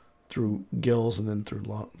through gills and then through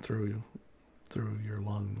your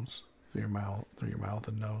lungs, through your mouth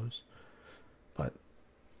and nose. But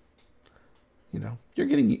you're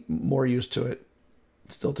getting more used to it.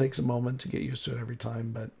 It still takes a moment to get used to it every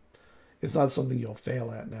time, but it's not something you'll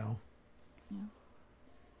fail at now. Yeah.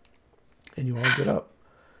 And you all get up.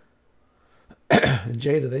 And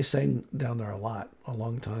Jada, they sang down there a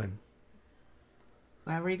long time.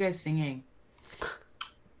 Why were you guys singing?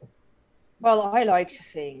 Well, I like to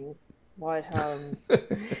sing, but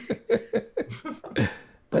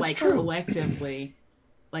Like true. collectively,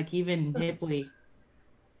 like even Hipley.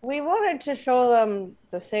 we wanted to show them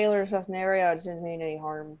the sailors that Numenera didn't mean any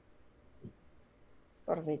harm.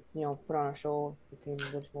 Thought if we, put on a show, it seemed a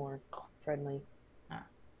bit more friendly.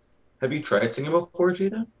 Have you tried singing before,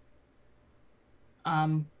 Jada?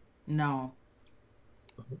 No.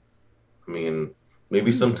 I mean,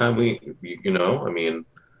 maybe sometime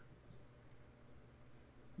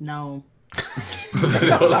No. There's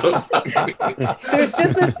just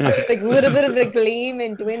this little bit of a gleam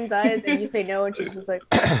in Dwyn's eyes, and you say no, and she's just like,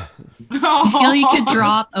 I feel you could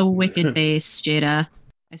drop a wicked bass, Jada.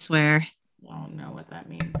 I swear. I don't know what that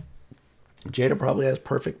means. Jada probably has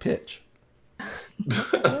perfect pitch.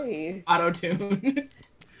 hey. Auto-tune.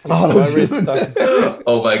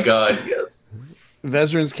 Oh my god, yes.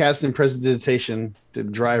 Vesryn's casting presentation to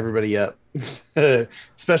dry everybody up,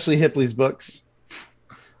 especially Hipley's books.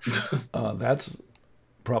 That's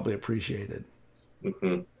probably appreciated.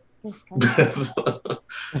 Mm-hmm.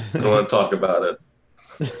 I don't want to talk about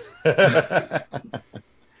it.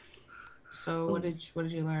 So what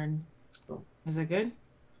did you learn? Is it good?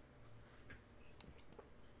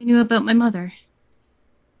 I knew about my mother.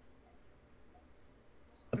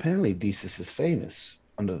 Apparently, Desus is famous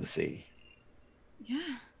under the sea.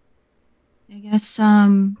 Yeah. I guess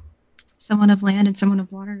someone of land and someone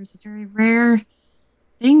of water is a very rare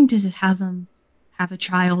thing to have them have a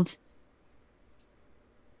child.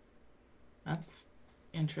 That's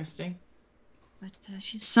interesting. But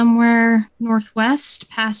she's somewhere northwest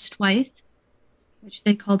past Wythe, which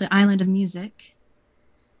they call the Island of Music.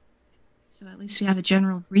 So at least we have a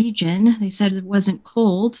general region. They said it wasn't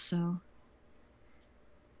cold, so...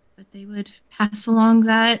 But they would pass along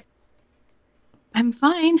that I'm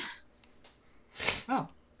fine. Oh,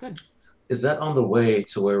 good. Is that on the way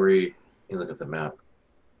to where you look at the map?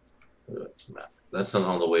 That's not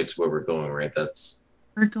on the way to where we're going, right?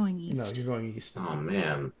 We're going east. No, you're going east. Oh,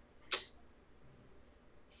 man.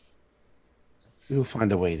 We will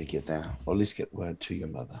find a way to get there, or at least get word to your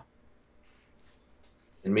mother.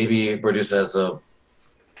 And maybe Bridges has a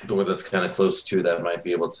door that's kind of close to that might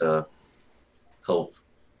be able to help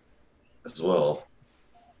as well.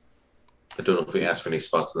 I don't know if we asked for any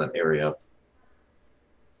spots in that area.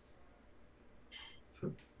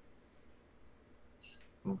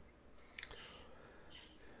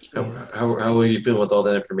 How are you feeling with all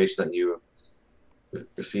that information that you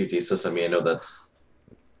received, Isis? I mean, I know that's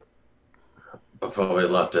probably a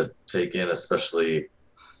lot to take in, especially...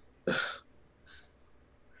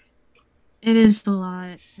 It is a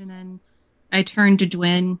lot. And then I turn to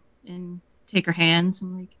Dwyn and take her hands.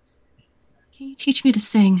 I'm like, can you teach me to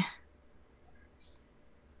sing?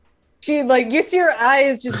 She, you see her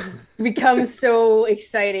eyes just become so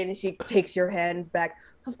excited, and she takes your hands back.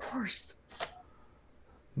 Of course.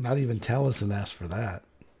 Not even Taliesin asked for that.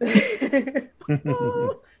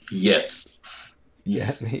 Yet.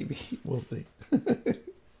 Yeah, maybe. We'll see.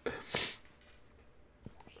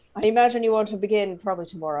 I imagine you want to begin probably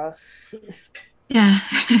tomorrow. Yeah,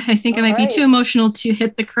 I think I might be too emotional to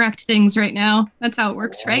hit the correct things right now. That's how it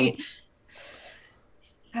works, right?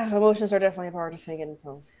 Emotions are definitely a part of singing,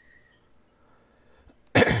 so.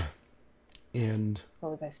 And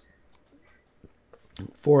probably best.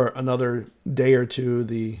 For another day or two,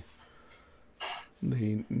 the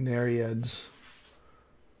Nereids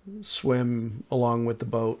swim along with the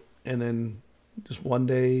boat, and then just one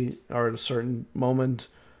day or at a certain moment,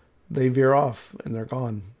 they veer off and they're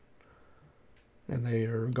gone. And they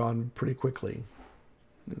are gone pretty quickly.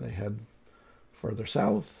 And they head further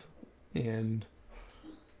south, and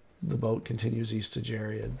the boat continues east to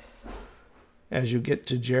Cerridwen. As you get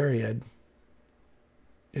to Cerridwen,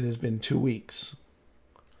 it has been 2 weeks.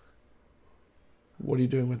 What are you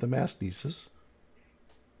doing with the Masthesis?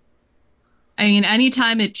 I mean,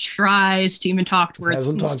 anytime it tries to even talk to her, it's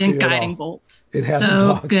instant guiding bolt. It hasn't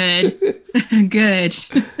so talked. Good. Good.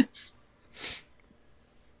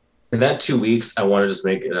 In that 2 weeks, I want to just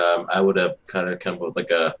make it, I would have kind of come up with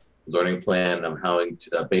like a learning plan of how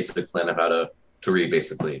a basic plan of how to read,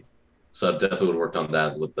 basically. So I definitely would have worked on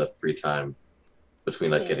that with the free time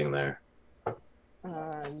between getting there.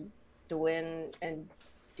 Dwyn and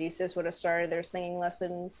Desus would have started their singing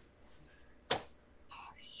lessons.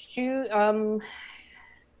 She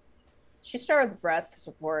started with breath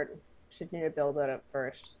support. She'd need to build that up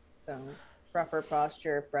first. So proper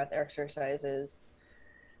posture, breath exercises.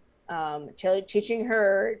 Teaching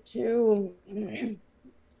her to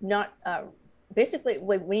not basically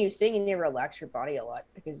when you sing, you need to relax your body a lot,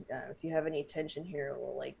 because if you have any tension here, it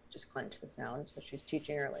will just clench the sound. So she's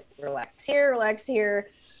teaching her relax here,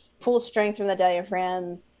 pull strength from the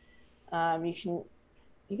diaphragm. You can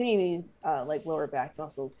even use lower back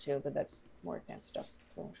muscles too, but that's more advanced stuff.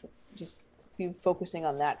 So she'll just be focusing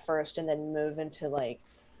on that first, and then move into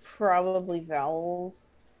probably vowels.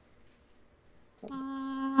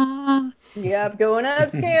 Yep, going up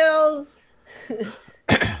scales.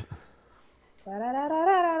 And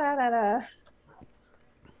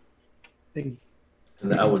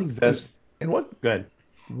what? Good.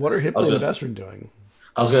 What are Hipley and Vesryn doing?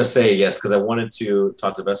 I was going to say yes, because I wanted to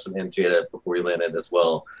talk to Vesryn and Jada before we landed as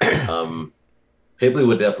well. Hipley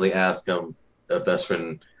would definitely ask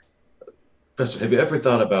Vesryn, have you ever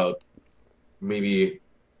thought about maybe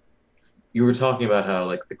you were talking about how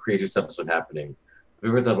the crazy stuff has been happening? Have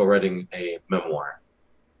you ever thought about writing a memoir?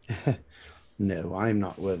 No, I'm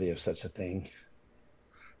not worthy of such a thing.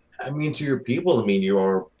 I mean, to your people, you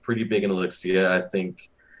are pretty big in Elixia, I think.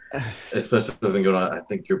 Especially with everything going on, I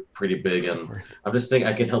think you're pretty big, and I'm just saying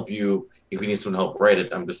I can help you if you need someone to help write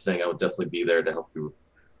it. I'm just saying I would definitely be there to help you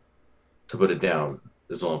to put it down.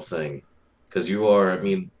 Is all I'm saying, because you are.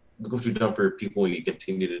 Look what you've done for people. You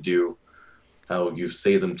continue to do. how you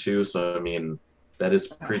say them too. So I mean, that is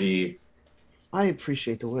pretty. I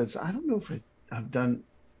appreciate the words. I don't know if I've done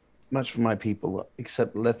much for my people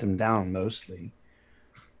except let them down mostly.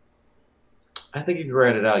 I think if you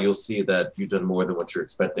write it out, you'll see that you've done more than what you're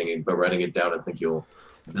expecting. But writing it down, I think you'll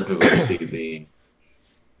definitely see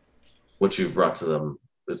what you've brought to them.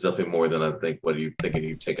 It's definitely more than I think what you thinking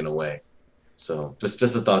you've taken away. So just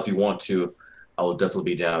a thought. If you want to, I will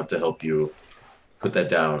definitely be down to help you put that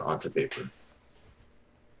down onto paper.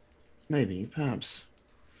 Maybe, perhaps.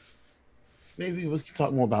 Maybe we can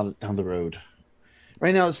talk more about it down the road.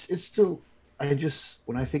 Right now, it's still.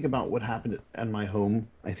 When I think about what happened at my home,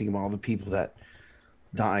 I think about all the people that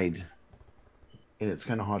died, and it's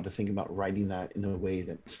kind of hard to think about writing that in a way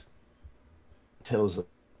that tells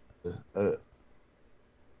a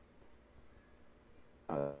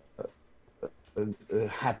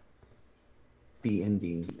happy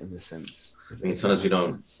ending in the sense. I mean, sometimes we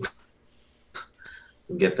don't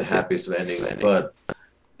get the happiest of endings, but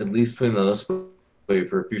at least putting it on this way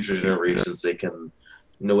for future generations, they can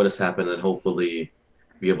know what has happened and hopefully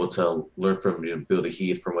be able to learn from it and be able to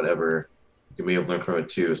heed from whatever you may have learned from it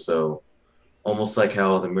too. So almost like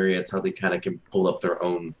how the Myriads, how they kind of can pull up their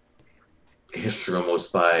own history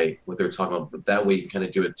almost by what they're talking about, but that way you can kind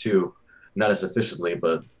of do it too, not as efficiently,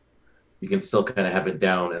 but you can still kind of have it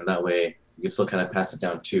down, and that way you can still kind of pass it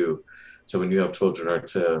down too. So when you have children or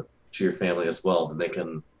to your family as well, then they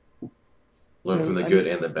can learn from the good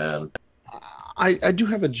and the bad. I do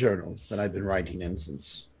have a journal that I've been writing in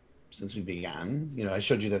since we began. I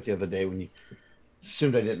showed you that the other day when you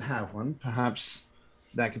assumed I didn't have one. Perhaps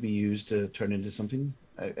that could be used to turn into something.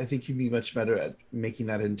 I think you'd be much better at making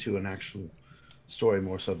that into an actual story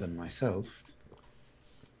more so than myself.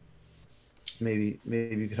 Maybe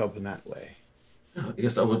you could help in that way. I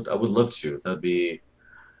guess I would love to. That'd be,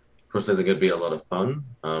 personally, I think it'd be a lot of fun.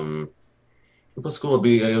 But school would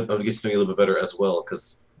be, I would get to know you a little bit better as well,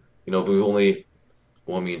 because if we only,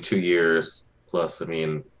 2 years plus. I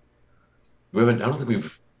mean, we haven't. I don't think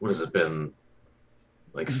we've. What has it been?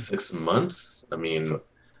 Like 6 months. I mean,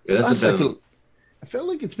 it hasn't been. I feel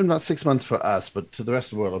like it's been about 6 months for us, but to the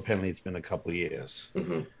rest of the world, apparently, it's been a couple of years.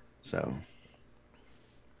 Mm-hmm. So,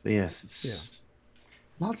 yes,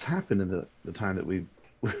 lots happened in the time that we've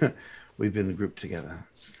been grouped together.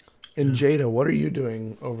 And Jada, what are you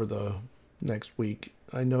doing over the next week?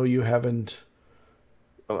 I know you haven't.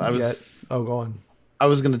 Go on. I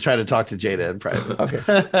was going to try to talk to Jada in private. Okay.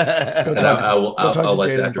 I'll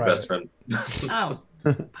let you after best friend. Oh,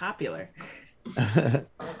 popular.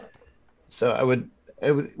 So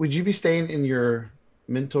would you be staying in your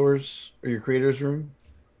mentors or your creators room?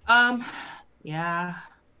 Yeah.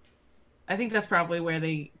 I think that's probably where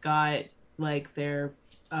they got like their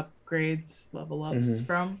upgrades, level ups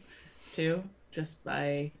from too, just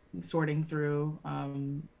by sorting through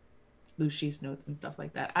Lucie's notes and stuff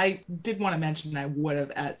like that. I did want to mention I would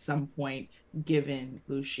have at some point given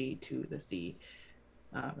Lucie to the sea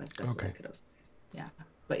as best as I could have. Yeah.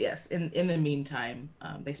 But yes, in the meantime,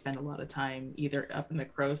 they spend a lot of time either up in the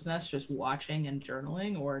crow's nest just watching and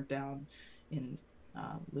journaling, or down in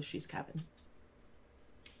Lucie's cabin.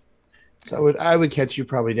 So I would catch you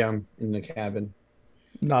probably down in the cabin.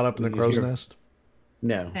 Not up in the crow's nest?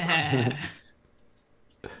 No.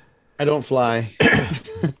 I don't fly.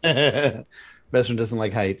 Vesryn doesn't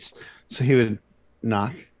like heights. So he would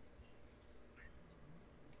knock.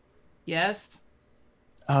 Yes?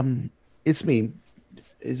 It's me.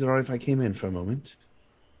 Is it all right if I came in for a moment?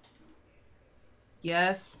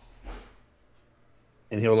 Yes.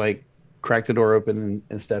 And he'll like crack the door open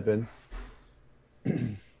and step in.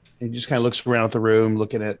 He just kind of looks around the room,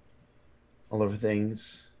 looking at all of the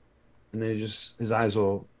things. And then his eyes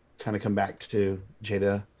will kind of come back to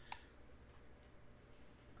Jada.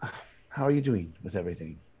 How are you doing with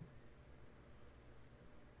everything?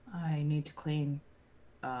 I need to clean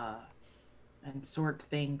and sort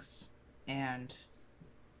things and...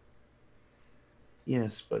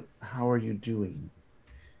 Yes, but how are you doing?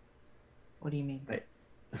 What do you mean?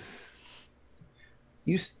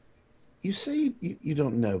 You say you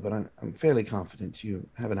don't know, but I'm fairly confident you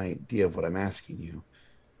have an idea of what I'm asking you.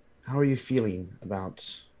 How are you feeling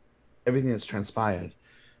about everything that's transpired?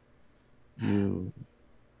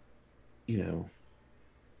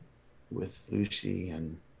 With Lucie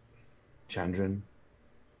and Chandran.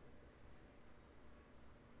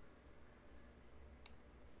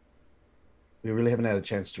 We really haven't had a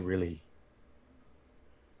chance to really,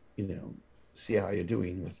 see how you're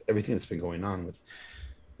doing with everything that's been going on with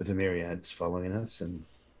the Myriads following us and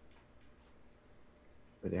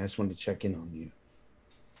everything. I just wanted to check in on you.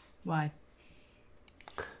 Why?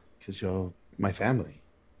 Because you're my family.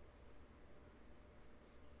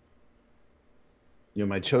 You're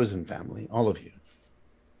my chosen family, all of you.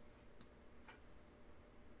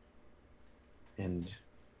 And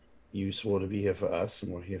you swore to be here for us,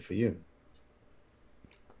 and we're here for you.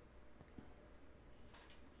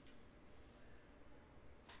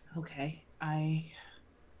 Okay, I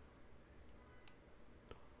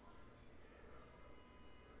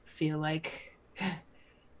feel like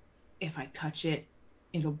if I touch it,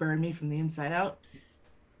 it'll burn me from the inside out.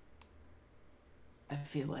 I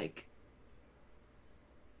feel like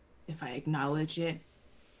if I acknowledge it,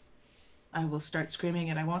 I will start screaming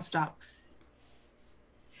and I won't stop.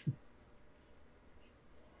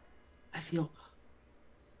 I feel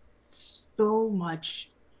so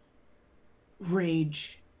much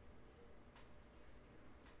rage.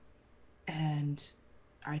 And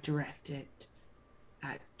I direct it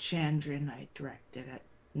at Chandran, I direct it at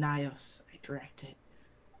Nios, I direct it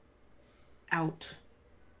out.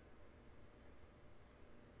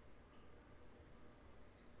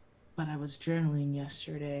 But I was journaling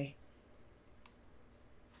yesterday,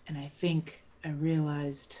 and I think I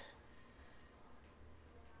realized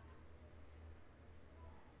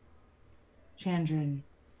Chandran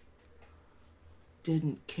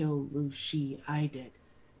didn't kill Lucy, I did.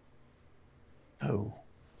 No.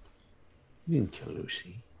 You didn't kill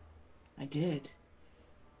Lucy. I did.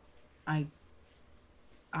 I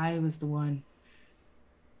was the one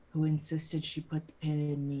who insisted she put the pin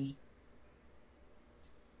in me.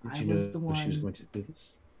 Did I you was know the one. she was going to do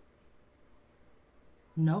this?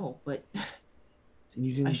 No, but Then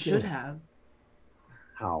you didn't I kill should her. have.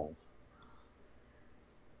 How?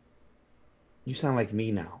 You sound like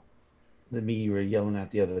me now. The me you were yelling at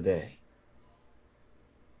the other day.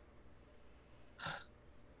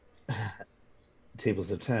 The tables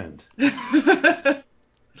have turned.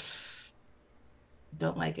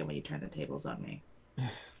 Don't like it when you turn the tables on me.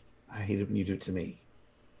 I hate it when you do it to me.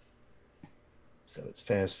 So it's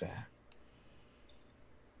fair is fair.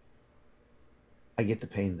 I get the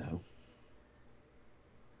pain, though.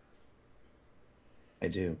 I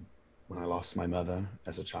do. When I lost my mother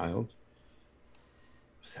as a child,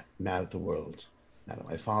 I was mad at the world, mad at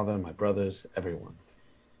my father, my brothers, everyone.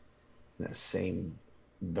 And that same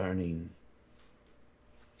burning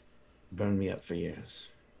burned me up for years.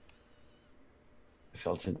 I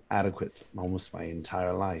felt inadequate almost my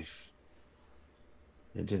entire life.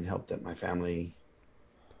 It didn't help that my family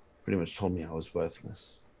pretty much told me I was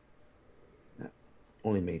worthless. That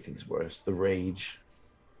only made things worse. The rage,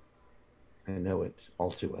 I know it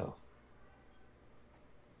all too well.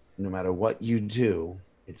 No matter what you do,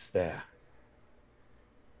 it's there.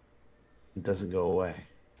 It doesn't go away.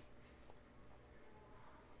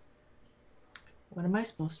 What am I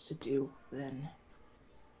supposed to do then?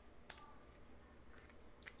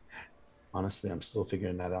 Honestly, I'm still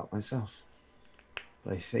figuring that out myself.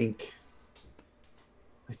 But I think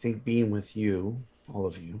being with you, all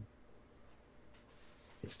of you,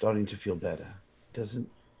 it's starting to feel better. It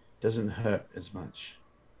doesn't hurt as much.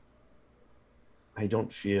 I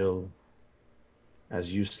don't feel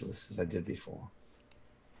as useless as I did before.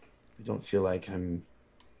 I don't feel like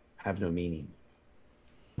have no meaning.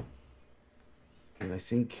 And I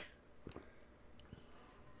think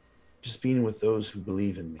just being with those who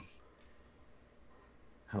believe in me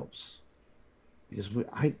helps. Because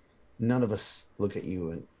none of us look at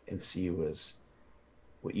you and see you as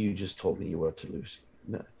what you just told me you were to Lucy.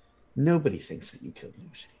 No, nobody thinks that you killed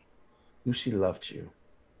Lucy. Lucy loved you.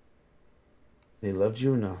 They loved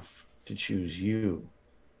you enough to choose you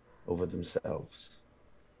over themselves.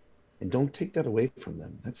 And don't take that away from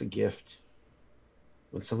them. That's a gift.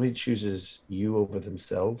 When somebody chooses you over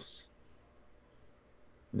themselves,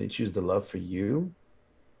 and they choose the love for you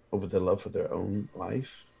over the love for their own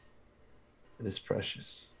life, it is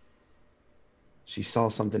precious. She saw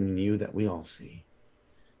something in you that we all see.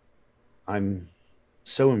 I'm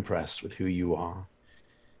so impressed with who you are,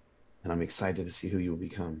 and I'm excited to see who you will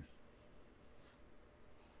become.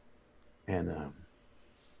 And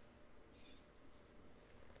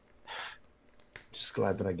just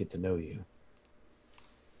glad that I get to know you.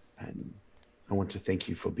 And I want to thank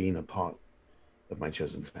you for being a part of my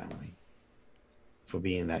chosen family, for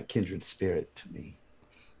being that kindred spirit to me.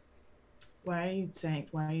 Why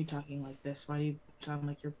are you talking like this? Why do you sound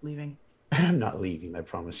like you're leaving? I'm not leaving, I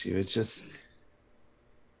promise you. It's just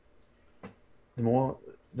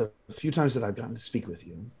the few times that I've gotten to speak with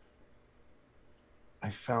you,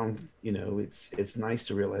 I found, it's nice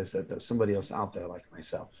to realize that there's somebody else out there like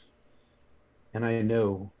myself. And I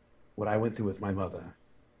know what I went through with my mother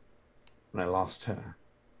when I lost her.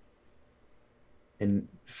 And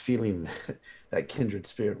feeling that kindred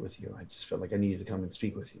spirit with you, I just felt like I needed to come and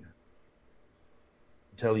speak with you.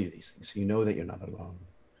 tell you these things so you know that you're not alone.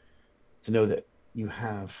 To know that you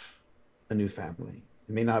have a new family.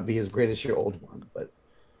 It may not be as great as your old one, but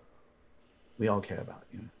we all care about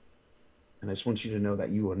you. And I just want you to know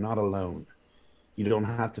that you are not alone. You don't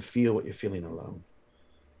have to feel what you're feeling alone.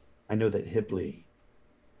 I know that Hipley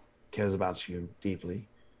cares about you deeply.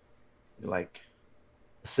 You're like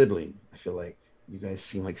a sibling. I feel like you guys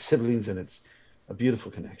seem like siblings, and it's a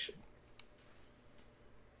beautiful connection.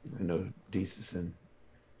 I know Desus and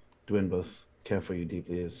Dwyn both care for you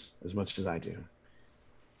deeply as much as I do.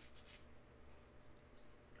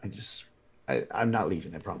 I'm not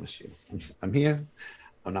leaving, I promise you. I'm here.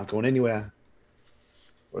 I'm not going anywhere.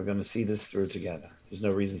 We're going to see this through together. There's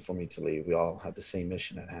no reason for me to leave. We all have the same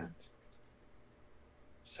mission at hand.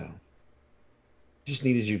 So, just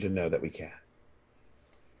needed you to know that we care.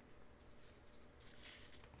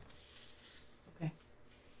 Okay.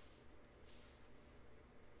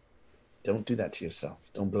 Don't do that to yourself.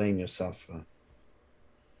 Don't blame yourself for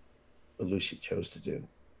what Lucy chose to do.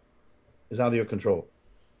 It's out of your control.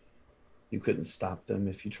 You couldn't stop them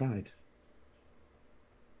if you tried.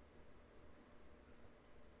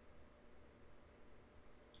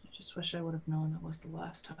 I just wish I would have known that was the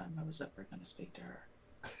last time I was ever going to speak to her.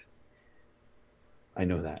 I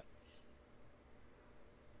know that.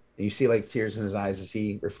 And you see like tears in his eyes as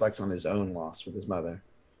he reflects on his own loss with his mother.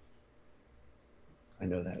 I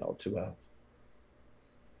know that all too well.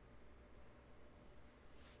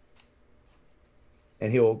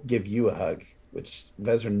 And he'll give you a hug, which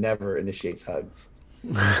Vesryn never initiates hugs.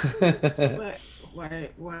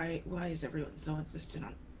 Why is everyone so insistent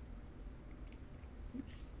on?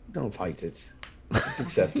 Don't fight it. Just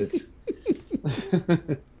accept it.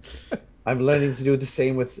 I'm learning to do the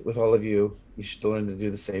same with all of you. You should learn to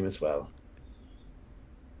do the same as well.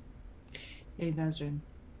 Hey, Vesryn.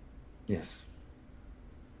 Yes.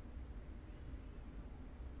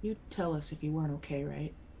 You'd tell us if you weren't okay,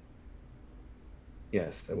 right?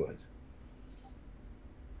 Yes, I would.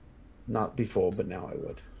 Not before, but now I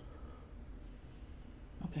would.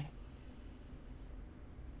 Okay.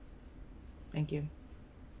 Thank you.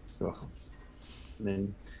 You're welcome. And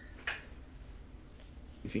then,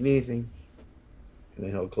 if you need anything, and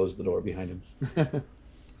then he'll close the door behind him.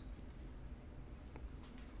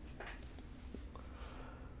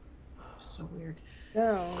 So weird.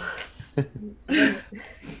 No.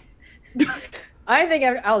 I think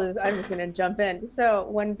I'm just gonna jump in. So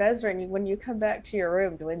when you come back to your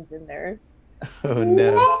room, Dwyn's in there. Oh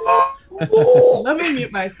no. Let me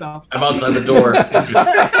mute myself. I'm outside the door.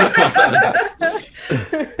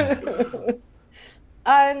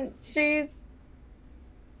 And she's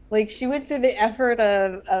like, she went through the effort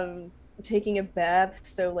of taking a bath,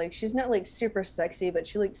 so like she's not like super sexy, but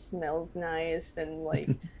she like smells nice, and like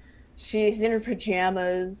she's in her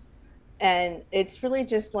pajamas, and it's really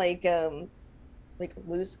just like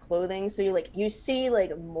loose clothing, so you see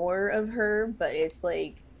like more of her, but it's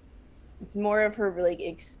more of her like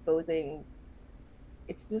exposing.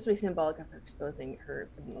 It's supposed to be symbolic of her exposing her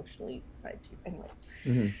emotionally side to you. Anyway.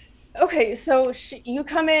 Mm-hmm. Okay, so you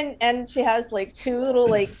come in and she has like two little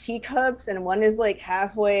like teacups, and one is like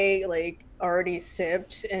halfway like already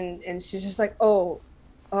sipped, and she's just like,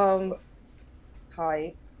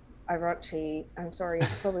 hi, I brought tea. I'm sorry, it's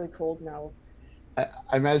probably cold now. I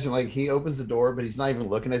imagine like he opens the door, but he's not even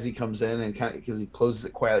looking as he comes in, and kind of because he closes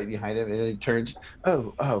it quietly behind him, and then he turns.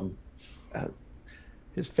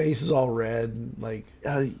 His face is all red, like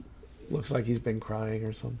looks like he's been crying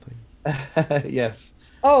or something. Yes.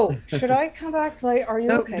 Oh, should I come back? Like, are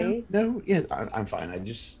you okay? No, yeah, I'm fine. I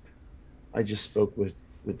just spoke with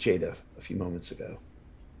Jada a few moments ago.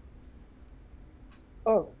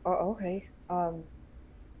 Oh, okay. Well,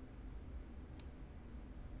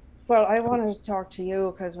 I wanted to talk to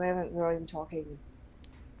you because we haven't really been talking.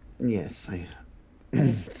 Yes,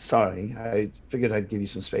 sorry. I figured I'd give you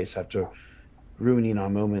some space after ruining our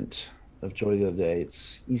moment of joy the other day.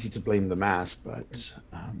 It's easy to blame the mask, but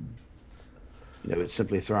it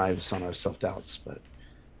simply thrives on our self-doubts. But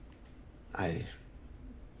I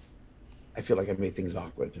feel like I made things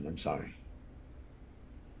awkward, and I'm sorry.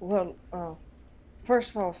 Well, first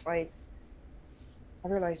of all, I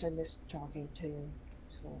realized I missed talking to you,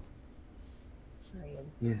 so sorry.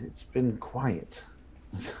 Yeah, it's been quiet.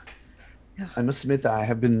 I must admit that I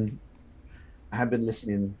have been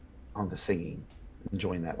listening on the singing,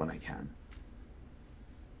 enjoying that when I can.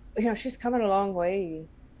 She's coming a long way.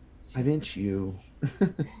 I meant you.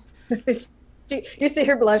 You see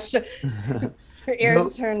her blush. Her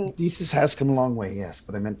ears turn. Desus has come a long way, yes,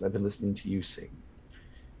 but I meant I've been listening to you sing.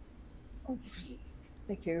 Oh,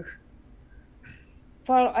 thank you.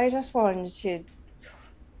 Well, I just wanted to.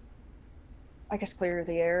 I guess, clear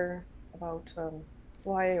the air about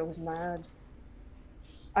why I was mad.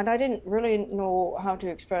 And I didn't really know how to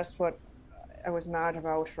express what I was mad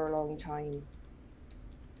about for a long time.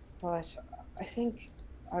 But I think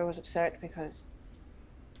I was upset because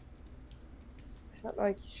I felt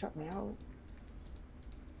like you shut me out.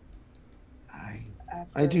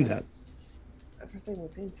 I do that. Everything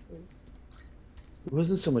we've been through. It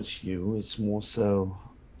wasn't so much you, it's more so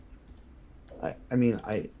I mean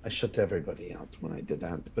I shut everybody out when I did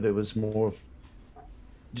that, but it was more of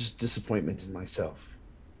just disappointment in myself.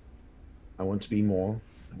 I want to be more,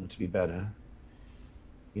 I want to be better.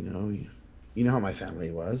 You know how my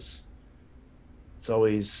family was. It's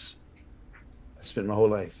always, I spent my whole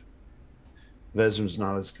life. Vesryn's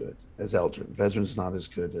not as good as Eldrin. Vesryn's not as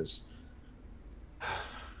good as,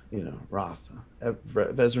 Roth.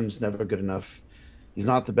 Vesryn's never good enough. He's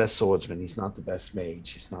not the best swordsman. He's not the best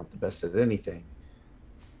mage. He's not the best at anything.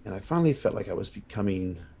 And I finally felt like I was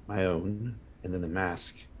becoming my own. And then the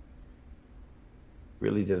mask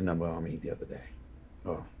really did a number on me the other day.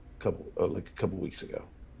 A couple weeks ago.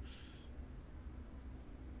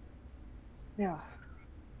 Yeah.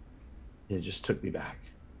 It just took me back.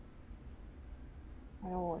 I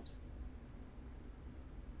know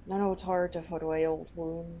it's hard to put away old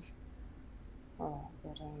wounds.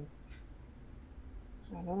 But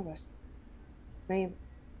none of us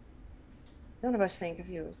think of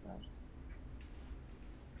you as that.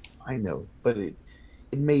 I know, but it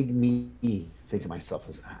made me think of myself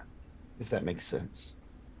as that, if that makes sense.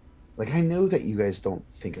 Like, I know that you guys don't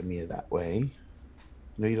think of me that way.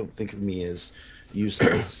 I know you don't think of me as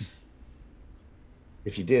useless.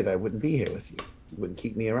 If you did, I wouldn't be here with you. You wouldn't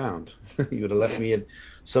keep me around. You would have left me at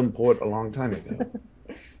some port a long time ago.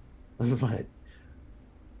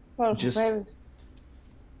 But just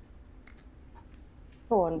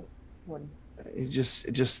go on. It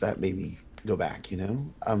just that made me go back,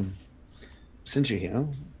 Since you're here,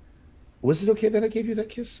 was it okay that I gave you that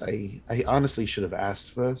kiss? I honestly should have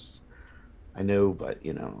asked first. I know, but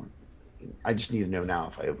I just need to know now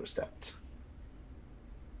if I overstepped.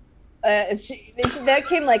 That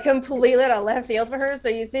came like completely out of left field for her. So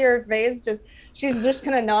you see her face, she's just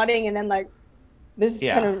kind of nodding, and then like this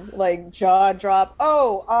kind of like jaw drop.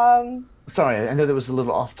 Oh, sorry, I know that was a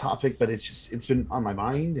little off topic, but it's been on my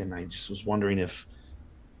mind, and I just was wondering if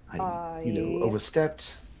I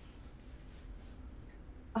overstepped.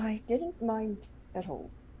 I didn't mind at all.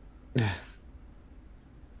 In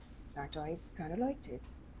fact, I kind of liked it.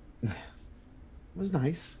 It was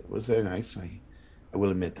nice. It was very nice. I will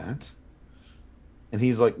admit that. And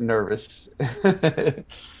he's like nervous. I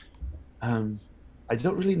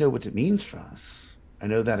don't really know what it means for us. I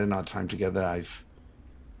know that in our time together, I've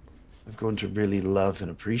grown to really love and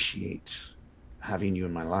appreciate having you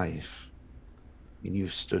in my life. I mean,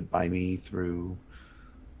 you've stood by me through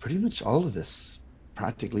pretty much all of this,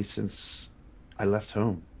 practically since I left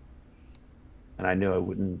home. And I know I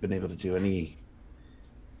wouldn't have been able to do anything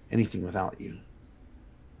without you.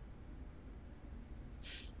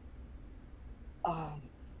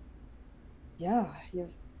 Yeah, I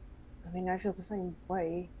feel the same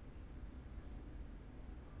way.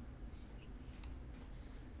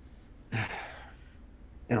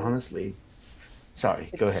 And honestly,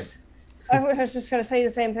 sorry, go ahead. I was just going to say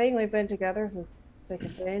the same thing. We've been together through thick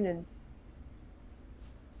and thin, and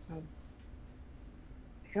you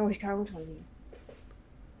can always count on me.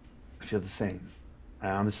 I feel the same.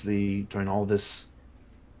 I honestly, during all this,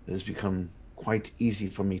 it has become quite easy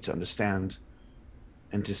for me to understand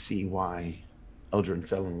and to see why Eldrin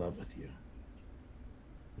fell in love with you,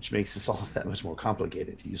 which makes this all that much more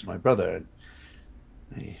complicated. He's my brother,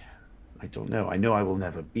 and I don't know. I know I will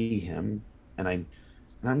never be him, and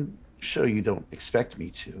I'm sure you don't expect me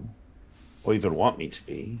to, or even want me to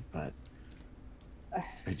be. But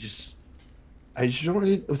I just don't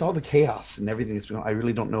really, with all the chaos and everything that's been on, I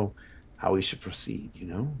really don't know how we should proceed.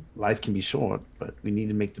 Life can be short, but we need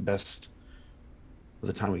to make the best of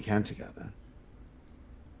the time we can together.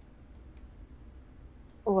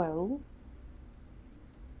 Well,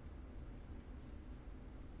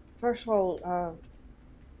 first of all,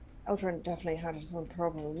 Eldrin definitely had his own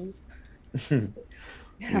problems. He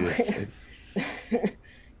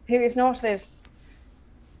was not this.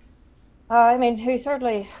 He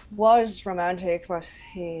certainly was romantic, but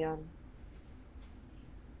he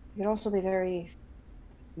could also be very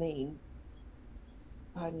mean,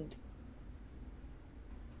 and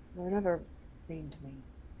they were never mean to me.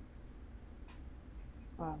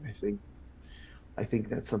 I think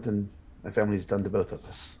that's something my family's done to both of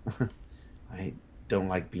us. I don't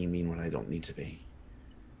like being mean when I don't need to be.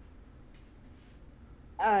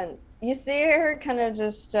 And you see her kind of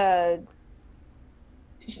just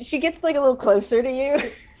she gets like a little closer to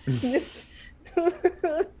you. Just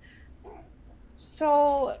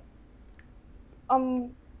so, do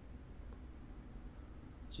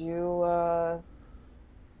you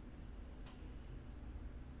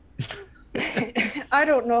I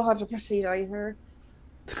don't know how to proceed either.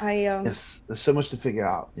 Yes, there's so much to figure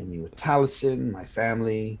out. I mean, with Taliesin, my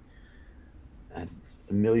family, and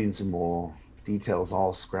millions of more details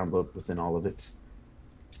all scrambled up within all of it.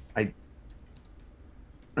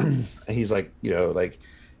 He's like, like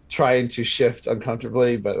trying to shift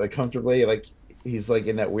uncomfortably, but like comfortably, like he's like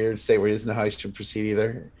in that weird state where he doesn't know how he should proceed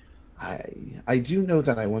either. I do know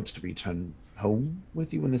that I want to return home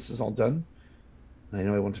with you when this is all done. And I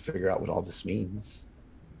know I want to figure out what all this means.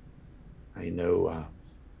 I know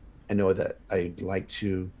that I'd like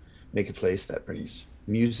to make a place that brings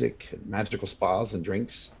music and magical spas and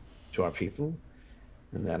drinks to our people,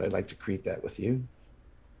 and that I'd like to create that with you.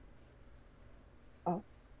 Oh,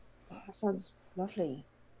 that sounds lovely.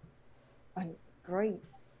 And great.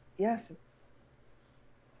 Yes.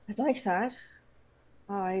 I'd like that.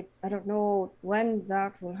 I don't know when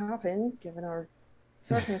that will happen, given our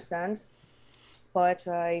circumstance, but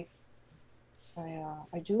I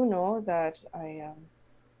do know that I'd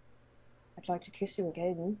like to kiss you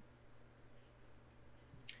again.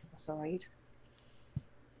 That's all right.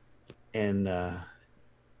 And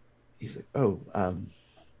he's like, oh,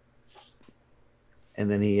 and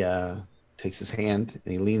then he takes his hand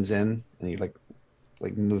and he leans in and he like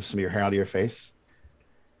moves some of your hair out of your face.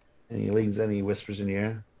 And he leans in and he whispers in your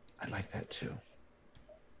ear, I'd like that too.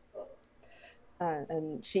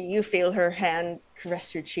 And you feel her hand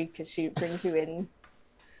caress your cheek as she brings you in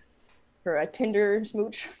for a tender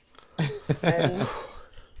smooch. And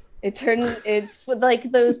it's with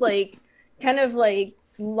like those like kind of like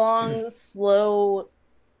long, slow,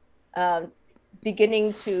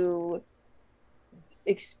 beginning to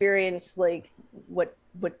experience like what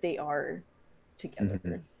they are together.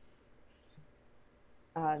 Mm-hmm.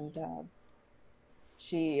 And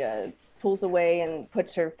she pulls away and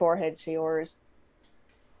puts her forehead to yours.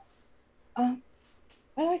 I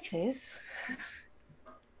like this.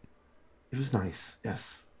 It was nice,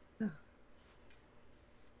 yes.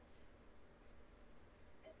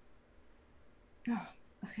 Oh,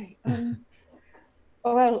 okay.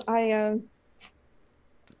 Oh well, I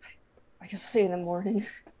guess see you in the morning.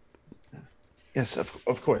 Yes,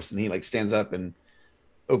 of course. And he like stands up and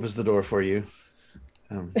opens the door for you.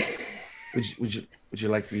 Would you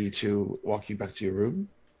like me to walk you back to your room?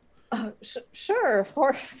 Sure, of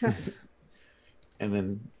course. And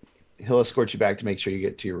then he'll escort you back to make sure you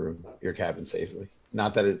get to your cabin safely.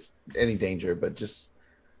 Not that it's any danger, but just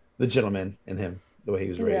the gentleman in him, the way he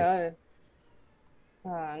was raised. Yeah.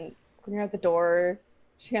 When you're at the door,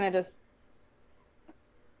 she kind of just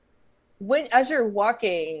as you're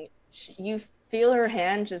walking, you feel her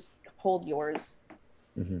hand just hold yours.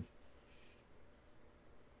 Mm-hmm.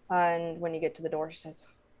 And when you get to the door, she says,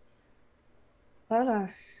 well, I'll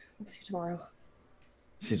see you tomorrow.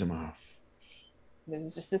 See you tomorrow.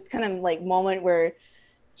 There's just this kind of like moment where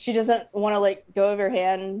she doesn't want to let go of her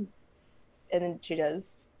hand, and then she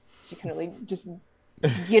does. She kind of like just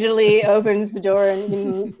giddily opens the door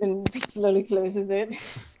and slowly closes it.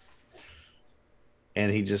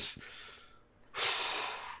 And he just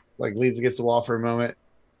like leans against the wall for a moment,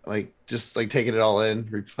 like just like taking it all in,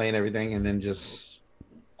 replaying everything, and then just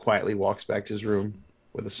quietly walks back to his room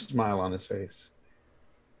with a smile on his face.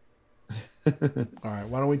 All right,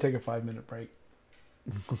 why don't we take a 5-minute break?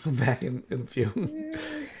 We'll come back in a few.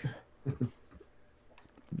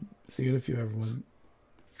 See you in a few, everyone.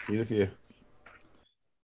 See you in a few.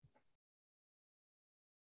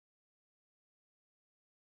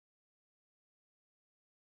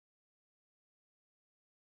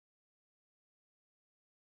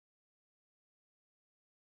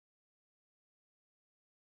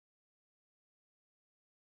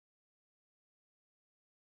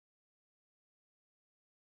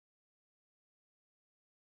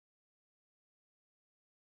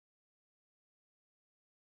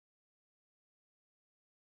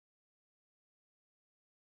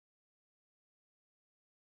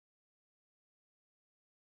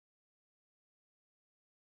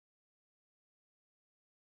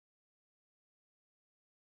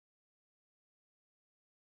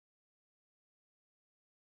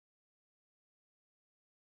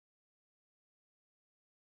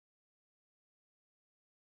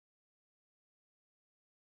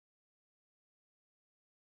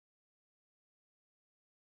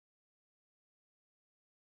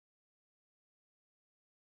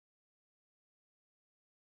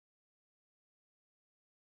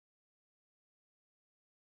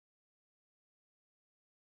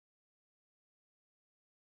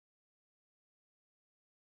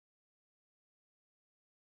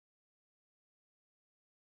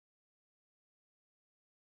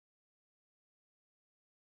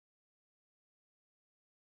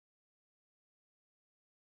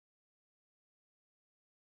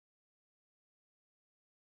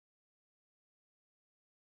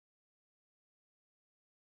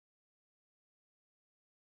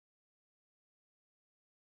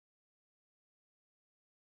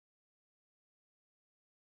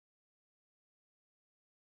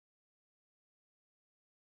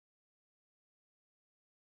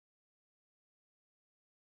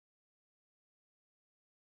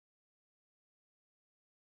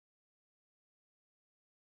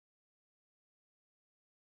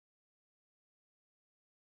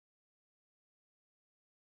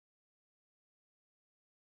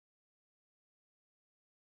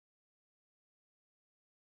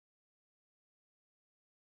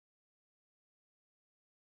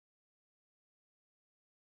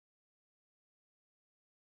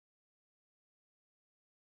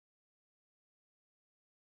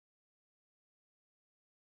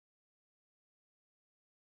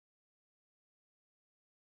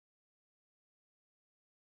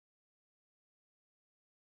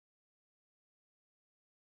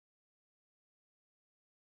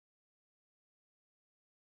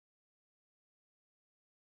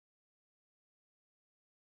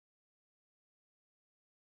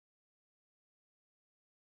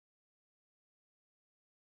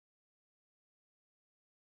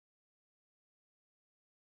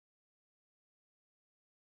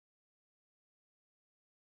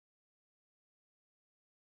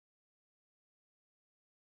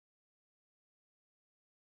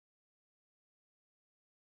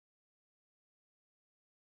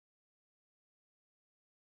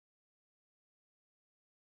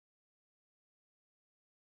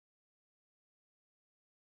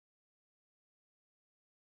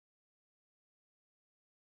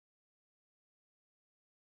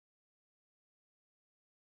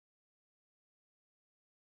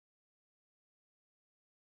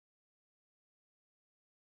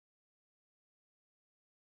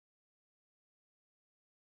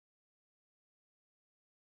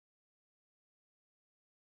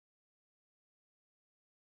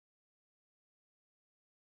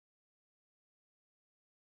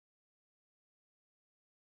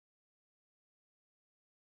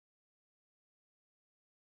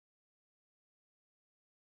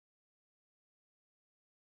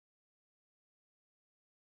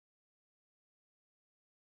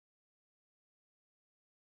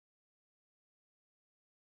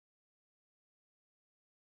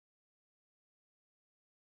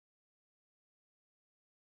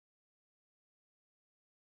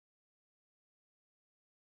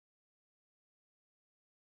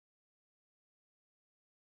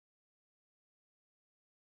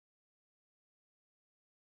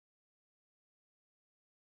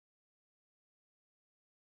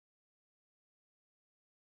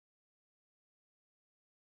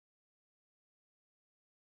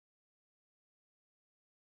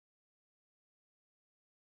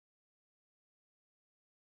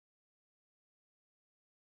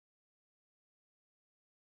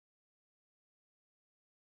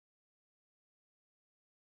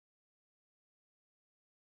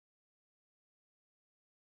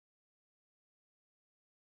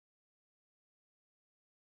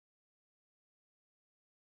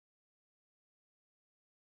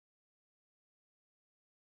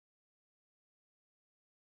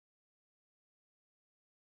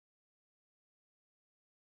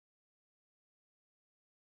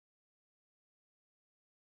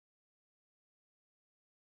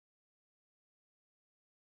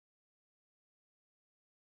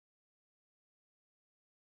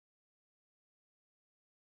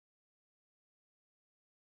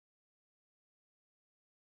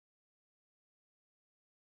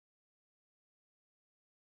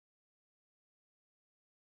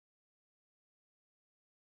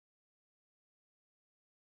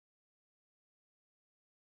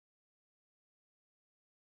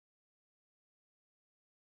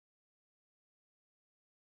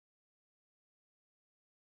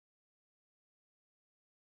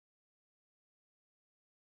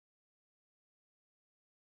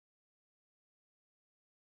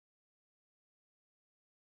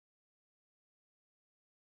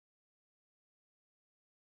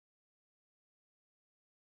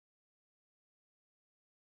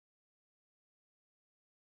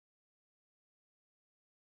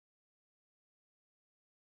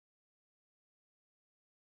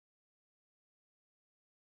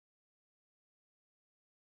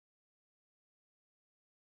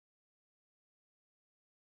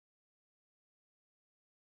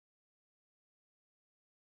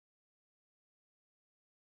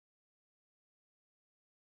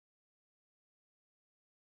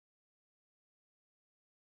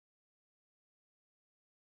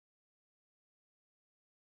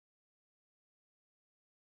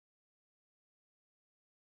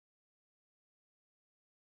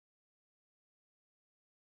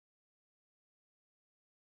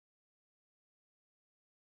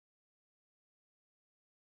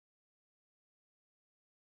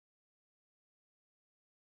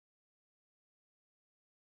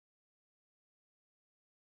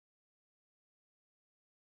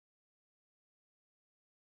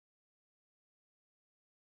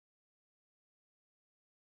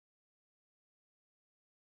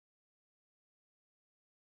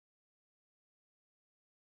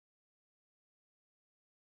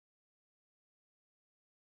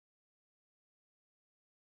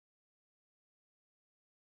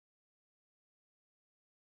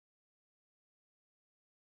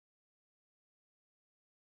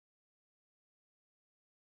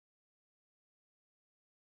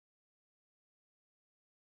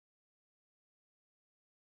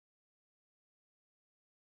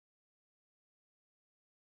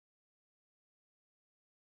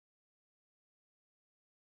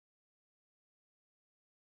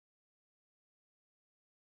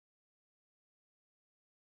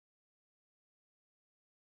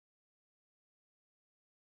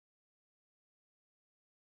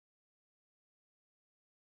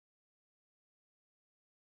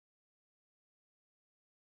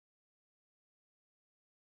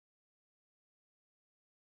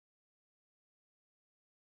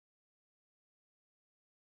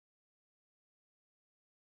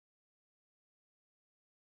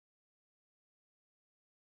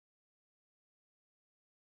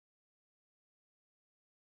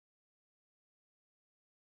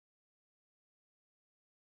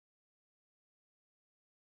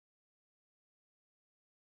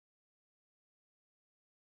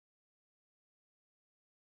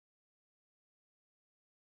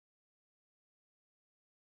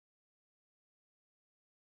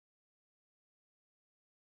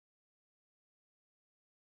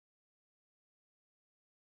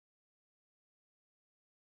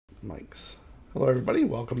 Mics. Hello, everybody.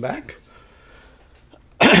 Welcome back.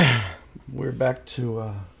 We're back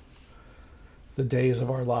to the days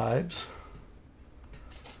of our lives.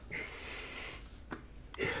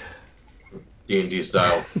 D&D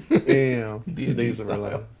style. Yeah, D&D days of our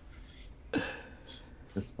style. lives.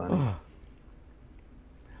 That's funny.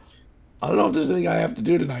 I don't know if there's anything I have to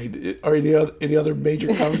do tonight. Or any other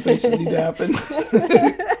major conversations need to happen.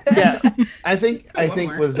 Yeah, I think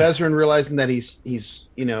more. with Vesryn realizing that he's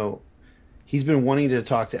been wanting to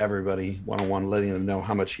talk to everybody one-on-one, letting them know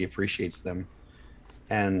how much he appreciates them,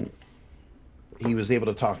 and he was able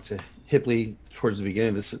to talk to Hipley towards the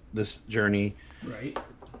beginning of this journey, Right.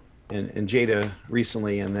 and Jada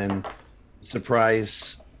recently, and then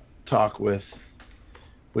surprise talk with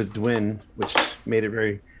Dwyn, which made it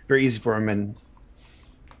very very easy for him. And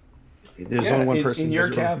there's only one person in your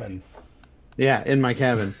cabin. Yeah, in my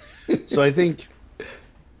cabin. So I think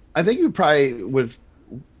you probably would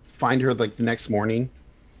find her like the next morning,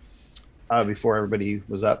 before everybody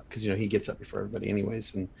was up, because he gets up before everybody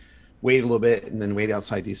anyways, and wait a little bit, and then wait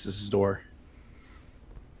outside Decis's door.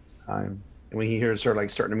 And when he hears her like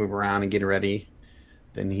starting to move around and getting ready,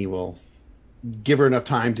 then he will give her enough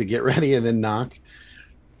time to get ready and then knock.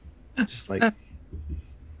 Just like Just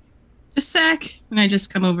a sec. And I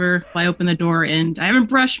just come over, fly open the door, and I haven't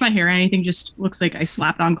brushed my hair or anything. Just looks like I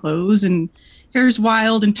slapped on clothes, and hair's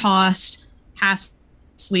wild and tossed, half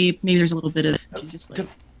asleep. Maybe there's a little bit of. She's just like,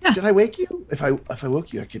 yeah. Did I wake you? If I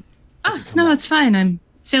woke you, I could. Oh no, it's fine. I'm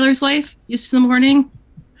sailor's life. Used to the morning.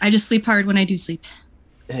 I just sleep hard when I do sleep.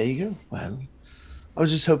 There you go. Well, I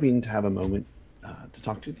was just hoping to have a moment to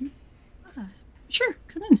talk to you. Sure,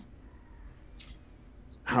 come in.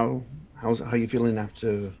 How you feeling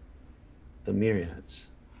after the myriads?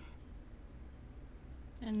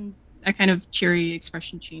 And that kind of cheery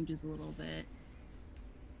expression changes a little bit.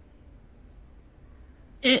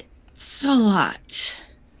 It's a lot.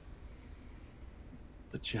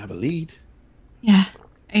 But you have a lead. Yeah,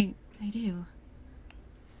 I do.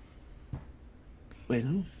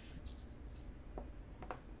 Well,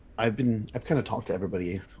 I've kind of talked to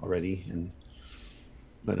everybody already,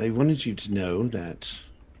 but I wanted you to know that,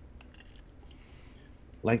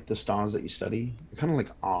 like the stars that you study, you're kind of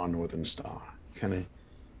like our northern star. Kind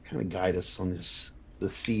of guide us on the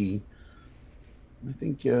sea. I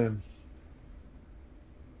think your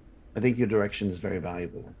direction is very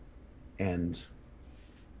valuable, and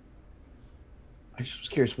I just was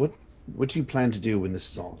curious, what do you plan to do when this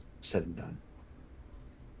is all said and done?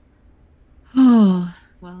 Oh,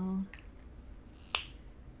 well,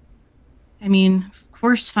 I mean, of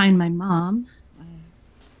course, find my mom.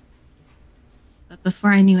 But before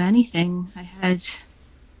I knew anything, I had,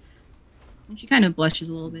 and she kind of blushes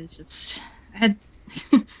a little bit. It's just, I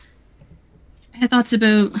had thoughts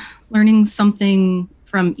about learning something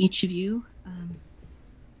from each of you.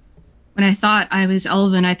 When I thought I was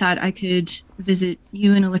Elven, I thought I could visit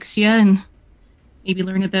you and Elixia and maybe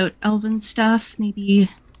learn about Elven stuff, maybe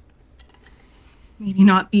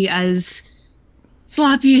not be as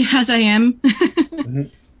sloppy as I am. Mm-hmm.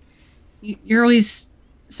 You're always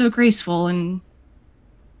so graceful, and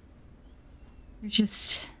there's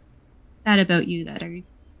just that about you that I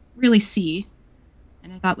really see.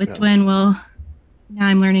 And I thought with Dwyn, well, now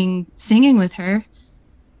I'm learning singing with her.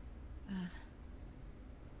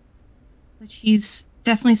 But she's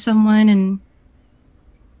definitely someone, and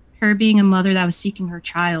her being a mother that was seeking her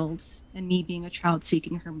child, and me being a child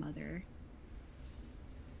seeking her mother.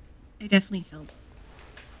 I definitely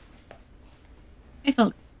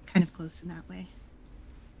felt kind of close in that way.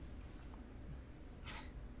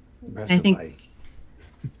 I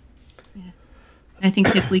think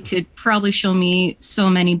Hipley could probably show me so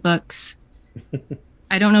many books.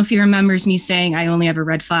 I don't know if he remembers me saying I only ever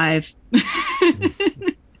read 5.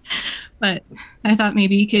 But I thought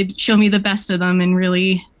maybe he could show me the best of them, and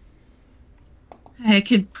really, I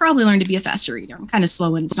could probably learn to be a faster reader. I'm kind of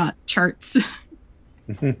slow when it's not charts.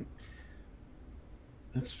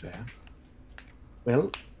 That's fair.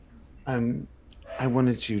 Well, I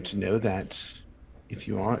wanted you to know that if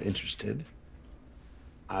you are interested,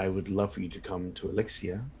 I would love for you to come to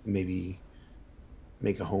Elixia, maybe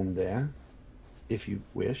make a home there, if you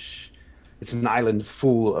wish. It's an island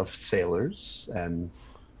full of sailors, and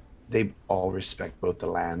they all respect both the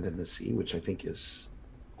land and the sea, which I think is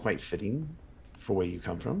quite fitting for where you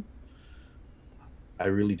come from. I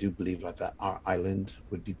really do believe that our island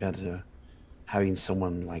would be better having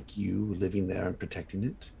someone like you living there and protecting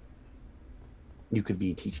it. You could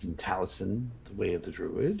be teaching Taliesin the way of the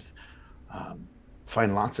druid.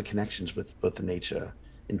 Find lots of connections with both the nature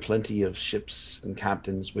and plenty of ships and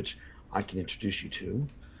captains, which I can introduce you to,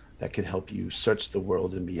 that could help you search the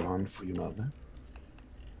world and beyond for your mother.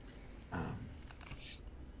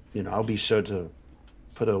 I'll be sure to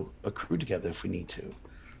put a crew together if we need to.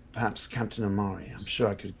 Perhaps Captain Amari. I'm sure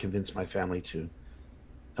I could convince my family to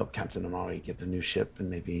help Captain Amari get the new ship and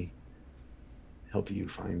maybe help you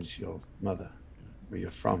find your mother, where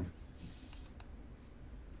you're from.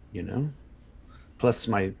 Plus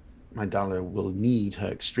my daughter will need her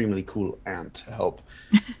extremely cool aunt to help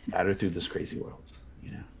guide her through this crazy world,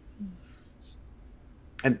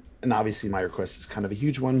 And obviously my request is kind of a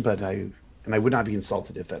huge one, but I would not be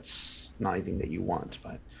insulted if that's not anything that you want,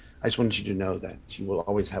 but I just wanted you to know that you will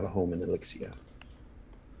always have a home in Elixia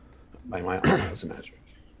by my honor as a magic.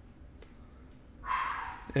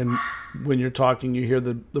 And when you're talking, you hear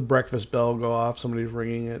the breakfast bell go off. Somebody's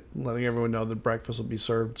ringing it, letting everyone know that breakfast will be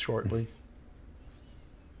served shortly.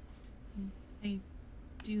 I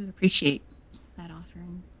do appreciate that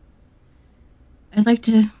offering. I'd like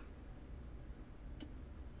to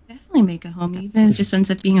definitely make a home, even if it just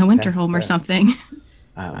ends up being a winter home or something.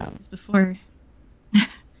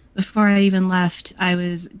 Before I even left, I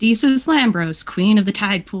was Desus Lambros, queen of the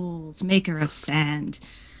tide pools, maker of sand,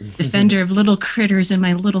 defender of little critters in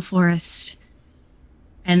my little forest.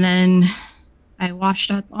 And then I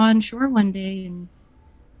washed up on shore one day and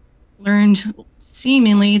learned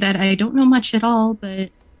seemingly that I don't know much at all, but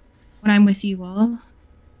when I'm with you all,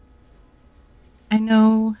 I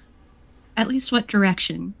know at least what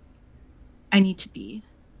direction I need to be.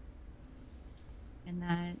 And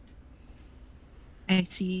that I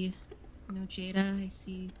see, Jada, I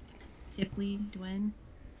see Tipley, Dwen,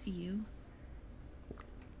 I see you.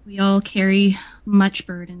 We all carry much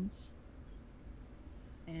burdens.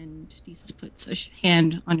 And Jesus puts a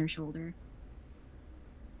hand on your shoulder.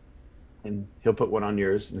 And he'll put one on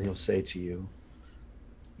yours and he'll say to you,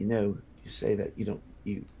 you say that you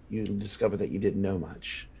discover that you didn't know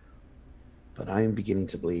much. But I am beginning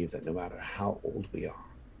to believe that no matter how old we are,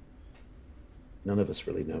 none of us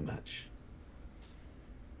really know much.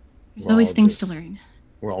 There's always things to learn.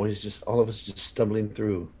 We're always all of us just stumbling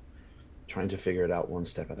through, trying to figure it out one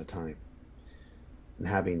step at a time. And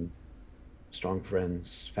having strong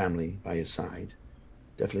friends, family by your side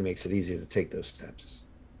definitely makes it easier to take those steps.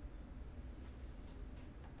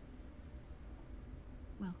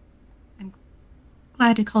 Well, I'm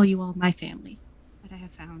glad to call you all my family, that I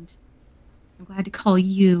have found. I'm glad to call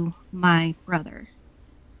you my brother.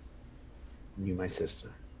 You my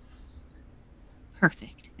sister.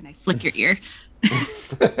 Perfect. And I flick your ear.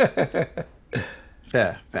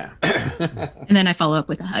 Fair. And then I follow up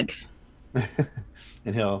with a hug.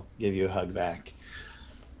 And he'll give you a hug back.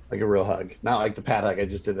 Like a real hug. Not like the pat hug I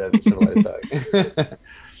just did, that civilized hug.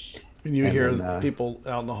 And you hear people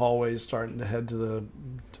out in the hallways starting to head to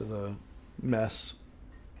the mess.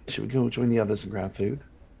 Should we go join the others and grab food?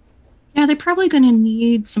 Yeah, they're probably going to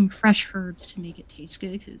need some fresh herbs to make it taste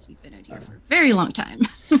good because we've been out here for a very long time.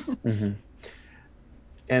 Mm-hmm.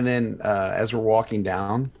 And then as we're walking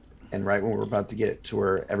down, and right when we're about to get to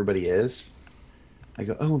where everybody is, I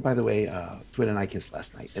go, oh, by the way, Twin and I kissed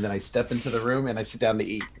last night. And then I step into the room and I sit down to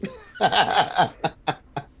eat. What?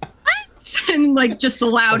 And like just the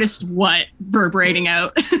loudest what reverberating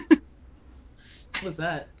out. What was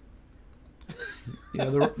that? Yeah,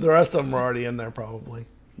 the rest of them were already in there probably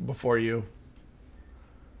before you.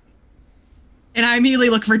 And I immediately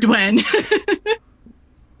look for Dwen.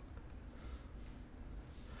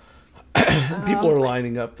 People are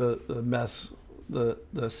lining up the mess,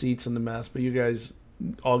 the seats in the mess, but you guys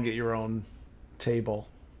all get your own table.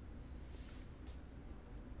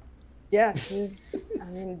 Yeah, I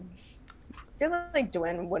mean, I feel like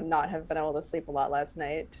Dwen would not have been able to sleep a lot last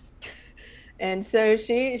night. And so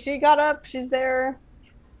she got up, she's there.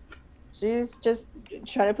 She's just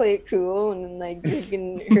trying to play it cool and like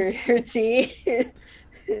drinking her tea.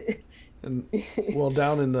 And well,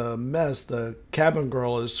 down in the mess, the cabin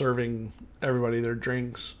girl is serving everybody their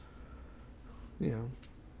drinks.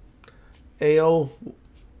 Ale,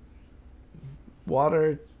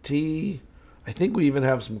 water, tea. I think we even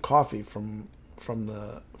have some coffee from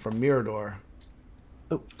Mirador.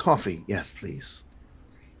 Oh, coffee, yes, please.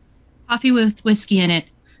 Coffee with whiskey in it.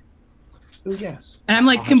 Oh, yes. And I'm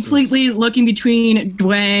like completely looking between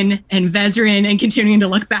Dwen and Vesryn and continuing to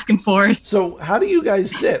look back and forth. So how do you guys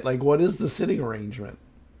sit? Like, what is the sitting arrangement?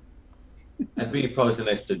 I'd be posted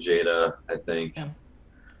next to Jada, I think. Yeah.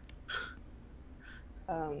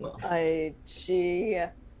 I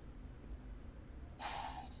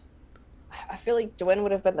feel like Dwen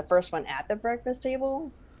would have been the first one at the breakfast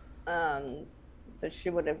table. So she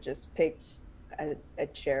would have just picked a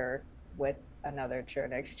chair with another chair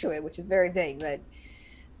next to it, which is very vague, but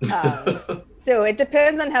So it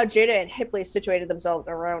depends on how Jada and Hipley situated themselves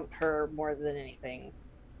around her more than anything.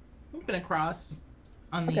 I'm gonna cross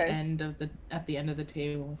on the end of at the end of the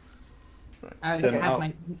table. I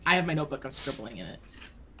have my notebook. I'm scribbling in it.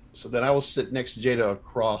 So then I will sit next to Jada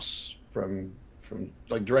across from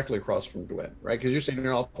like directly across from Gwen, right? Because you're sitting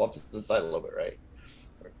off to the side a little bit, right?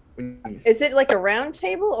 Is it like a round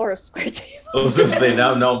table or a square table? I was gonna say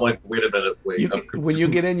now I'm like, wait a minute, when you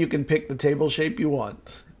get in, you can pick the table shape you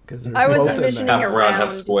want. I was envisioning half a round,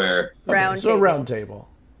 half square. Round so table. A round table.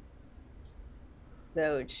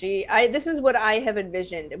 So this is what I have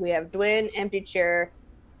envisioned. We have Dwyn, empty chair,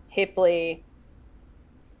 Hipley,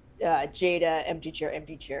 Jada, empty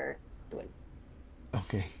chair, Dwyn.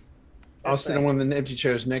 Okay. I'll sit in one of the empty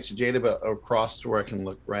chairs next to Jada, but across to where I can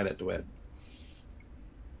look right at Dwyn.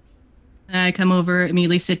 I come over,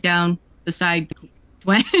 immediately sit down beside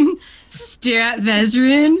Dwyn, stare at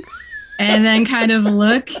Vesryn, and then kind of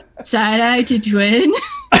look side-eye to Dwyn.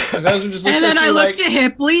 And then I look to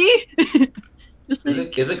Hipley. Is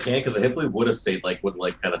it canon? Because Hipley would have stayed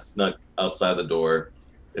would kind of snuck outside the door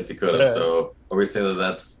if he could have. Yeah. So are we saying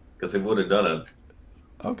that's because he would have done it?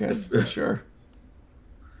 Okay, sure.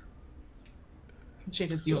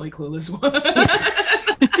 Jada's the only clueless one.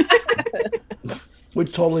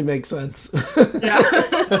 Which totally makes sense.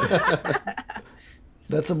 Yeah.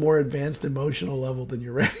 That's a more advanced emotional level than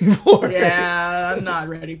you're ready for. Yeah, I'm not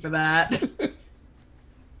ready for that.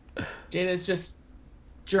 Jada's just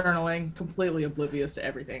journaling, completely oblivious to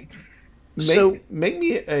everything. Make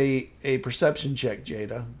me a perception check,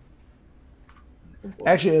 Jada.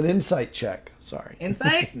 Actually, an insight check. Sorry.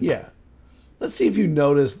 Insight? Yeah. Let's see if you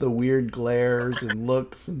notice the weird glares and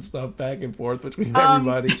looks and stuff back and forth between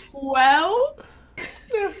everybody. 12?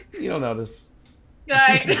 Yeah, you don't notice.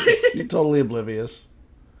 Right. You're totally oblivious.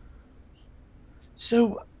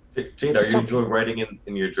 So, Jade, are you enjoying writing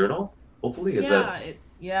in your journal? Hopefully,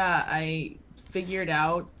 I figured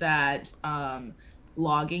out that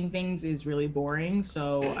logging things is really boring,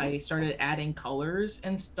 so I started adding colors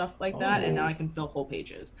and stuff like that, and now I can fill whole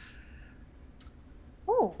pages.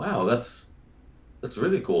 Oh, wow, that's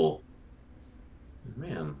really cool,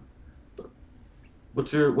 man.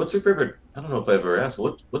 What's your favorite? I don't know if I ever asked.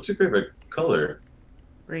 What's your favorite color?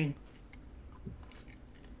 Green.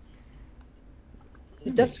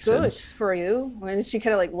 That's good for you. When she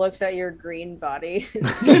kind of looks at your green body.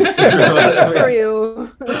 For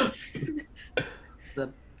you. It's the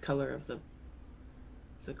color of the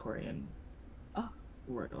Korean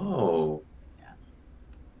word. Oh. Yeah.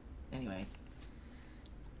 Anyway.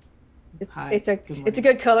 It's a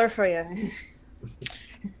good color for you.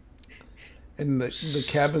 And the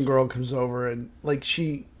cabin girl comes over and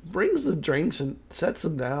she brings the drinks and sets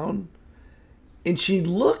them down, and she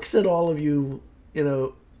looks at all of you,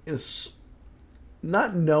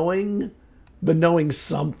 not knowing, but knowing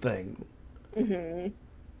something. Mm-hmm.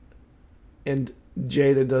 And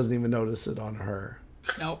Jada doesn't even notice it on her.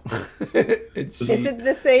 Nope. Is it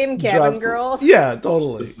the same cabin girl? Yeah,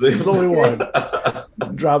 totally. There's only one.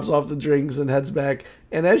 Drops off the drinks and heads back.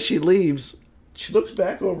 And as she leaves, she looks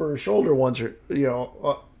back over her shoulder once, halfway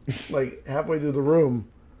through the room,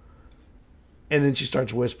 and then she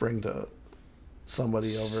starts whispering to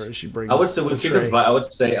somebody over as she brings. I would say when she comes by, I would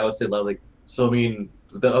say so. I mean,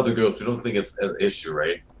 with the other ghosts, we don't think it's an issue,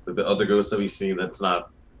 right? With the other ghosts that we've seen, we don't think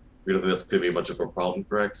that's going to be much of a problem,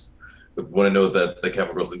 correct? But want to know that the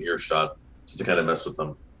camera girl's in earshot, just to kind of mess with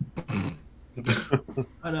them.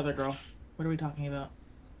 What other girl? What are we talking about?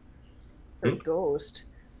 Her ghost.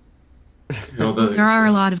 There are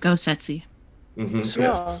a lot of ghosts at sea. Mm-hmm. So,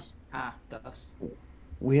 yes. Ghosts.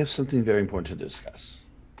 We have something very important to discuss.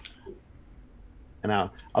 And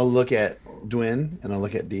I'll look at Dwyn and I'll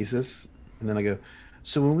look at Desus, and then I go,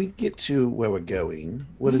 so when we get to where we're going,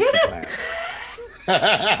 what is the plan?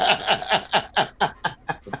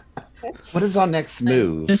 What is our next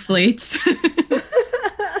move? Deflates.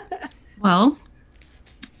 Well,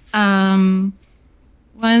 one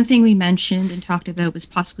thing we mentioned and talked about was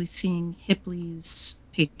possibly seeing Hipley's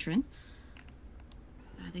patron.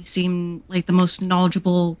 They seem like the most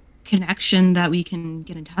knowledgeable connection that we can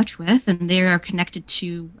get in touch with, and they are connected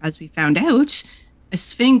to, as we found out, a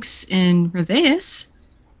sphinx in Reveus.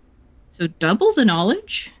 So double the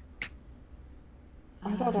knowledge.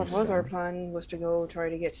 I thought that was our plan, was to go try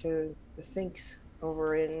to get to the sphinx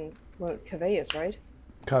over in Caveus, right?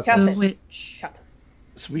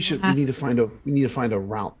 So we need to find a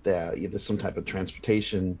route there, either some type of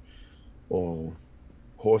transportation, or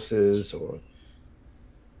horses, or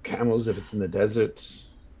camels if it's in the desert.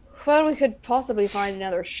 Well, we could possibly find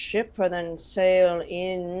another ship and then sail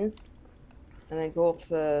in, and then go up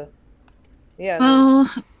the. Yeah. Well,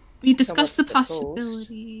 We discussed the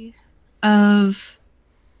possibility of,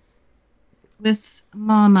 with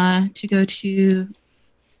Mama, to go to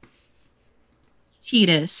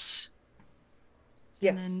Titus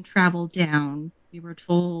and then travel down. We were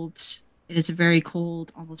told it is a very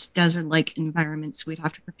cold, almost desert-like environment, so we'd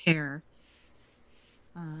have to prepare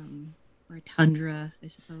for a tundra, I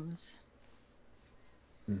suppose.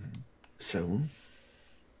 So,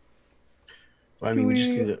 well, I mean,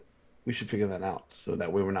 we should figure that out so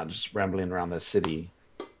that way we're not just rambling around the city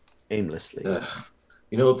aimlessly.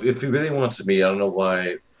 You know, if you really want to be, I don't know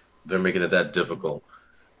why they're making it that difficult.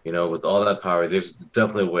 You know, with all that power, there's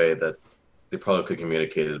definitely a way that they probably could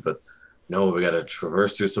communicate it, but no, we got to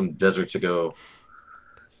traverse through some desert to go.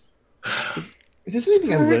 If there's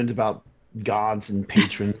anything I've learned about gods and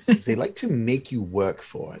patrons, they like to make you work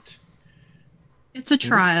for it. It's a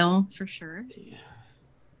trial, for sure.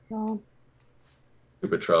 Well,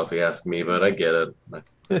 Stupid trial, if you ask me, but I get it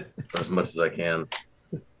as much as I can.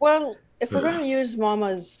 well, if we're going to use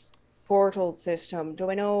Mama's portal system, do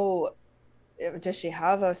I know, does she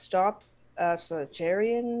have a stop at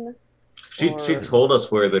Jerian? She told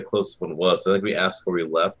us where the closest one was. I think we asked before we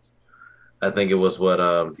left. I think it was what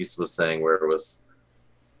Disa was saying, where it was.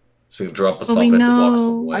 She could drop us off and have to walk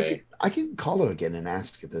some way. I can call her again and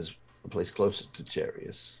ask if there's a place closer to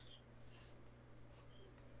Jarius.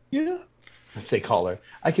 Yeah. I say call her.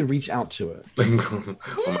 I can reach out to her. On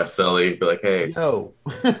my celly, be like, hey. Yo,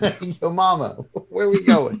 yo, Mama, where are we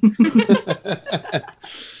going?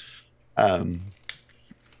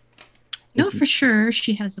 No, for sure,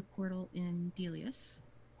 she has a portal in Delius.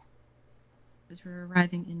 Because we're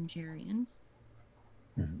arriving in Jerian.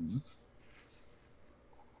 Mm-hmm.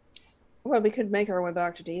 Well, we could make our way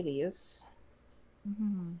back to Delius.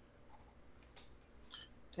 Mm-hmm.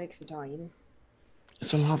 Take some time.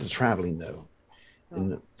 It's a lot of traveling, though.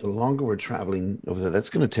 And the longer we're traveling over there, that's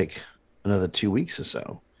going to take another 2 weeks or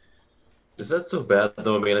so. Is that so bad,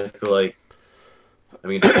 though? I mean, I feel like,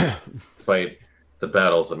 despite the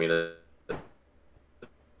battles, I mean,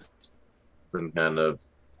 it's been kind of,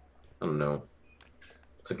 I don't know,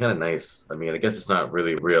 it's kind of nice. I mean, I guess it's not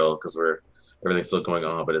really real because everything's still going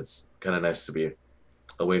on, but it's kind of nice to be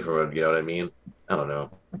away from it, you know what I mean? I don't know.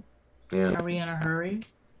 Yeah. Are we in a hurry?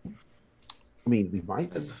 I mean, we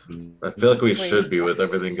might. I feel like we should be with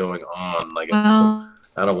everything going on. Like, Well,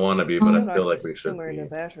 I don't want to be, but I feel like we should Sooner be. the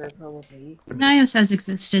better, probably. Nios has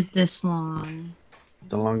existed this long.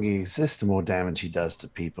 The longer he exists, the more damage he does to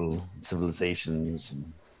people, civilizations,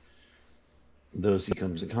 and those he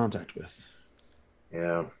comes in contact with.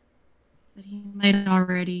 Yeah. But he might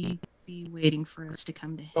already be waiting for us to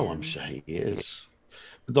come to him. Oh, I'm sure he is.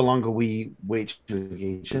 But the longer we wait to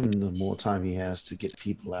engage him, the more time he has to get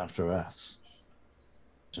people after us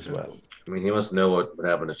as well. I mean, he must know what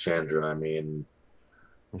happened to Chandra. I mean,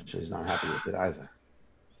 I'm sure he's not happy with it either.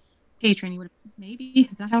 Patron, you would maybe,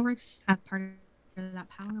 if that how it works, have part of that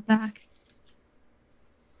power back.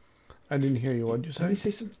 I didn't hear you. What did you Did he say?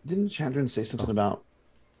 say something? Didn't Chandran say something about?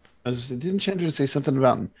 Didn't Chandran say something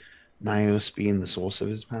about Nios being the source of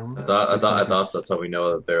his power? I thought that's how we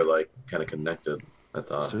know that they're like kind of connected. I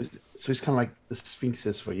thought. So he's kind of like the Sphinx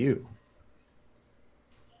is for you.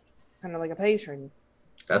 Kind of like a patron.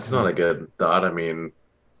 That's not a good thought. I mean,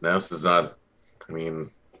 Naus is not. I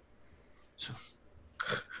mean,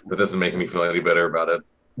 that doesn't make me feel any better about it.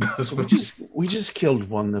 So we just killed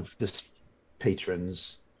one of this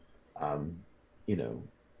patron's,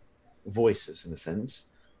 voices in a sense.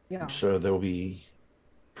 Yeah. I'm sure there will be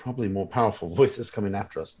probably more powerful voices coming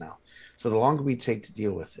after us now. So the longer we take to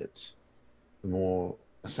deal with it, the more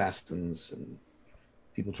assassins and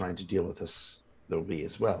people trying to deal with us there will be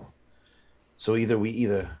as well. So we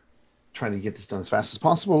try to get this done as fast as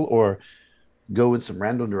possible, or go in some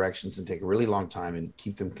random directions and take a really long time and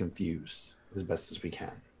keep them confused as best as we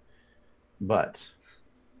can. But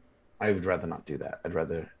I would rather not do that. I'd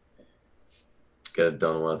rather Get it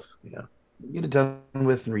done with. Yeah. get it done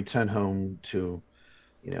with and return home to,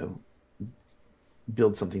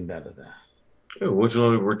 build something better there. Ooh, would you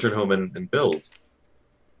want to return home and build?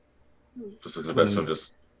 Just looks the best one.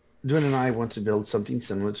 Just. Dwin and I want to build something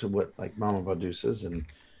similar to what like Mama produces, and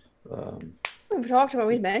We've talked about,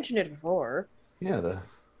 we mentioned it before. yeah, the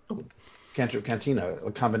Cantina,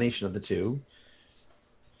 a combination of the two.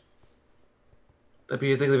 I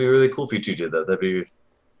think that'd be really cool if you two did that. That'd be.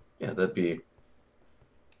 Yeah,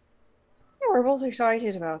 we're both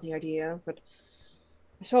excited about the idea, but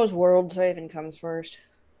I suppose world saving comes first.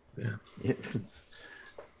 Yeah.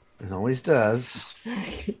 It always does.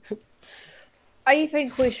 I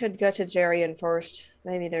think we should go to Jerian first.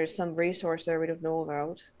 Maybe there's some resource there we don't know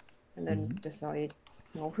about. And then decide,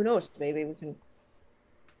 who knows, maybe we can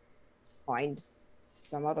find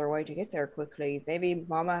some other way to get there quickly. Maybe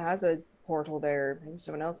Mama has a portal there. Maybe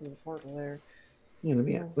someone else has a portal there. Yeah,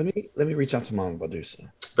 let me reach out to Mama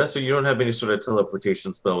Badusa. Vesryn, you don't have any sort of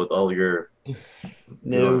teleportation spell with all your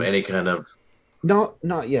No, any kind of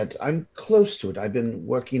not yet. I'm close to it. I've been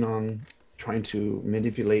working on trying to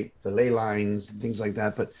manipulate the ley lines and things like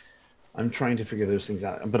that, but I'm trying to figure those things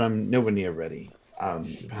out. But I'm nowhere near ready.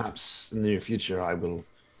 Perhaps in the near future, I will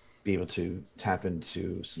be able to tap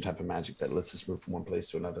into some type of magic that lets us move from one place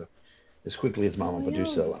to another as quickly as Mama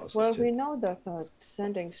Badusa allows us to. We know that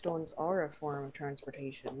sending stones are a form of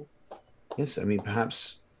transportation. Yes, I mean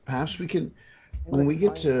perhaps we can when we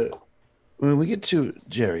get to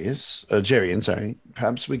Jarian, sorry,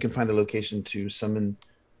 perhaps we can find a location to summon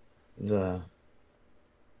the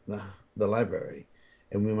library,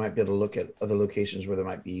 and we might be able to look at other locations where there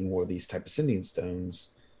might be more of these type of sending stones,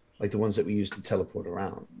 like the ones that we use to teleport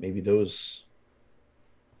around. Maybe those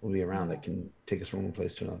will be around that can take us from one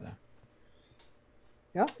place to another.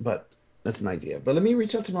 Yeah. But that's an idea. But let me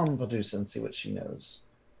reach out to Mama Badusa and see what she knows.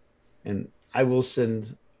 And I will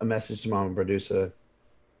send a message to Mama Badusa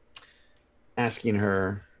asking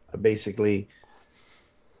her basically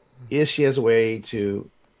if she has a way to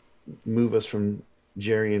move us from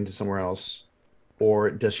Jarian to somewhere else, or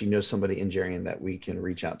does she know somebody in Jarian that we can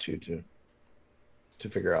reach out to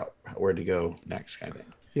figure out where to go next, kind of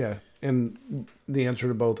thing. Yeah, and the answer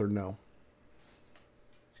to both are no.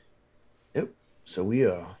 Yep. So we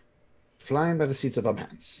are flying by the seats of our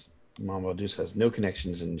pants. Mama Badusa has no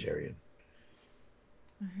connections in Jarian.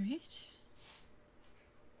 All right.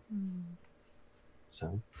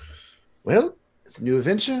 So, well, it's a new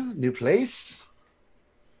adventure, new place.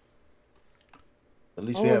 At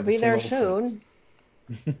least we have We'll be the there same old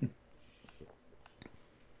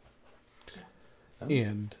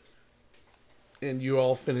soon. And you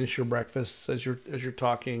all finish your breakfasts as you're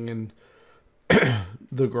talking, and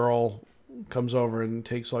the girl comes over and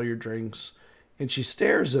takes all your drinks, and she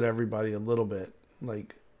stares at everybody a little bit,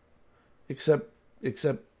 like except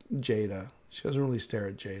Jada. She doesn't really stare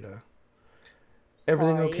at Jada.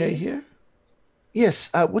 Everything okay here? Yes.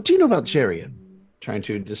 What do you know about Jarian? Trying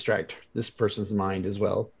to distract this person's mind as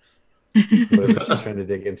well. Whatever she's trying to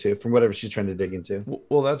dig into. From whatever she's trying to dig into.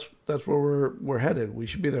 Well, that's where we're headed. We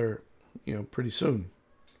should be there, pretty soon.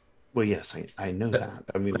 Well, yes, I know that.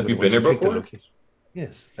 I mean, have you been here before?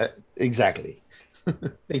 Yes, exactly.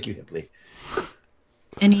 Thank you, Hipley.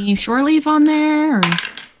 Any shore leave on there? Or?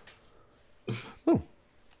 Oh,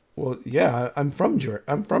 well, yeah, I'm from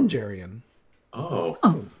Jarian. Oh.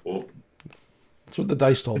 Well. That's what the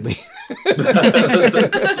dice told me.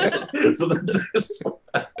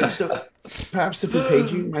 So perhaps if we paid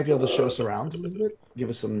you might be able to show us around a little bit, give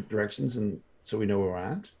us some directions, and so we know where we're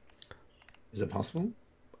at. Is it possible?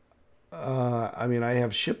 I mean, I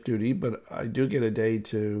have ship duty, but I do get a day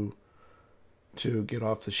to get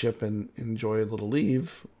off the ship and enjoy a little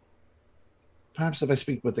leave. Perhaps if I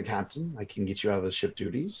speak with the captain, I can get you out of the ship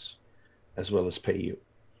duties, as well as pay you.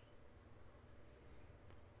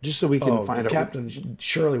 Just so we can find out. The captain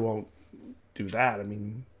surely won't do that. I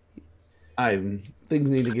mean, things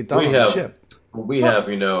need to get done on the ship. We have,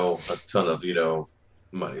 a ton of,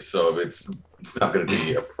 money, so it's not going to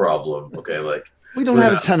be a problem. Okay, like we don't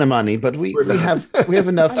have a ton of money, but we have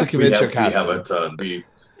enough to convince your captain. We have a ton.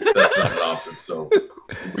 That's not an option. So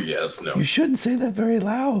yes, no. You shouldn't say that very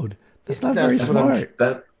loud. That's not very smart.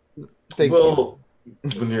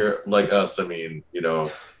 When you're like us, I mean,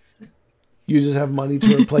 You just have money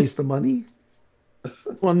to replace the money?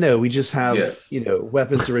 Well, no, we just have,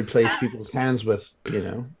 weapons to replace people's hands with,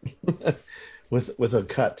 with a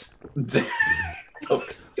cut.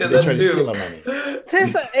 Yeah, they try to steal our money.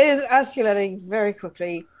 This is escalating very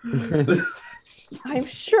quickly. I'm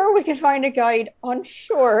sure we can find a guide on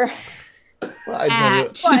shore. Well,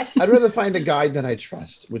 I'd rather find a guide that I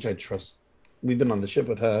trust, which I trust. We've been on the ship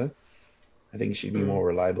with her. I think she'd be more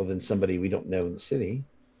reliable than somebody we don't know in the city.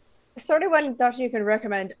 Sort of one that you can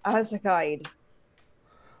recommend as a guide.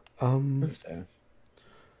 That's fair.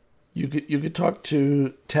 You could talk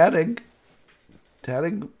to Tadig.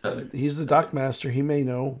 Tadig, he's the dock master. He may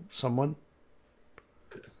know someone.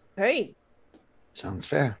 Hey. Sounds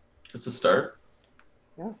fair. It's a start.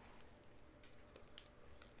 Yeah.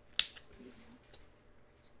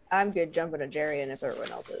 I'm good jumping to Jarian if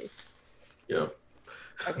everyone else is. Yeah.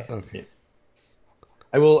 Okay.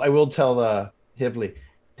 I will tell Hibley.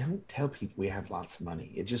 Don't tell people we have lots of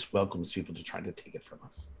money. It just welcomes people to try to take it from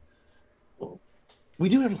us. Well, we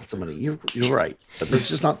do have lots of money. You're right. But let's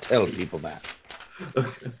just not tell people that.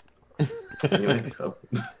 Okay.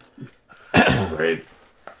 Great.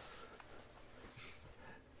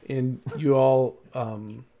 And you all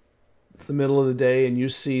It's the middle of the day, and you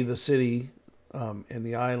see the city and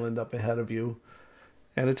the island up ahead of you.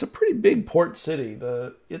 And it's a pretty big port city.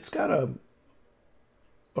 It's got a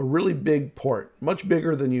really big port, much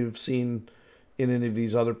bigger than you've seen in any of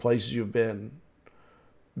these other places you've been.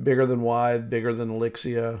 Bigger than Wide, bigger than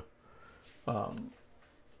Elixia.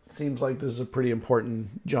 Seems like this is a pretty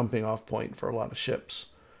important jumping off point for a lot of ships.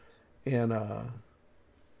 And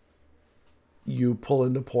you pull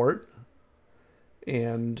into port,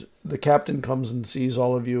 and the captain comes and sees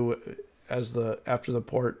all of you after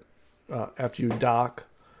you dock,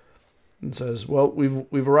 and says, "Well,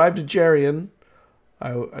 we've arrived at Jarian.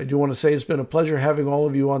 I do want to say it's been a pleasure having all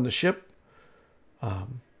of you on the ship.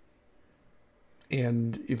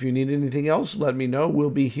 And if you need anything else, let me know.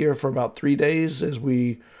 We'll be here for about 3 days as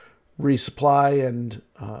we resupply and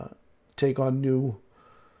take on new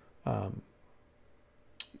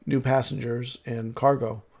passengers and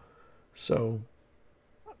cargo." So,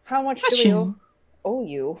 how much do we owe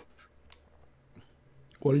you?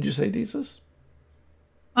 What did you say, Desus?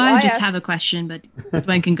 Well, I just have a question, but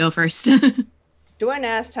Dwayne can go first. Dwayne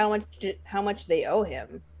asked how much they owe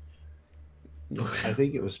him. I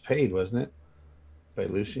think it was paid, wasn't it? By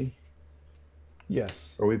Lucy?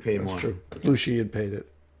 Yes. Or we paid That's more? True. Lucy had paid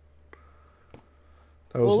it.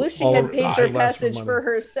 Well, Lucy had paid her passage for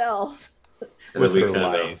herself. With her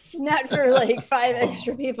life. Not for like 5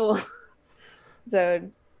 extra people.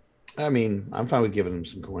 So. I mean, I'm fine with giving him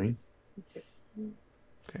some coin.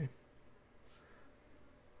 Okay.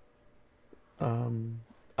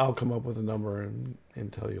 I'll come up with a number and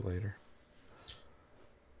tell you later.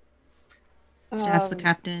 Let's ask the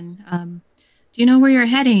captain. Do you know where you're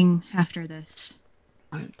heading after this?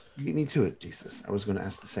 Beat me to it, Jesus. I was going to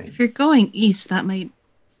ask the same. If you're going east, that might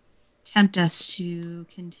tempt us to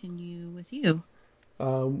continue with you.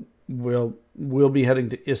 We'll be heading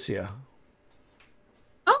to Issia.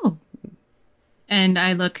 Oh. And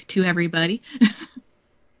I look to everybody.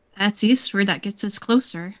 That's eastward. That gets us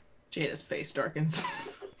closer. Jada's face darkens.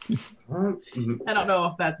 I don't know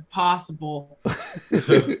if that's possible. It's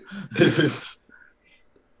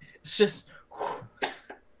just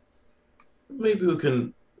maybe we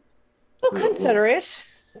can. We'll consider it.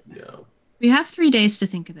 Yeah. We have 3 days to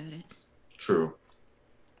think about it. True.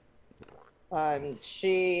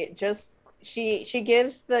 She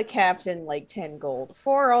gives the captain like 10 gold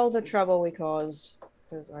for all the trouble we caused,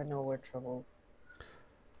 because I know we're trouble.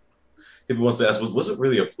 If he wants to ask, was it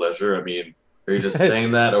really a pleasure? I mean, are you just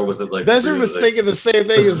saying that, or was it like? Vesryn was thinking the same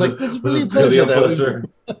thing. He was like, "Was it really a pleasure?"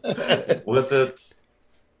 Was it?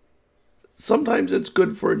 Sometimes it's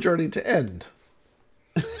good for a journey to end.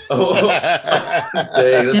 Oh,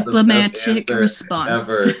 dang, diplomatic response.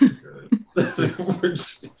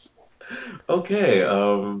 Okay.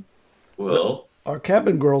 Well, our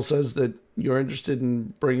cabin girl says that you're interested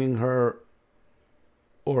in bringing her,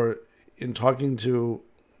 or in talking to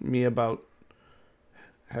me about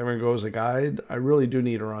having her go as a guide. I really do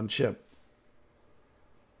need her on ship.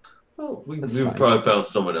 Well, we probably found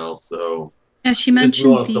someone else. So yeah, she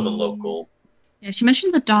mentioned someone local. Yeah, she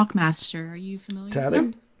mentioned the dockmaster. Are you familiar with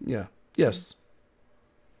them? Yeah. Yes.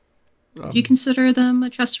 Do you consider them a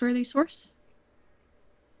trustworthy source?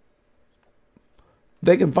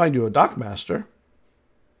 They can find you a dockmaster.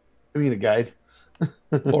 I mean, a guide.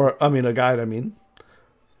 A guide, I mean.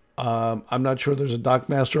 I'm not sure there's a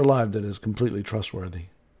dockmaster alive that is completely trustworthy.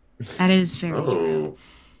 That is very true.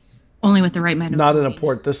 Only with the right man. Not in a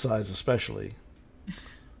port this size, especially.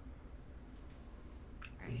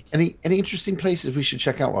 Any interesting places we should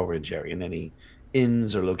check out while we're in Jerry, and any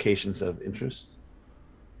inns or locations of interest?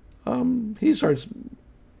 He starts,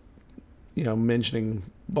 mentioning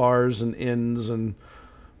bars and inns and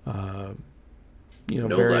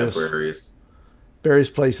various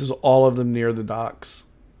places, all of them near the docks.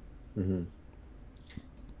 Mm-hmm.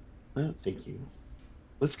 Well, thank you.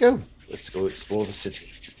 Let's go. Let's go explore the city.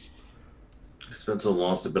 It's been so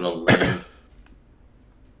long since I've been on land.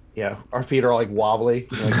 Yeah, our feet are like wobbly.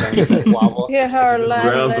 Wobble. Yeah, our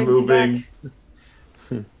ground's moving.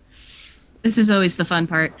 This is always the fun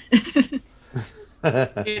part. It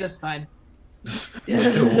is fine.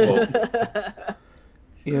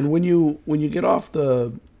 And when you get off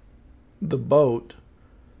the boat,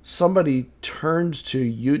 somebody turns to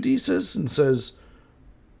you, Desus, and says,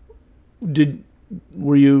 Did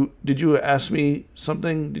you ask me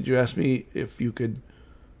something? Did you ask me if you could?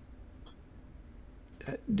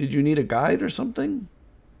 Did you need a guide or something?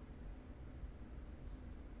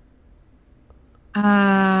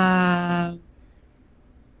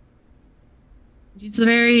 It's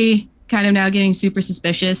very kind of now getting super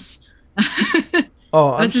suspicious.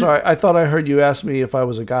 Oh, I'm sorry. I thought I heard you ask me if I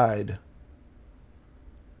was a guide.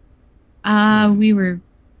 We were,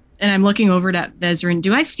 and I'm looking over at Vesryn.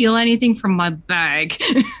 Do I feel anything from my bag?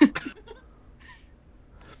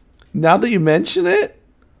 Now that you mention it,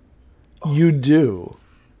 you do.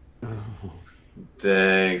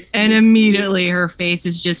 Dang. And immediately her face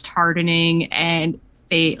is just hardening and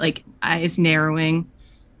eyes narrowing.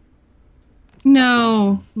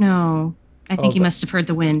 No. I think you must have heard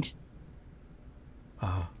the wind.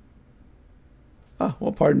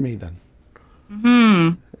 Well, pardon me then.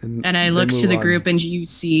 And I look to the group and you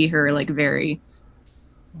see her like very,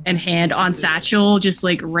 and hand on satchel, just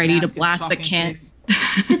like ready to blast, but can't.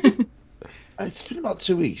 It's been about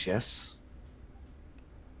 2 weeks, yes.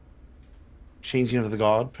 Changing of the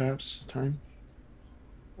god, perhaps, time?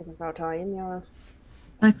 I think it's about time, yeah.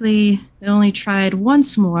 Luckily, I only tried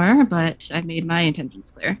once more, but I made my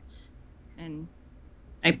intentions clear. And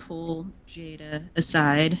I pull Jada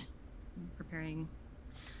aside,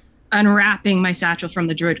 unwrapping my satchel from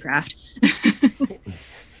the druidcraft.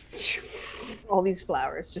 All these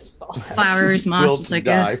flowers just fall out. Flowers, moss, just like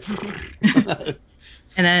a...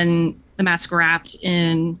 And then the mask wrapped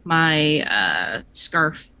in my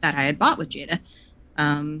scarf that I had bought with Jada.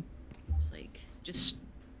 It's like, just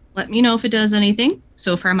let me know if it does anything.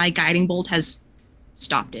 So far, my guiding bolt has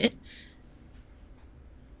stopped it.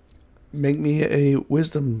 Make me a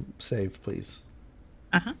wisdom save, please.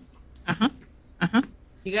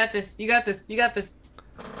 You got this.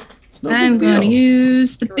 I'm going to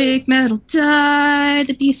use the big metal die,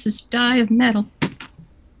 the Desus die of metal.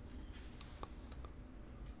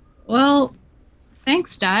 Well,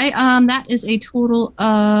 thanks, die. That is a total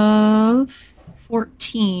of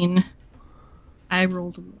 14. I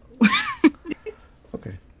rolled low.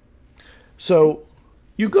 Okay. So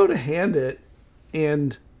you go to hand it,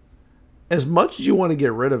 and as much as you want to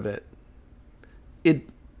get rid of it,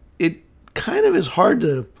 it kind of is hard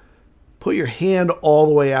to put your hand all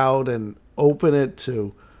the way out and open it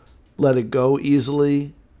to let it go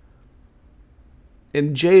easily.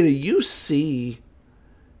 And Jada, you see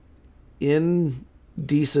in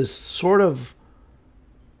Desus sort of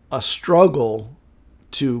a struggle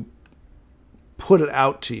to put it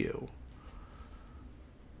out to you.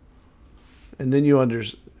 And then you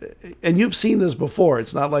and you've seen this before.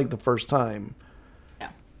 It's not like the first time.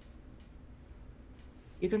 Yeah.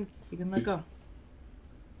 You can let go.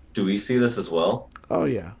 Do we see this as well? Oh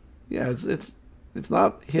yeah. Yeah, it's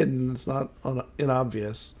not hidden. It's not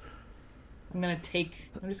inobvious. I'm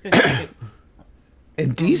just gonna take it.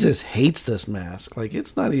 And Desus hates this mask. Like,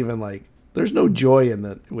 it's not even like there's no joy in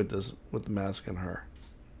that with the mask in her.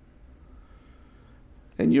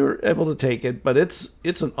 And you're able to take it, but it's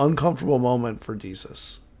an uncomfortable moment for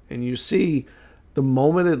Desus. And you see the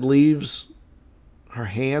moment it leaves her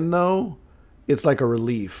hand, though, it's like a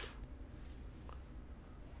relief.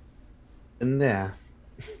 And there.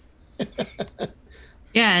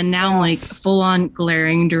 Yeah, and now I'm like full on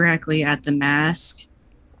glaring directly at the mask.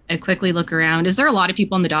 I quickly look around. Is there a lot of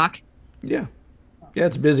people on the dock? Yeah. Yeah,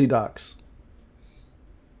 it's busy docks.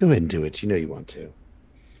 Go ahead and do it. You know you want to.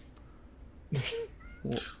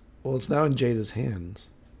 Well, it's now in Jada's hands.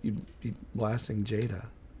 You'd be blasting Jada.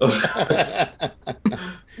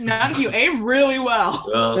 None of you aim really well.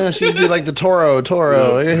 No, she'd be like the Toro.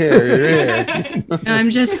 You're here. No, I'm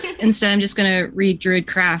just gonna read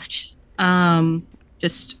Druidcraft.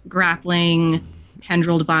 Just grappling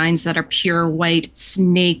tendrilled vines that are pure white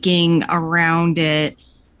snaking around it.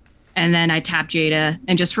 And then I tap Jada,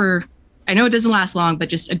 and just I know it doesn't last long, but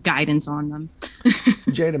just a guidance on them.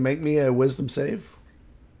 Jada, make me a wisdom save.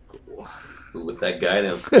 With that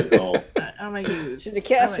guidance. I'm gonna use. Should have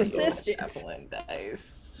cast resistance.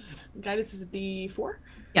 Dice. Guidance is a D4.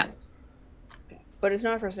 Yeah. But it's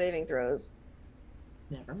not for saving throws.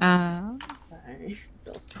 Never. Sorry.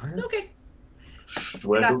 It's okay.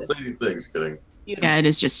 Don't say things, kidding. Yeah, it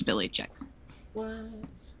is just ability checks.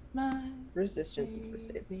 What's my resistance is for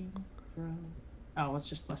saving throw? Oh, it's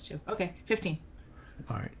just +2. Okay, 15.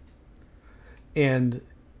 All right. And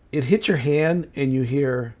it hits your hand, and you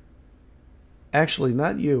hear. Actually,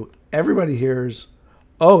 not you. Everybody hears,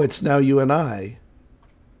 oh, it's now you and I.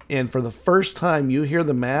 And for the first time, you hear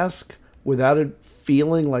the mask without it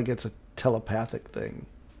feeling like it's a telepathic thing.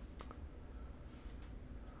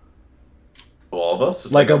 All of us?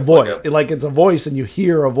 Just like a voice. Like it's a voice, and you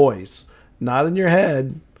hear a voice. Not in your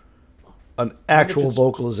head. An actual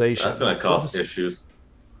vocalization. That's going to cause issues.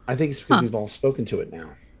 I think it's because we've all spoken to it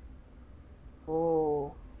now.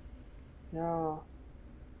 Oh. No.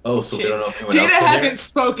 Oh, so we don't know if anyone Jada else hasn't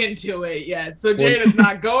spoken to it yet, so Jada's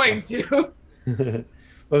not going to. But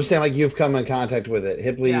I'm saying, like, you've come in contact with it.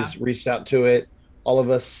 Hipley's reached out to it. All of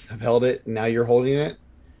us have held it, and now you're holding it.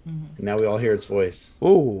 Now we all hear its voice.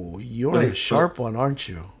 Oh, you're a sharp one, aren't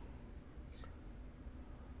you?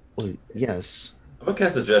 Well, yes. I'm gonna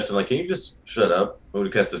cast a suggestion. Like, can you just shut up? I'm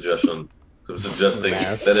gonna cast a suggestion. I'm suggesting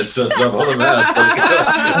that it shuts up on the mask.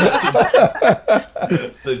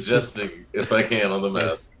 Like, suggesting, if I can, on the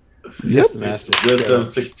mask. Yep. Wisdom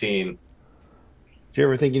 16. Do you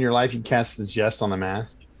ever think in your life you'd cast suggest on the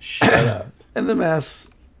mask? Shut up. And the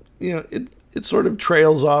mask, it sort of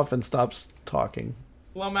trails off and stops talking.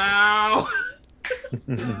 Lamau.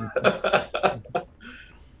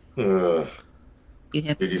 Good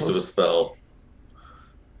use of a spell.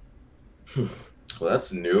 Well,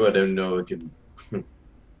 that's new. I didn't know it could.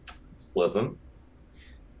 It's pleasant.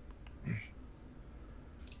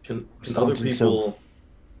 Can other people?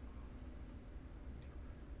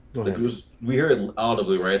 Go Like, ahead. we hear it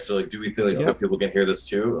audibly, right? So, like, do we feel like other people can hear this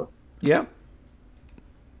too? Yeah.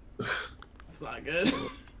 That's not good.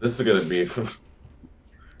 This is gonna be.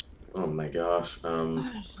 Oh my gosh. Can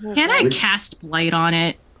I cast blight on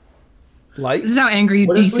it? Light? This is how angry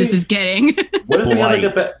What if Desus we- is getting. What if we had like a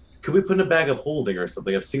Blight. could we put in a bag of holding or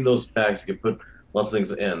something? I've seen those bags you can put lots of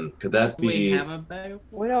things in. Could that We be? have a bag of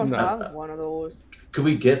We don't No. have one of those. Could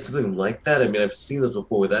we get something like that? I mean, I've seen this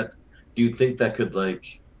before. That do you think that could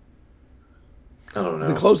like? I don't know.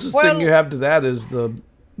 The closest Well- thing you have to that is the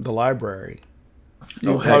library.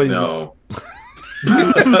 You Oh can heck no!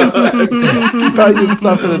 probably just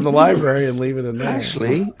stuff it in the library and leave it in there.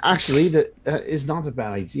 Actually, that is not a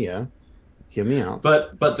bad idea. Hear me out.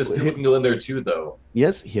 But there's people can go in there too, though.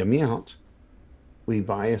 Yes, hear me out. We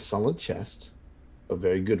buy a solid chest, a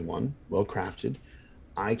very good one, well crafted.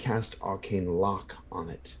 I cast arcane lock on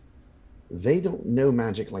it. They don't know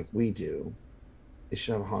magic like we do. They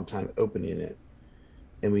should have a hard time opening it.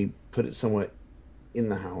 And we put it somewhere in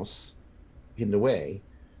the house, hidden away,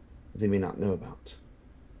 they may not know about.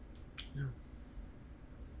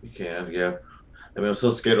 You can, yeah. I mean, I'm so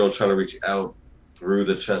scared I'll try to reach out through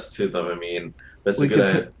the chest to them. I mean, that's a We good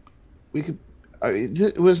could idea. We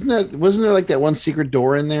could. Wasn't there like that one secret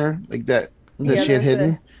door in there, like that Yeah, she had there's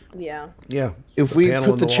hidden? Yeah. Yeah. If the we panel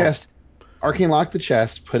put in the the wall. chest, arcane lock the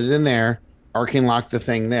chest, put it in there, arcane lock the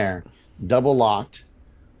thing there, double locked,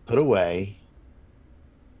 put away.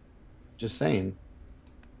 Just saying.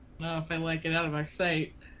 I don't know if I like it out of my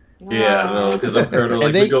sight. Yeah, no, because I've heard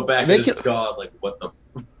like they- we go back they and it's can- gone. Like what the?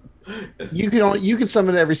 You can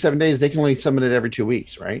summon it every 7 days. They can only summon it every 2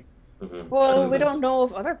 weeks, right? Mhm. Well, And we that's- don't know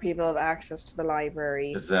if other people have access to the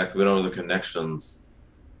library. Exactly, we don't know the connections.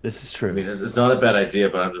 This is I true. mean, it's not a bad idea,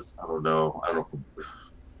 but I don't know. I don't know.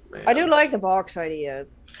 Man. I do like the box idea.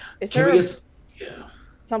 Is Can there we get? Yeah,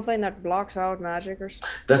 something that blocks out magic or something?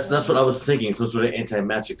 that's what I was thinking. Some sort of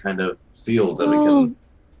anti-magic kind of field that we Well, can.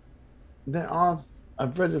 There are.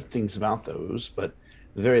 I've read of things about those, but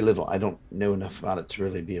very little. I don't know enough about it to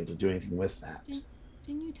really be able to do anything with that.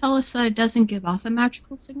 didn't you tell us that it doesn't give off a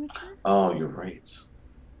magical signature? Oh, you're right.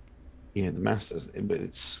 Yeah, the master does, but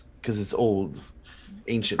it's because it's old,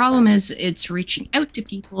 ancient. Problem is, it's reaching out to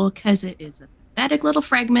people because it is a pathetic little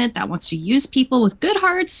fragment that wants to use people with good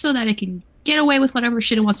hearts so that it can get away with whatever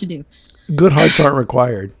shit it wants to do. Good hearts aren't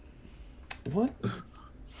required.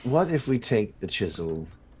 What if we take the chisel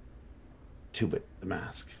to it, the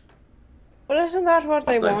mask? But isn't that what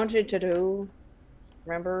they Like- wanted to do?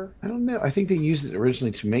 Remember? I don't know. I think they used it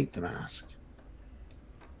originally to make the mask.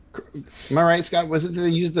 Am I right, Scott? Was it that they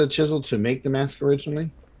used the chisel to make the mask originally?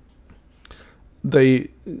 They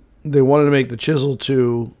wanted to make the chisel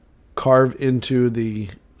to carve into the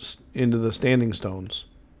standing stones.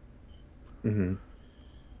 Mm-hmm.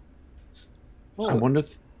 I wonder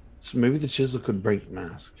if so maybe the chisel could break the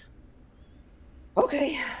mask.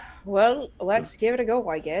 Okay. Well, let's give it a go,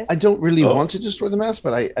 I guess. I don't really Oh. want to destroy the mask,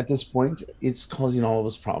 but at this point, it's causing all of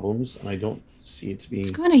us problems, and I don't see it to be.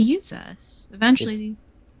 It's going to use us eventually.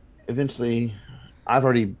 Eventually,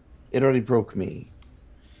 it already broke me.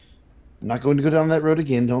 I'm not going to go down that road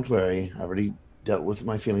again. Don't worry. I already dealt with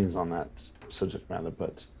my feelings on that subject matter,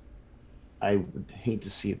 but I would hate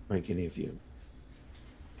to see it break any of you.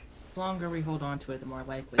 The longer we hold on to it, the more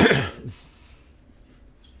likely it is.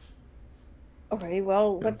 Okay,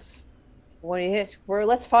 well, let's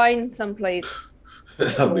let's find some place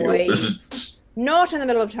That's how we go. Wait. This is- not in the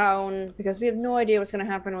middle of town because we have no idea what's going to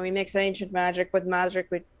happen when we mix ancient magic with magic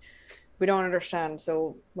we don't understand.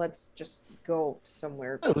 So let's just go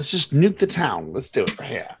somewhere. Oh, let's just nuke the town. Let's do it right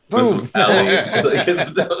here. There's some Boom. alley. Like,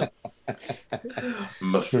 it's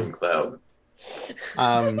mushroom cloud.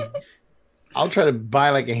 I'll try to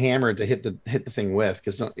buy like a hammer to hit the thing with,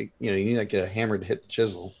 because you need like a hammer to hit the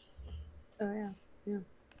chisel. Oh yeah.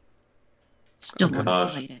 Still Oh my want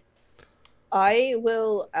gosh. to light it. I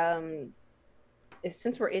will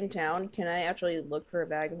since we're in town, can I actually look for a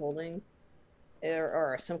bag of holding,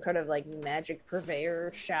 or some kind of like magic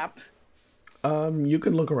purveyor shop? You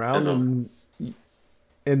can look around,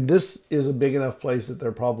 and this is a big enough place that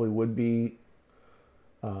there probably would be.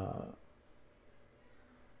 I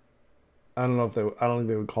don't know if they. I don't think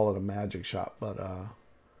they would call it a magic shop, but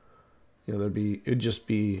it'd just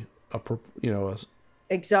be a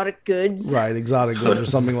exotic goods, right? Exotic goods or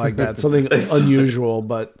something like that, something unusual.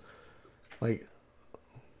 But like,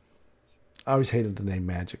 I always hated the name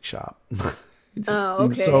magic shop. It just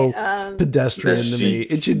seems so pedestrian to me.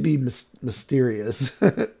 It should be mysterious.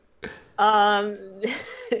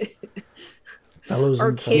 Fellows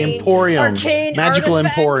Arcane, Emporium, arcane magical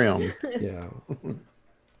artifacts. Emporium. Yeah.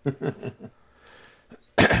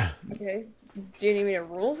 Okay. Do you need me to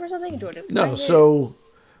roll for something? Do I just No. find it? So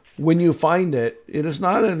when you find it, it is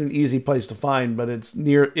not an easy place to find, but it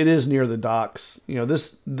is near the docks.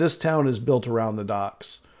 This town is built around the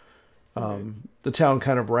docks. The town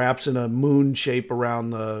kind of wraps in a moon shape around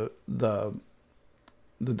the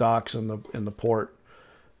docks and the port.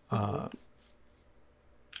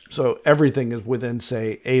 So everything is within,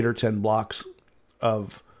 say, 8 or 10 blocks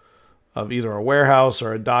of either a warehouse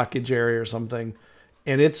or a dockage area or something.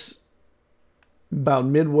 And it's about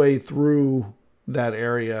midway through that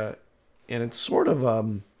area, and it's sort of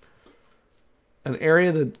an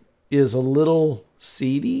area that is a little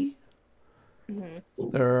seedy. Mm-hmm.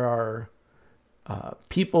 There are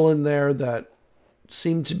people in there that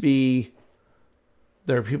seem to be.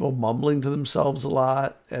 There are people mumbling to themselves a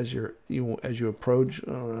lot as you approach.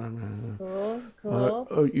 Cool.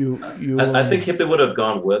 I think Hippie would have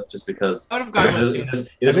gone with, just because. I would have gone with too.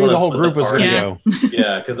 I think the whole group was going to go.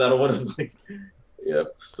 Yeah, because I don't want to like.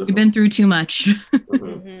 Yep. So. You've been through too much.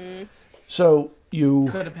 Mm-hmm. So you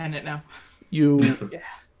codependent now.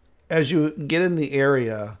 As you get in the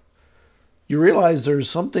area, you realize there's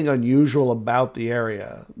something unusual about the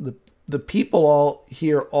area. The people all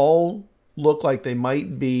here look like they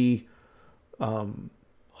might be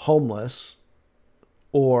homeless,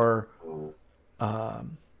 or a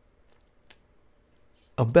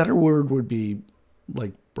better word would be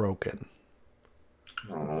like broken.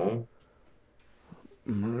 Oh.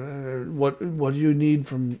 What do you need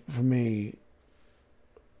from me?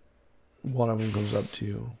 One of them goes up to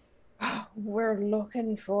you. We're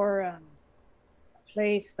looking for a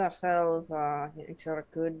place that sells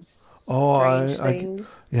exotic goods, strange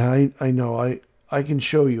things. I know. I can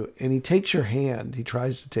show you. And he takes your hand. He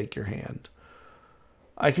tries to take your hand.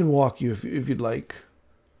 I can walk you if you'd like.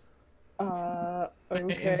 Okay.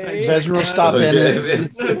 Vesryn will stop in.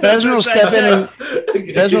 Vesryn will step in and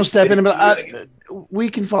Vesryn will step in and be like, we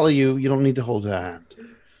can follow you. You don't need to hold a hand.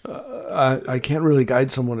 I can't really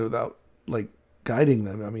guide someone without like guiding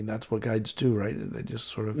them. I mean, that's what guides do, right? They just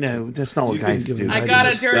sort of that's not what guides do. I got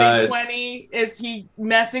a dirty 20. Is he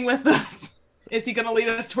messing with us? Is he going to lead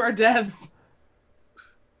us to our deaths?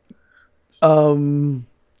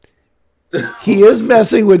 He is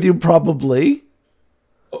messing with you, probably.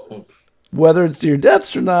 Whether it's to your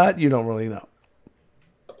deaths or not, you don't really know.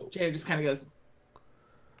 Jay just kind of goes,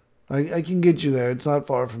 I can get you there. It's not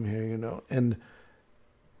far from here, And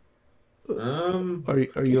are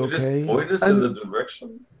you okay? Just point us in the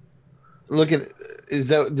direction. Look at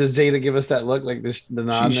does Zeta give us that look like the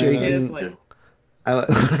nod? She's shaking.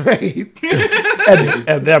 Right.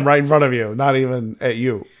 At them right in front of you, not even at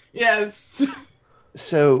you. Yes.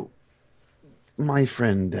 So, my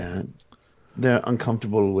friend, they're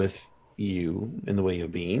uncomfortable with you in the way you're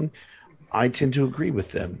being. I tend to agree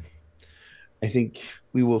with them. I think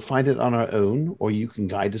we will find it on our own, or you can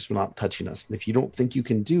guide us without touching us. And if you don't think you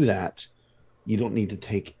can do that, you don't need to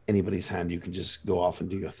take anybody's hand. You can just go off and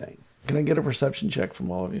do your thing. Can I get a perception check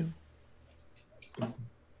from all of you?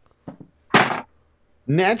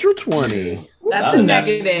 Natural 20. That's a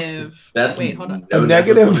negative. Wait, hold on. A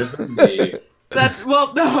negative? That's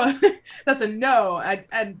no. That's a no.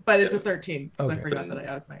 But it's a 13. So okay. I forgot that I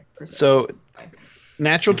had my perception. So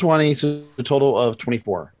natural 20, so a total of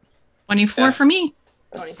 24. 24 for me.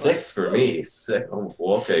 6 for me. 6. Oh,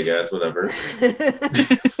 well, okay, guys, whatever.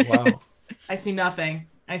 Wow. I see nothing.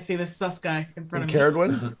 I see this sus guy in front of me.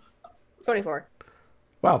 Cerridwen? 24.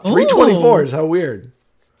 Wow, 3 24s. How weird.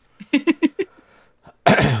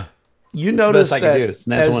 You noticed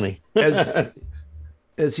that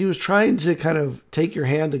as he was trying to kind of take your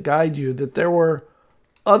hand to guide you, that there were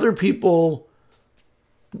other people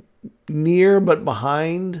near but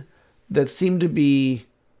behind that seemed to be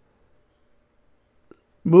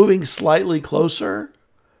moving slightly closer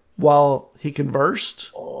while he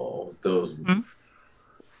conversed. Oh, those. All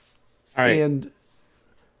right. And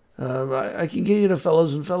I can get you to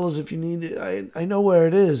Fellows and Fellows if you need it. I know where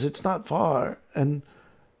it is. It's not far. And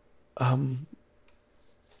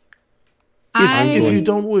if you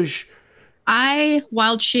don't wish, I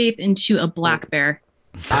wild shape into a black bear.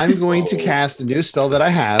 I'm going to cast a new spell that I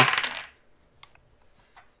have.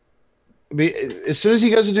 As soon as he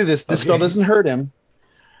goes to do this, spell doesn't hurt him.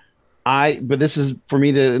 But this is for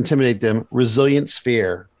me to intimidate them. Resilient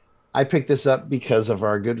Sphere. I picked this up because of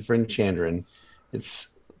our good friend Chandran. It's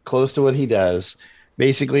close to what he does.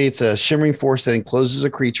 Basically, it's a shimmering force that encloses a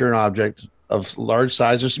creature and object of large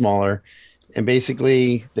size or smaller, and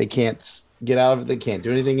basically they can't get out of it. They can't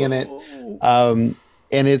do anything in it. And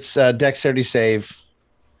it's dexterity save,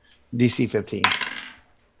 DC 15.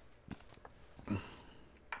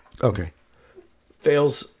 Okay.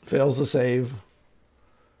 Fails the save.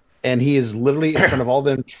 And he is literally in front of all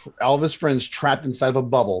of his friends, trapped inside of a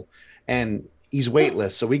bubble, and he's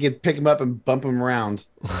weightless. So we could pick him up and bump him around,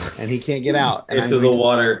 and he can't get out. And Into the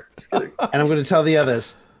water. And I'm going to tell the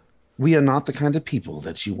others, we are not the kind of people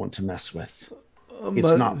that you want to mess with.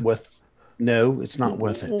 It's not worth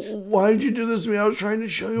it. Why did you do this to me? I was trying to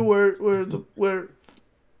show you where.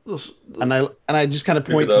 And I just kind of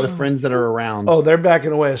point to the friends that are around. Oh, they're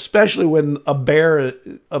backing away, especially when a bear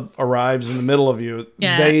arrives in the middle of you.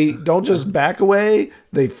 Yeah. They don't just back away;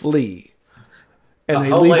 they flee, and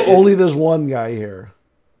they leave only this one guy here.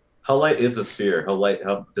 How light is the sphere?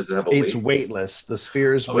 How does it have a weight? It's weightless. The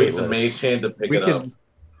sphere is weightless. weightless. It's a mage hand to pick it up.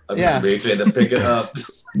 I'm just a mage hand to pick it up.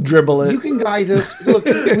 Dribble it. You can guide us. Look,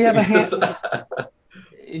 we have a hand.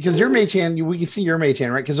 Because your mage hand, we can see your mage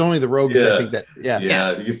hand, right? Because only the rogues, I think that, you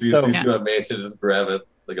can see a mage hand, just grab it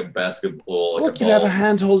like a basketball. Look, you have a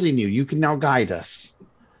hand holding you. You can now guide us.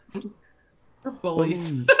 We're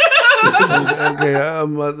bullies. Okay,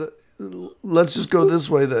 let's just go this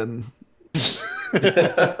way then.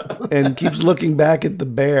 And keeps looking back at the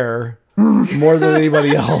bear more than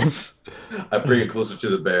anybody else. I bring it closer to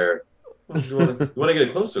the bear. You want to get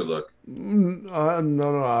a closer look? No, I'm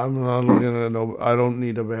not looking at no. I don't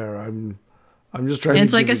need a bear. I'm just trying. And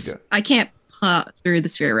it's like I can't plot through the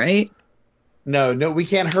sphere, right? No, we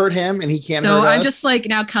can't hurt him, and he can't. So hurt I'm us. just like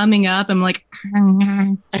now coming up. I'm like.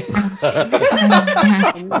 I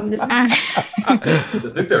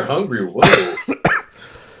think they're hungry. Whoa.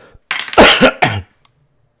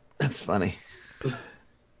 That's funny.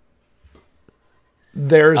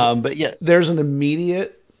 There's there's an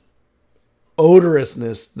immediate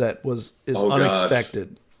odorousness that is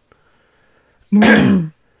unexpected.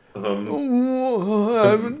 Mage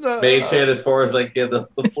hand as far as like the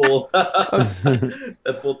full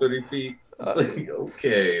that full 30 feet. Like,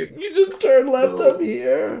 okay. You just turn left up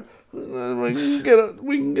here.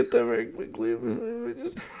 We can get there very quickly.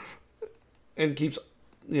 And keeps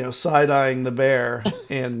side-eyeing the bear,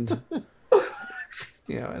 and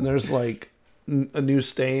and there's like a new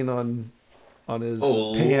stain on his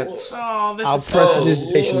pants. Oh, I'll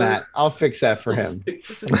prestidigitation that. I'll fix that for him.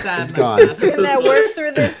 This is sad. It's gone. Can that work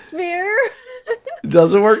through this sphere? It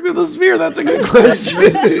doesn't work through the sphere. That's a good question.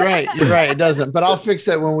 You're right. It doesn't. But I'll fix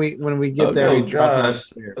that when we get there. Oh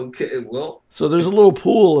gosh. Okay. Well. So there's a little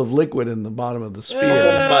pool of liquid in the bottom of the sphere.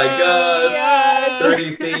 Oh my gosh. Yes.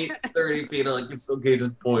 30 feet. 30 feet. Like, it's okay.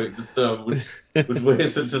 Just point. Just which way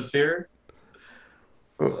is it? Just here.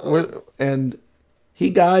 And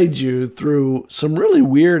he guides you through some really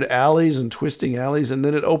weird alleys and twisting alleys, and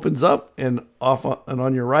then it opens up, and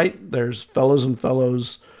on your right there's Fellows and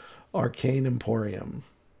Fellows Arcane Emporium.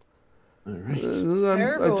 All right.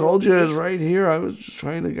 I told you it's right here. I was just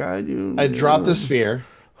trying to guide you. I drop the sphere.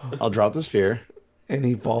 I'll drop the sphere. And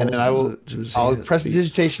he falls. And then I'll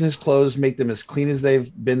prestidigitation his clothes, make them as clean as they've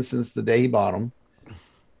been since the day he bought them.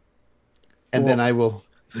 And then I will.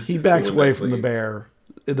 He backs away from the bear.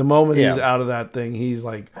 At the moment he's out of that thing, he's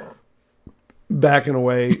like backing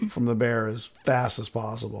away from the bear as fast as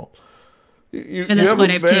possible. At this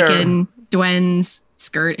point, I've taken Dwen's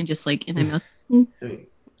skirt and just like in my mouth.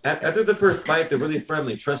 After the first bite, they're really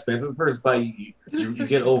friendly. Trust me. After the first bite, you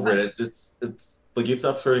get over it. It's like you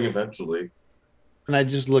stop hurting eventually. And I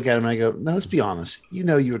just look at him and I go, "No, let's be honest. You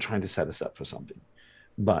know you were trying to set us up for something,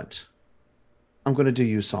 but I'm going to do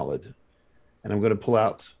you solid, and I'm going to pull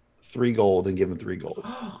out 3 gold and give him 3 gold."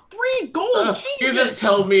 3 gold. You just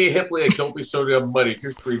tell me, Hipley, don't be showing up money.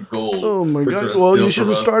 Here's 3 gold. Oh my god! Well, you should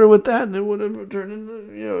have started with that, and it would have turned into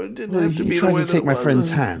it didn't have to be. You tried to take my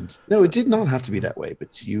friend's hand. No, it did not have to be that way.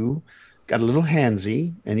 But you got a little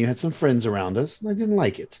handsy, and you had some friends around us, and I didn't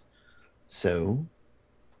like it. So,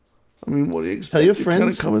 I mean, what do you expect? Tell your You're friends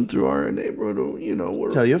kind of coming through our neighborhood.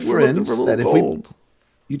 We're tell your friends for that if gold.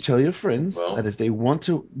 you tell your friends that if they want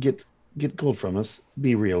to get gold from us,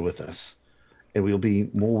 be real with us. and we'll be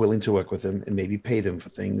more willing to work with them and maybe pay them for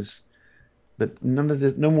things. But none of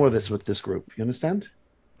this, no more of this with this group. You understand?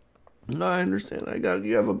 No, I understand.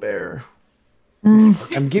 You have a bear.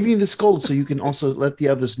 I'm giving you this gold so you can also let the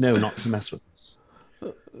others know not to mess with us.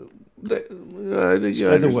 I think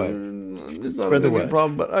Spread the word. It's not going to be a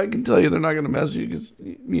problem, but I can tell you they're not going to mess with you because,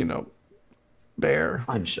 bear.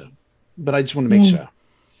 I'm sure. But I just want to make sure.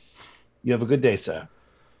 You have a good day, sir.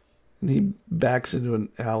 And he backs into an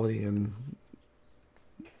alley and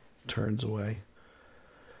turns away.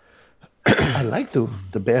 I like the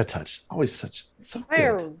bear touch. Always so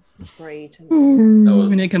Bear good. was great. I'm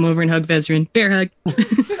gonna come over and hug Vesryn. Bear hug.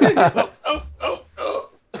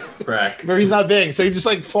 Crack. But he's not big, so he just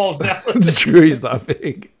like falls down. It's true, he's not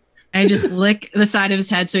big. I just lick the side of his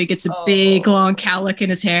head so he gets a big long cowlick in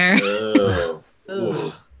his hair.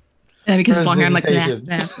 And because it's long hair, I'm like, nah.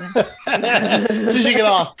 As soon as you get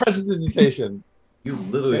off, prestidigitation. You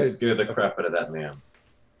literally scared the crap out of that man.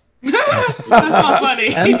 That's not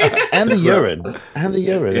funny. And the urine. And the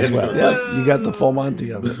urine as well. Yeah, you got the full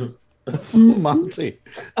Monty of it. Full Monty.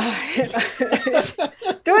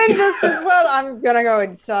 Doing just as well. I'm gonna go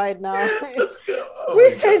inside now. Let's go. Oh We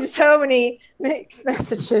sent so many mixed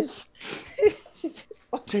messages.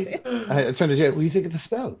 I turned to Jay. What do you think of the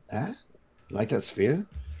spell? Huh? Like that sphere?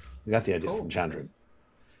 We got the idea from Chandra.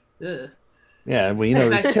 Yeah,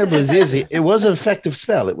 well, as terrible as it is, it was an effective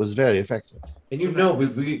spell. It was very effective. And we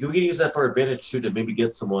can use that for our advantage too, to maybe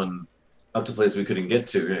get someone up to places we couldn't get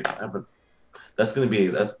to. That's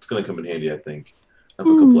gonna come in handy, I think. I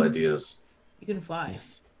have a couple ideas. You can fly.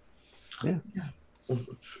 Yeah.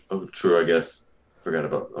 Oh, true. I guess. Forgot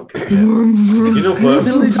about. Okay. Yeah. You know what?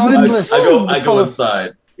 I go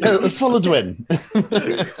inside. Yeah, let's follow Dwyn.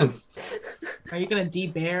 Are you gonna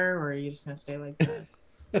de-bear, or are you just gonna stay like that?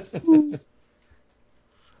 I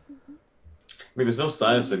mean, there's no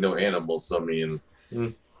science and no animals, so I mean.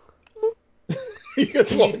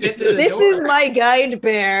 This is my guide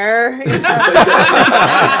bear.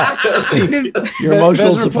 Your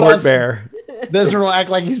emotional support bear. Vesryn will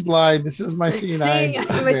act like he's blind. This is my seeing eye.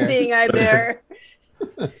 I'm a seeing eye bear.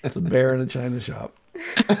 It's a bear in a china shop.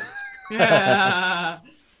 Yeah.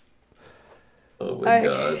 Oh my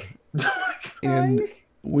god. And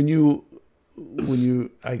when you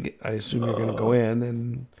I assume you're going to go in,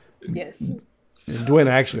 and Yes. and Dwyn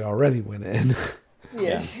actually already went in.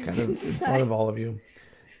 Yes. Kind of in front of all of you.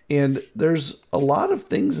 And there's a lot of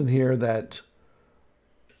things in here that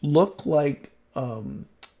look like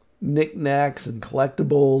knickknacks and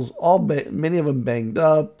collectibles, many of them banged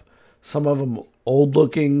up, some of them old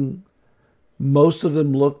looking. Most of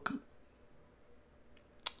them look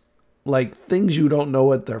like things you don't know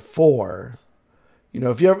what they're for.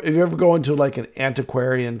 If you ever go into like an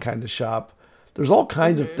antiquarian kind of shop, there's all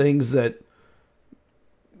kinds of things that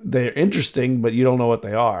they're interesting, but you don't know what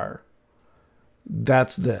they are.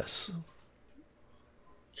 That's this.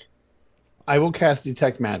 I will cast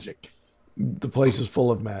Detect Magic. The place is full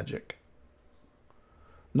of magic.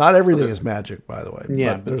 Not everything is magic, by the way.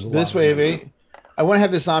 Yeah, but there's a lot this of way, magic. I want to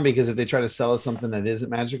have this on because if they try to sell us something that isn't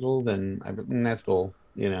magical, then that's bull,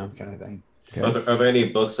 kind of thing. Okay. Are there any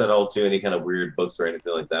books at all too? Any kind of weird books or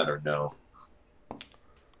anything like that, or no?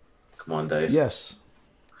 Come on, dice. Yes.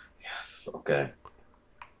 Yes. Okay.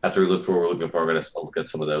 After we look for what we're looking for, I'll look at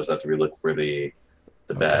some of those after we look for the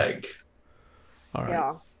bag. All right.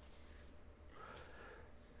 Yeah.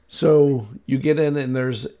 So you get in, and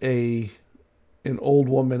there's an old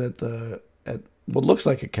woman at what looks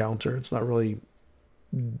like a counter. It's not really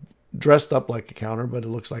dressed up like a counter, but it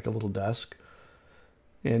looks like a little desk.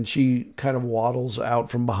 And she kind of waddles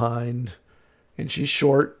out from behind, and she's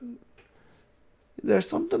short. There's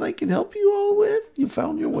something I can help you all with? You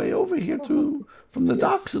found your way over here from the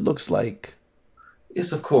docks, it looks like.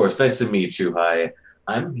 Yes, of course. Nice to meet you. Hi,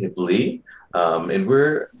 I'm Hibley. And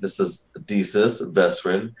this is Desis,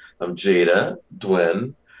 Vesryn, Jada,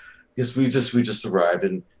 Dwyn. Yes, we just arrived,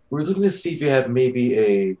 and we're looking to see if you have maybe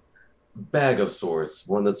a bag of sorts,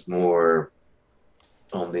 one that's more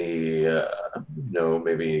on the,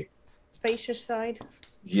 maybe Spacious side.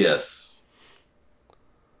 Yes.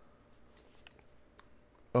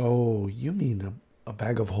 Oh, you mean a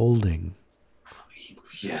bag of holding?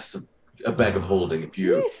 Yes, a bag of holding. If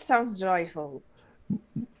you. This sounds delightful.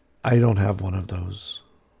 I don't have one of those.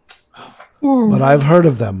 But I've heard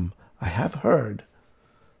of them. I have heard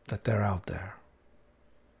that they're out there.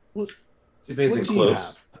 If anything What do you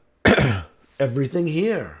close. have? Everything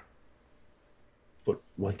here. But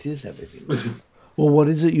what is everything? Well, what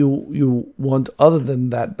is it you want other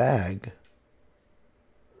than that bag?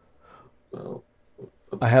 Well,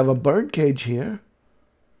 I have a bird cage here.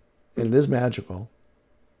 And it is magical.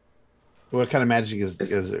 What kind of magic is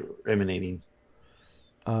it emanating?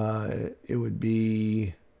 It would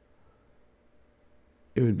be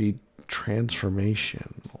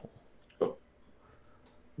transformation.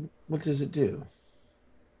 What does it do?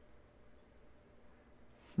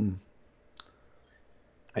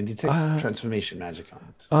 I detect transformation magic on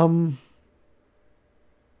it.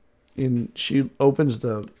 And she opens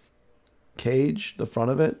the cage, the front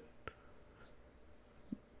of it.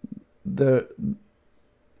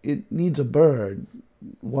 It needs a bird.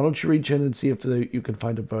 Why don't you reach in and see if you can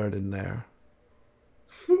find a bird in there?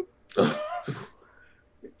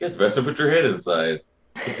 Yes, Vesryn, put your head inside.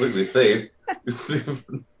 It's completely safe.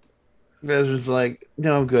 Vesryn's like,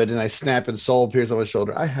 no, I'm good. And I snap and Soul appears on my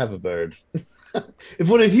shoulder. I have a bird. If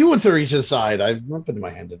one of you want to reach inside, I'm not putting my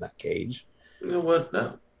hand in that cage. You know what?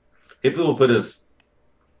 No. Hippie will put his...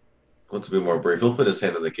 Wants to be more brave. He'll put his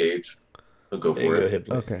hand in the cage. He'll go for it.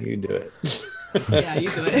 Okay. You do it. Yeah, you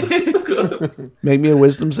do it. Make me a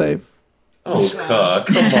wisdom save. Oh, God.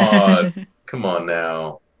 Come on. Come on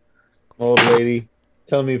now. Old lady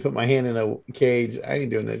telling me to put my hand in a cage. I ain't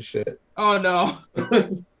doing that shit. Oh, no.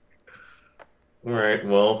 All right.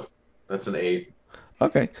 Well, that's an 8.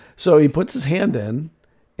 Okay. So he puts his hand in,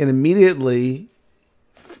 and immediately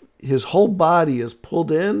his whole body is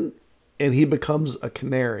pulled in, and he becomes a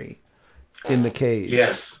canary in the cage.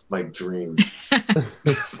 Yes, my dream.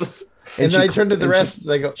 And then I turn to the rest.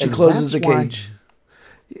 And I go, she closes the cage.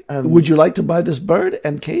 Would you like to buy this bird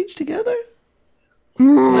and cage together?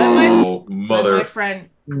 Oh, mother. My friend.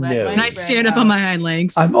 And I stand up on my hind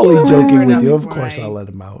legs. I'm only joking with you. Of course, I'll let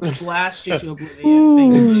him out. Blast you to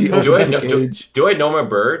oblivion. Do I know my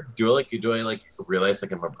bird? Do I realize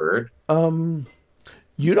like I'm a bird?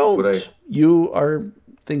 You don't. You are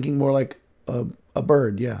thinking more like a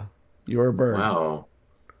bird. Yeah, you're a bird. Wow.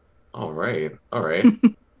 All right.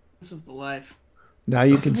 This is the life. Now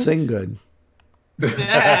you can sing good.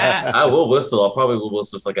 I will whistle. I'll probably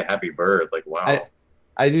whistle just like a happy bird. Like, wow.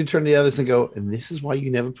 I do turn to the others and go, and this is why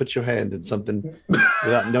you never put your hand in something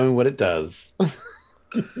without knowing what it does.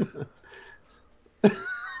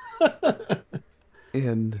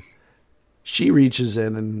 And she reaches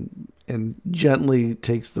in and gently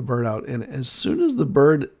takes the bird out. And as soon as the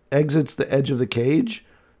bird exits the edge of the cage,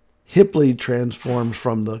 Hipley transforms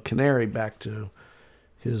from the canary back to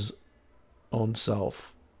his own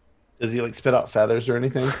self. Does he like spit out feathers or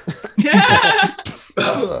anything? Yeah.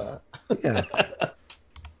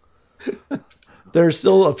 There's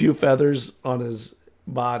still a few feathers on his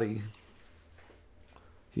body.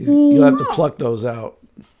 You'll have to pluck those out.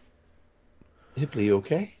 Hipley, you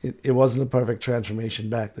okay? It wasn't a perfect transformation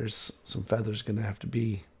back. There's some feathers going to have to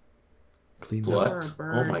be cleaned up.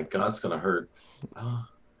 Oh my God, it's going to hurt.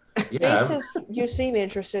 Yeah. Says, you seem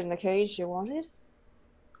interested in the cage. You want it?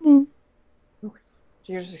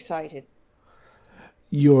 You're just excited.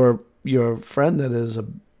 Your friend that is a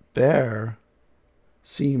bear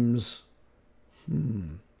seems...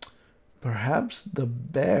 Perhaps the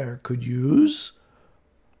bear could use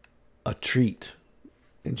a treat.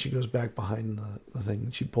 And she goes back behind the thing.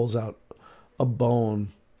 And she pulls out a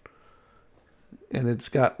bone. And it's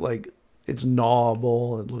got like... It's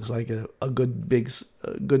gnawable. It looks like a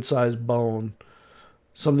good sized bone.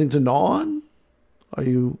 Something to gnaw on? Are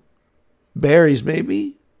you... Berries,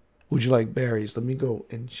 maybe? Would you like berries? Let me go.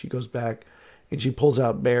 And she goes back and she pulls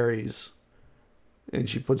out berries. And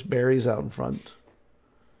she puts berries out in front.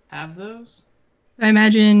 Have those? I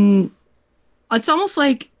imagine it's almost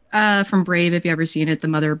like from Brave, if you ever seen it, the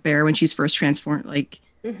mother bear when she's first transformed, like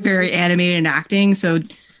very animated and acting. So I'm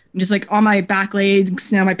just like on my back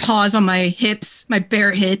legs, now my paws on my hips, my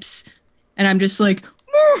bare hips. And I'm just like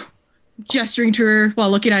gesturing to her while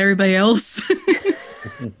looking at everybody else.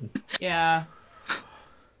 Yeah.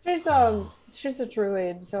 She's a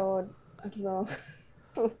druid, so I don't know.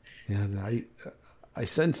 Yeah, I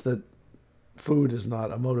sense that food is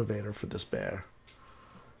not a motivator for this bear.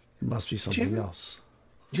 It must be something else.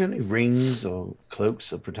 Do you have any rings or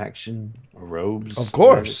cloaks of protection or robes? Of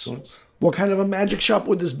course. What kind of a magic shop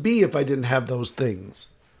would this be if I didn't have those things?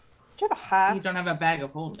 Do you have a hat? You don't have a bag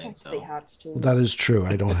of holding, so. Hats too. Well, that is true.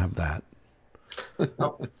 I don't have that.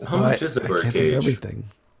 How much is the bird cage? Everything.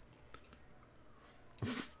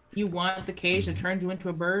 You want the cage that turns you into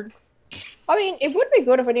a bird? I mean, it would be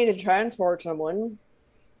good if I needed to transport someone.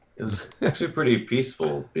 It was actually pretty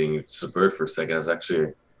peaceful being a bird for a second. It was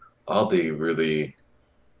actually oddly really,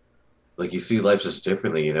 like, you see life just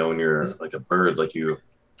differently, you know, when you're like a bird, like you,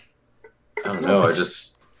 I don't know, I don't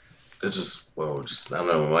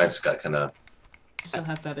know, my mind just got kind of. You still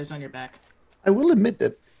have feathers on your back. I will admit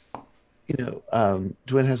that, you know,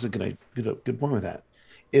 Dwayne has a good point with that.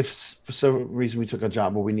 if for some reason we took a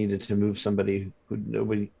job where we needed to move somebody who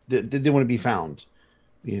nobody that didn't want to be found,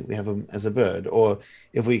 we have them as a bird, or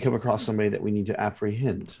if we come across somebody that we need to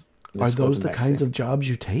apprehend. Are those the kinds of jobs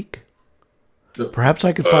you take? Perhaps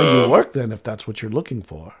I could find you work then, if that's what you're looking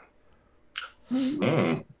for.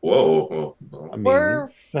 Whoa. I mean,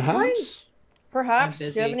 perhaps. Do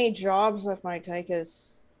you have any jobs that might take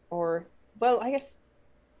us, or, well, I guess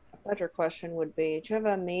a better question would be, do you have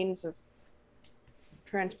a means of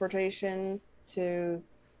transportation to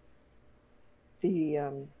the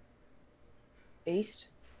east?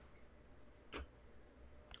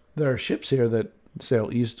 There are ships here that sail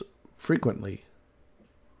east frequently.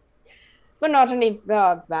 But not any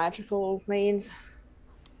magical means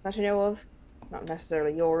that you know of? Not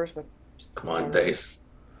necessarily yours, but just... Come on, Dace.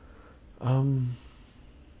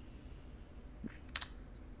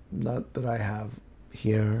 Not that I have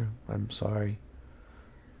here. I'm sorry.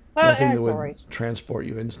 Nothing that would transport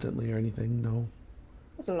you instantly or anything, no.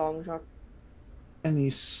 It's a long shot.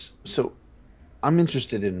 And so I'm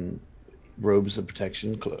interested in robes of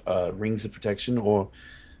protection, rings of protection, or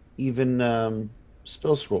even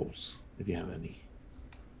spell scrolls, if you have any.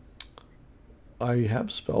 I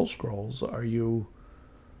have spell scrolls. Are you...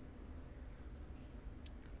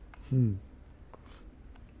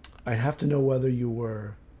 I'd have to know whether you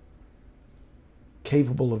were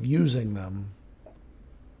capable of using them.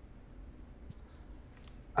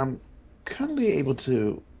 I'm currently able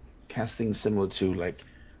to cast things similar to, like,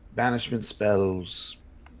 banishment spells,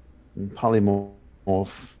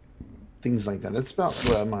 polymorph, things like that. That's about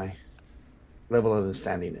where my level of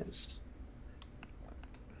understanding is.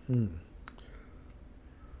 But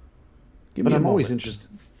I'm always interested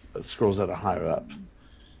in scrolls that are higher up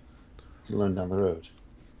to learn down the road.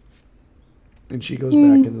 And she goes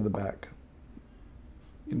back into the back.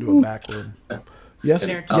 Into a back room. Yes, yes,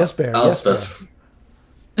 Bear. Yes, Bear. I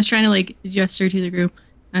was trying to, like, gesture to the group.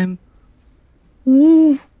 A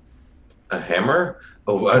hammer?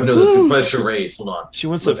 Oh, I know this is my charades. Hold on. She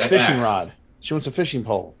wants a fishing rod. She wants a fishing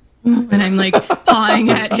pole. And I'm, like, pawing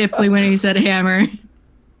at Hipley when he said hammer.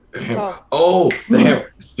 Oh, the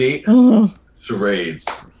hammer. See? Charades.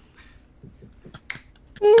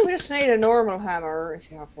 We just need a normal hammer if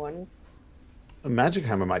you have one. A magic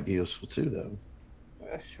hammer might be useful too, though.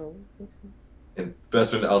 Sure. And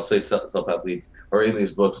Vesryn, I'll say telepathy, or any of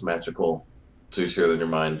these books magical to share in your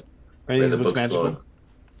mind. Are any of these books magical? Flowing.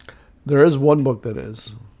 There is one book that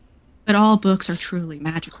is. But all books are truly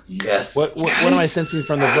magical. Yes. What am I sensing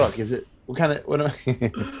from the book? Is it what kind of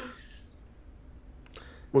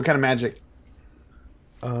what kind of magic?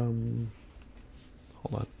 Hold on.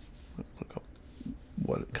 Look up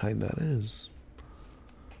what kind that is.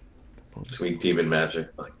 Sweet demon magic,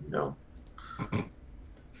 like no.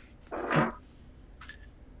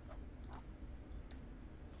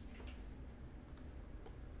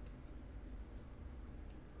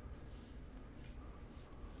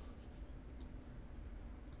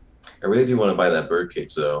 I really do want to buy that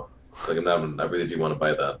birdcage, though. Like, I really do want to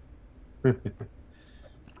buy that.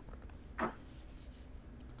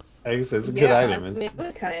 I guess it's a good item. I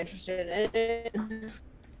was kind of interested in it.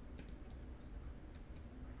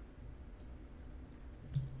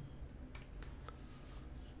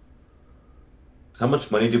 How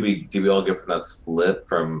much money did we all get from that split?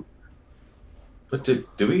 From what did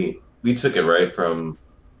we took it right from?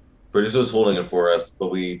 Bridges was holding it for us,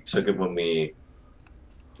 but we took it when we.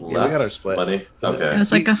 We got our split money. Okay. It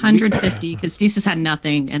was like 150 because Desus had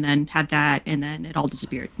nothing, and then had that, and then it all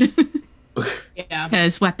disappeared. Yeah.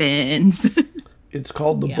 Because weapons. It's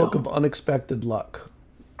called the Book of Unexpected Luck,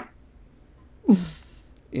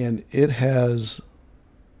 and it has.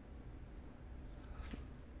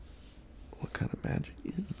 What kind of magic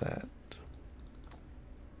is that?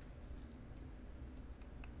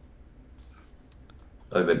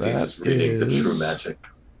 Like that Desus reading the true magic.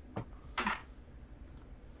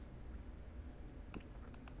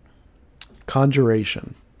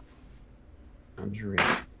 Conjuration.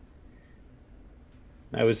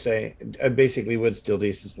 I would say I basically would still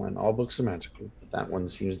Desus line. All books are magical, but that one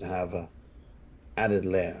seems to have a added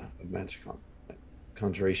layer of magic on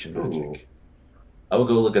conjuration magic. Ooh. I will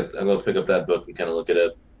go look at. I'm gonna pick up that book and kind of look at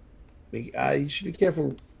it. You should be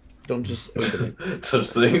careful. Don't just open it. Touch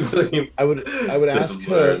things. I would ask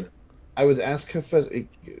her. I would ask her first.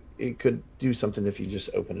 It could do something if you just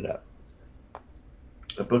open it up.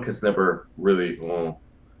 A book has never really. Well,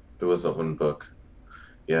 there was that one book.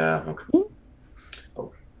 Yeah. Okay.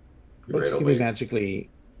 Oh, books can be magically,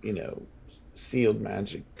 sealed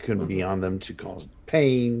magic could be on them to cause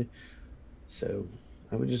pain. So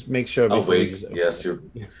I would just make sure. Oh wait, yes, you're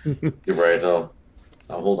right. I'll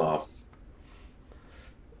hold off.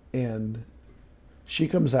 and she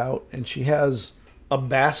comes out and she has a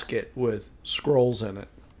basket with scrolls in it.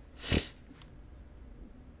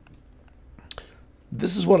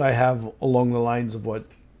 This is what I have along the lines of what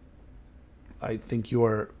I think you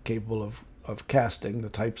are capable of casting, the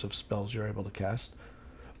types of spells you're able to cast.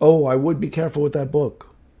 Oh, I would be careful with that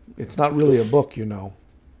book. It's not really a book, you know.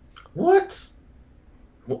 What?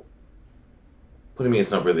 What do you mean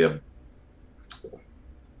it's not really a...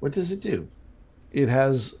 What does it do? It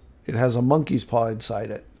has a monkey's paw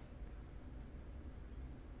inside it.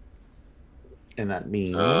 And that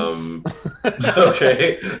means...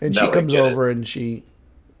 Okay. And she comes over and she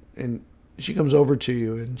comes over to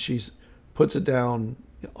you and she puts it down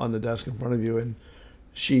on the desk in front of you, and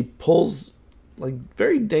she pulls, like,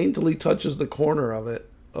 very daintily touches the corner of it,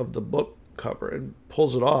 of the book cover, and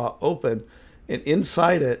pulls it open, and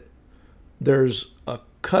inside it there's a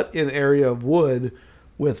cut in area of wood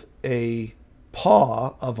with a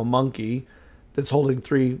paw of a monkey that's holding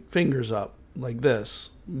 3 fingers up like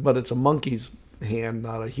this, but it's a monkey's hand,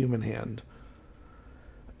 not a human hand.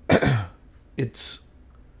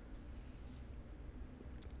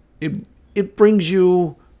 It brings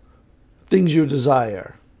you things you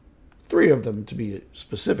desire. 3 of them, to be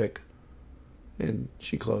specific. And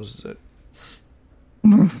she closes it.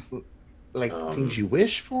 Like things you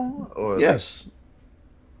wish for? Or yes.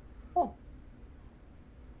 Oh.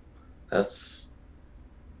 That's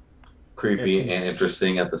creepy and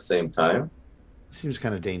interesting at the same time. Seems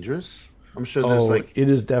kind of dangerous. I'm sure there's it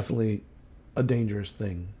is definitely a dangerous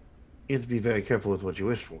thing. You have to be very careful with what you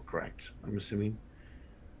wish for, correct? I'm assuming.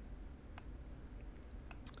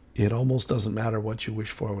 It almost doesn't matter what you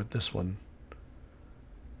wish for with this one.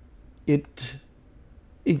 It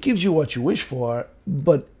gives you what you wish for,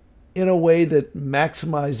 but in a way that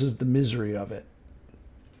maximizes the misery of it.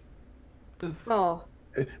 Oh.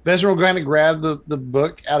 Vesryn will kind of grab the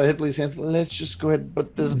book out of Hipley's hands. Let's just go ahead and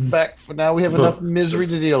put this back for now. We have enough misery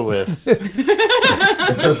to deal with.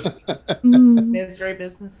 Misery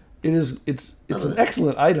business. It's an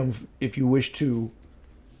excellent item if you wish to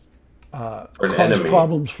cause enemy.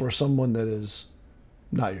 problems for someone that is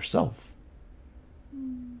not yourself.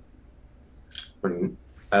 I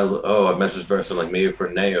messaged Vesryn, like, maybe for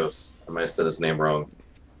Neos. I might have said his name wrong.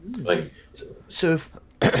 Like, so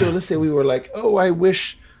let's say we were like, oh, I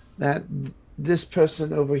wish that this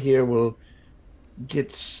person over here will get,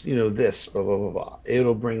 this, blah, blah, blah, blah.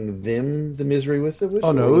 It'll bring them the misery with it?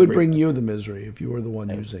 Oh, no, it would bring you the misery if you were the one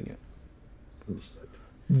using it. Understood.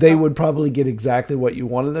 They would probably get exactly what you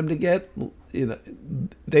wanted them to get.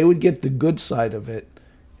 They would get the good side of it,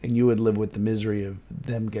 and you would live with the misery of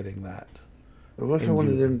them getting that. But what if I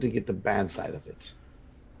wanted them to get the bad side of it?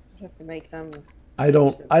 You have to make them... I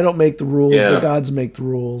don't make the rules. Yeah. The gods make the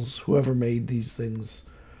rules. Whoever made these things,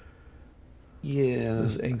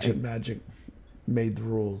 this ancient magic, made the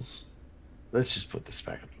rules. Let's just put this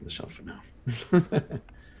back up on the shelf for now. Do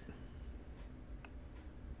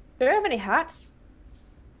you have any hats?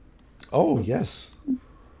 Oh, yes.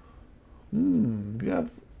 You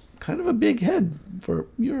have kind of a big head.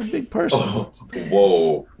 You're a big person. oh,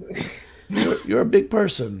 whoa. You're a big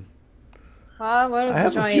person. I I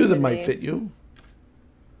have a few that might fit you.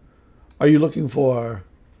 Are you looking for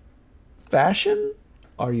fashion?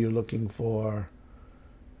 Are you looking for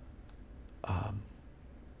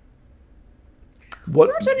what?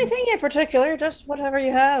 Not anything in particular, just whatever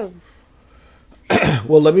you have.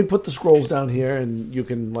 Well, let me put the scrolls down here, and you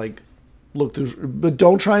can look through. But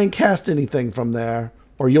don't try and cast anything from there,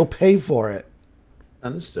 or you'll pay for it.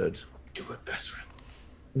 Understood. Do it, Vesryn.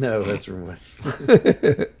 No, that's wrong.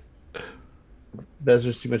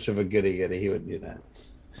 Bezra's too much of a goody-goody. He wouldn't do that.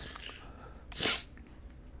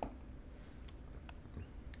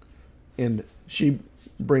 And she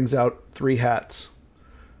brings out 3 hats.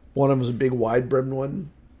 One of them is a big wide-brimmed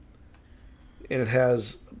one, and it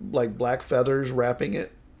has black feathers wrapping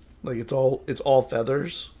it. It's all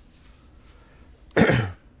feathers.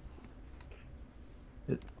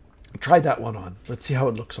 Try that one on. Let's see how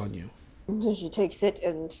it looks on you. So she takes it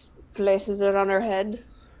and places it on her head.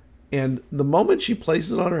 And the moment she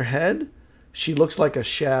places it on her head, she looks like a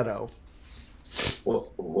shadow.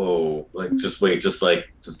 Whoa. Just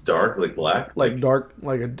dark, black? Dark,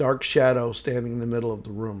 like a dark shadow standing in the middle of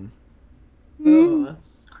the room. Oh,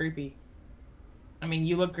 that's creepy. I mean,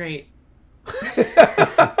 you look great. What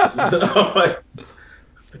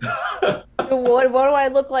do I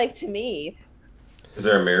look like to me? Is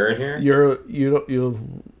there a mirror in here?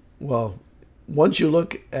 Well, once you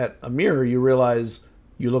look at a mirror, you realize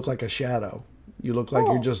you look like a shadow. You look like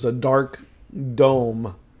you're just a dark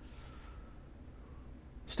dome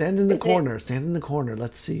Stand in the corner. Stand in the corner.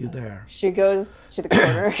 Let's see you there. She goes to the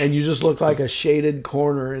corner. And you just look like a shaded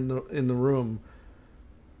corner in the room.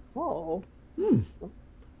 Oh.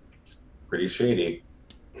 Pretty shady.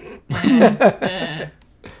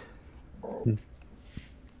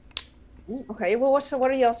 Okay, well, what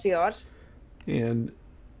else you got? And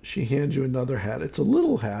she hands you another hat. It's a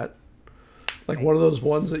little hat, like one of those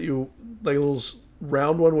ones that like a little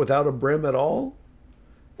round one without a brim at all,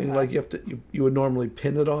 and like you would normally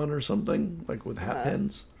pin it on or something, like with hat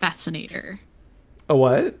pins. Fascinator. A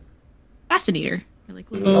what? Fascinator. They're like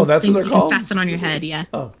little that's things what they're you called? can fasten on your head. Yeah.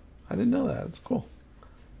 Oh, I didn't know that. It's cool.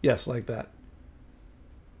 Yes, like that.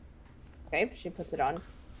 Okay, she puts it on.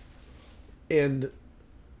 And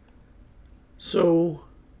so,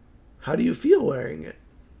 how do you feel wearing it?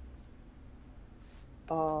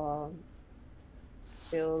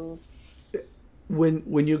 Feel.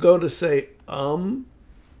 When you go to say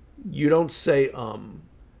you don't say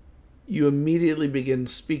you immediately begin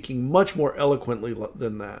speaking much more eloquently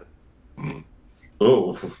than that.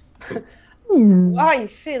 Oh. I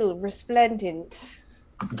feel resplendent.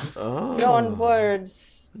 Oh. Beyond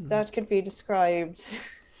words that could be described.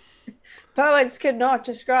 Poets could not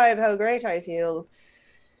describe how great I feel.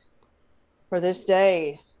 For this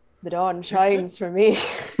day, the dawn shines for me.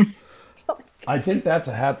 I think that's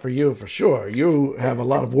a hat for you for sure. You have a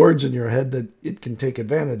lot of words in your head that it can take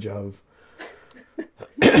advantage of.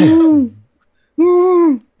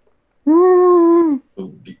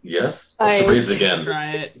 Yes? I- Charades again.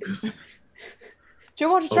 Try it. Do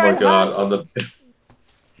you want to Oh try my the god, hat? on the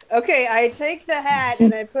Okay, I take the hat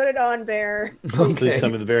and I put it on Bear. Please tell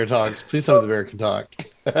me the bear talks. Please tell me the bear can talk.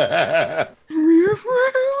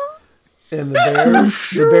 And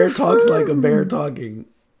the bear talks like a bear talking.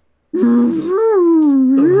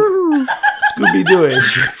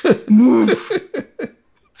 Scooby-Dooish.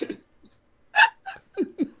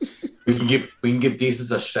 we can give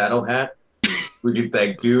Desus a shadow hat. We get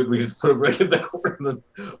that dude. We just put him right in the corner.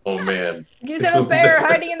 Oh man! You said a bear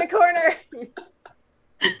hiding in the corner.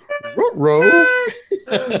 Row.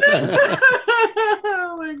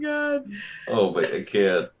 Oh my god. Oh, but I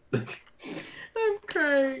can't. I'm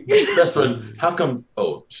crying. That's when. How come?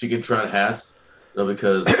 Oh, she can try on hats. No,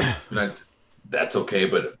 because not. That's okay,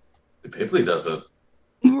 but if Hipley doesn't.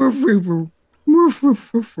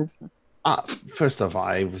 First off,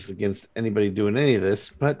 I was against anybody doing any of this,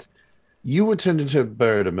 but you were turned into a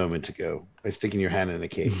bird a moment ago by sticking your hand in a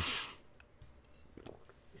cage.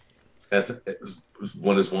 As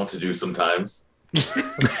one is wont to do sometimes. And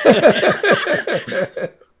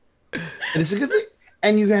it's a good thing.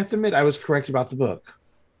 And you have to admit, I was correct about the book.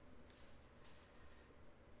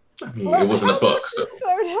 I mean, it wasn't a book, so.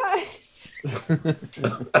 Third hat.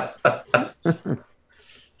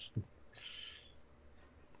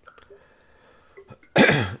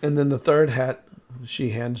 And then the third hat she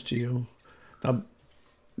hands to you. Now,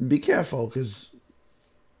 be careful because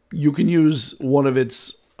you can use one of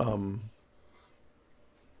its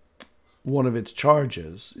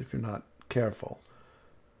charges if you're not careful.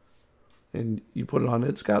 And you put it on.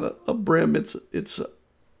 It's got a brim. It's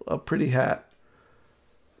a pretty hat.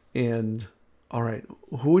 And all right,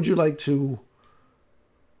 who would you like to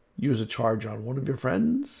use a charge on? One of your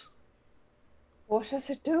friends? What does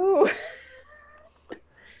it do?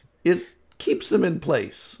 It keeps them in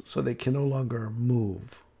place so they can no longer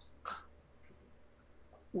move.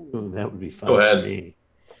 Oh, that would be fun. Go ahead. For me.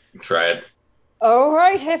 Try it. All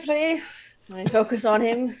right, Hipley. I focus on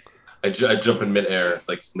him. I jump in midair,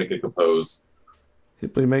 like Snick and Compose.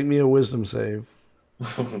 Hipley, make me a wisdom save.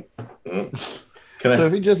 Can So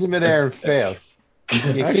if he just in midair and fails,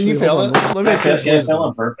 can Actually, you fail hold it? on. Let me check Can I wisdom. fail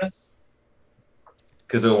on purpose?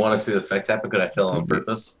 Because I want to see the effect happen. Could I fail on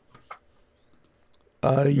purpose?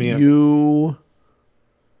 Yeah. You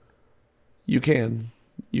can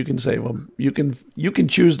save them. You can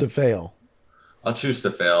choose to fail. I'll choose to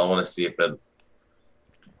fail. I want to see if it.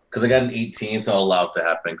 Because I got an 18, so I'll allow it to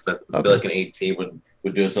happen. Because I feel like an 18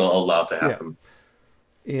 would do it, so I'll allow it to happen.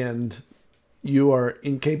 And you are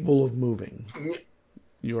incapable of moving.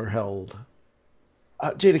 You are held.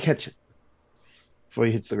 Jada, catch it before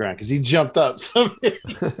he hits the ground because he jumped up. So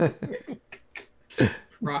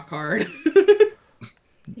Rock hard.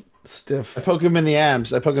 Stiff. I poke him in the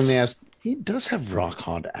abs. He does have rock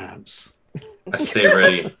hard abs. I stay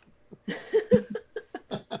ready.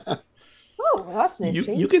 Oh, that's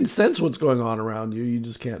interesting. You can sense what's going on around you. You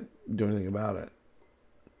just can't do anything about it.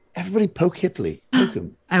 Everybody poke Hipley. Poke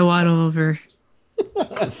him. I waddle over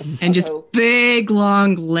and just big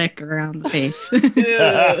long lick around the face.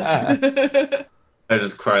 I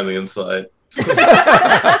just cry on the inside.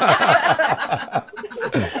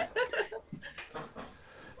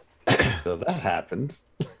 That happened.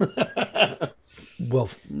 Well,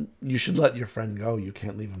 you should let your friend go. You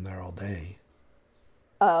can't leave him there all day.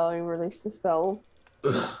 Oh, you released the spell.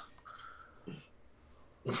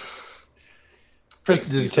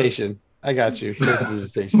 Prestidigitation. I got you.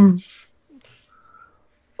 Prestidigitation.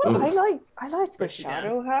 Well, I like the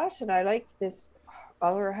shadow hat, and I like this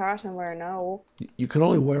other hat I'm wearing now. You can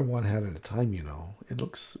only wear one hat at a time, you know. It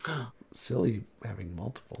looks silly having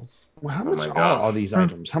multiples. Well, how much are all these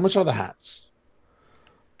items? How much are the hats?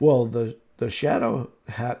 Well, the shadow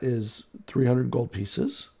hat is 300 gold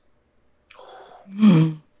pieces.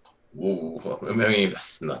 Ooh, I mean,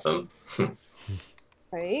 that's nothing.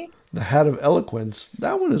 Right? The hat of eloquence,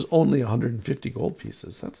 that one is only 150 gold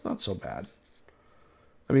pieces. That's not so bad.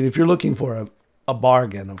 I mean, if you're looking for a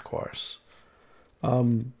bargain, of course.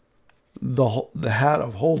 The hat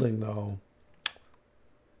of holding, though,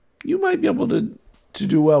 you might be able to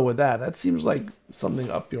do well with that. That seems like something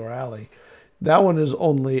up your alley. That one is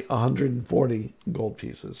only 140 gold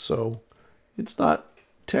pieces, so it's not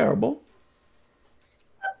terrible.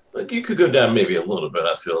 Like, you could go down maybe a little bit.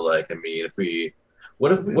 I feel like. I mean,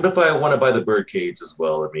 what if I want to buy the bird cage as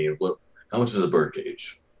well? I mean, how much is a bird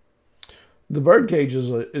cage? The bird cage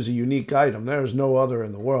is a unique item. There is no other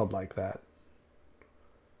in the world like that.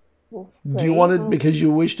 Well, Do you want it because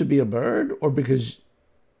you wish to be a bird, or because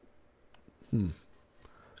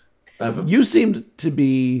you seemed to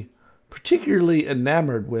be particularly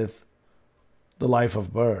enamored with the life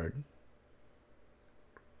of bird?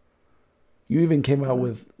 You even came out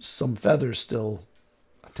with some feathers still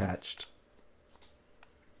attached.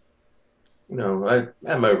 You know, I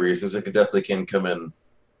have my reasons. It definitely can come in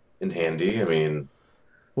handy. I mean,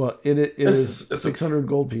 well, it is 600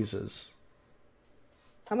 gold pieces.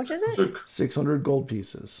 How much is it? 600 gold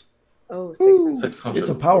pieces. Oh, 600. 600. It's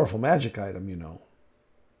a powerful magic item, you know.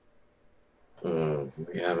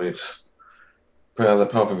 Yeah, I mean, the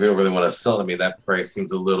powerful, if you don't really want to sell it, I mean, that price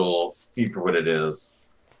seems a little steep for what it is.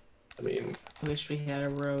 I mean, I wish we had a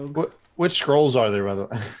rogue. Which scrolls are there, by the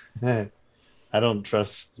way? I don't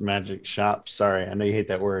trust magic shops. Sorry, I know you hate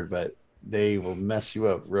that word, but they will mess you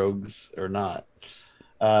up, rogues or not.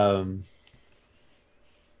 I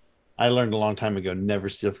learned a long time ago, never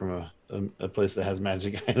steal from a place that has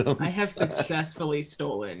magic items. I have successfully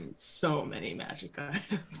stolen so many magic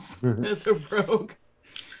items as a rogue.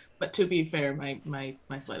 But to be fair, my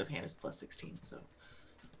sleight of hand is plus 16, so.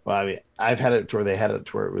 Well, I mean, I've had it to where they had it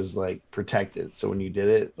to where it was like protected. So when you did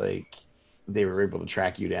it, like they were able to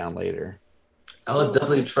track you down later. I'll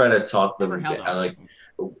definitely try to talk them down. Like,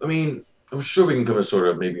 I mean, I'm sure we can come to sort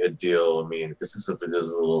of maybe a deal. I mean, this is something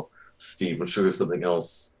that's a little steep. I'm sure there's something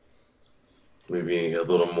else, maybe a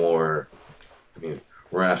little more, I mean,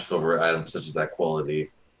 rational over items such as that quality.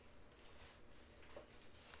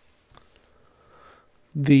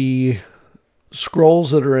 The scrolls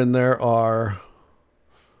that are in there are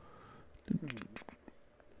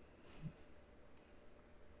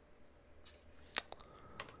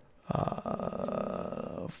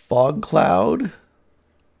Fog Cloud,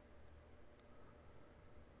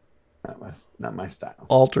 not my style.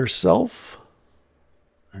 Alter Self,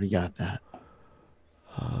 Already got that.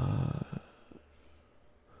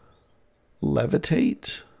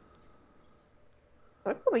 Levitate,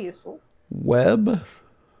 That could be useful. Web,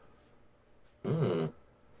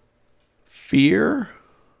 Fear,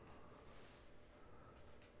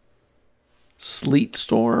 Sleet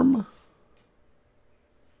Storm,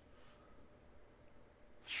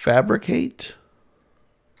 Fabricate.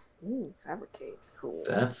 Ooh, fabricate's cool.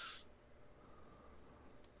 That's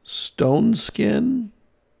Stone Skin.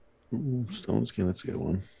 Ooh, Stone Skin, that's a good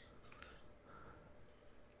one.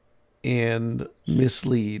 And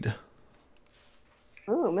Mislead.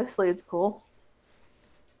 Oh, mislead's cool.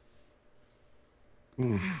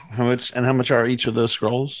 Ooh, how much are each of those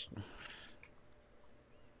scrolls?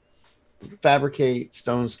 Fabricate,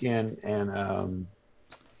 Stone Skin, and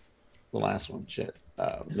the last one,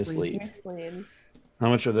 Mislead. Mislead. How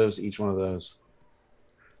much are those? Each one of those?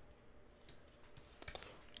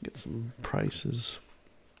 Get some prices.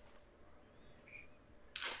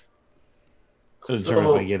 Doesn't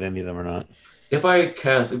determine if I get any of them or not. if we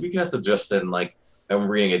cast a Justin, like I'm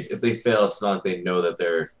reading it, if they fail, it's not like they know that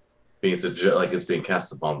they're being like it's being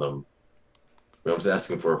cast upon them. I'm just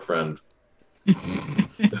asking for a friend.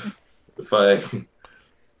 Because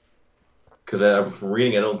I'm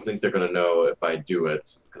reading, I don't think they're gonna know if I do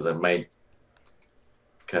it because I might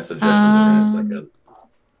cast a Justin in a second.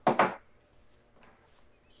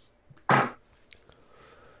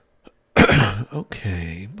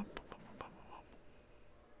 Okay.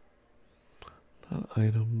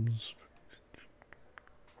 Items.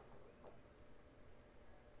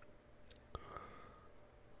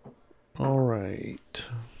 All right.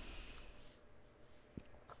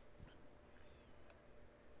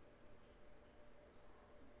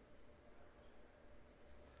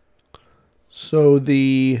 So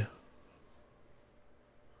the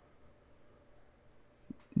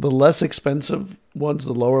less expensive ones,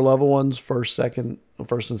 the lower level ones, first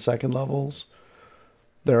and second levels,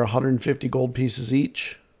 they're 150 gold pieces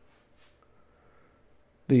each.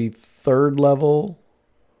 The third level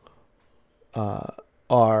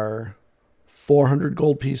are 400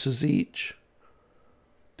 gold pieces each.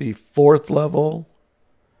 The fourth level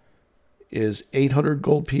is 800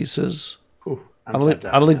 gold pieces. Ooh, I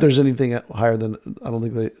don't think there's anything higher than. I don't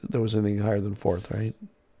think there was anything higher than fourth, right?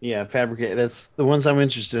 Yeah, fabricate. That's the ones I'm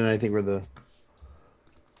interested in. I think were the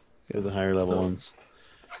higher level ones.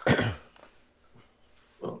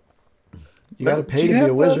 You got to pay to be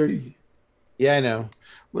a wizard. Yeah, I know.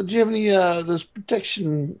 Well, do you have any those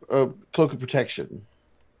protection cloak of protection?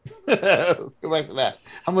 Let's go back to that.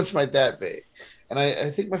 How much might that be? And I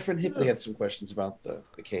think my friend Hipley had some questions about the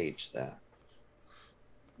cage there.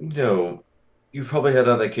 No, you've probably had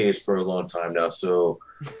on that cage for a long time now. So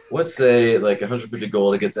let's say like 150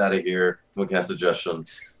 gold, it gets out of here. We can have a suggestion.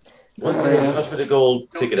 Let's say 150 gold,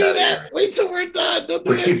 take it out of here. Wait till we're done.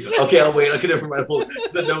 Okay, I'll wait. Okay, never mind.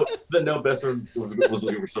 Said no. Vesryn was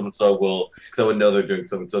looking for someone, so I will, because I would know they're doing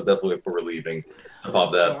something. So definitely before we're leaving to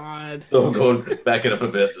pop that. God. So I'm going back it up a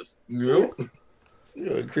bit. Just You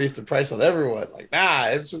increase the price on everyone. Like, nah,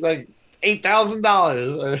 it's like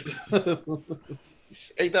 $8,000.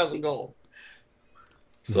 8,000 gold.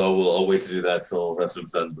 So I'll wait to do that till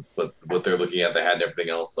Vesryn's done. But what they're looking at, the hat and everything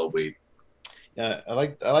else, I'll wait. Yeah, I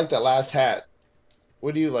like that last hat.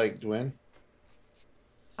 What do you like, Dwayne?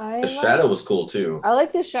 The shadow was cool too. I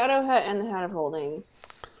like the shadow hat and the hat of holding.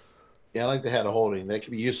 Yeah, I like the hat of holding. That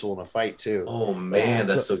could be useful in a fight too. Oh man,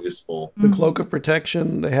 that's so useful. The cloak of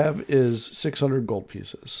protection they have is 600 gold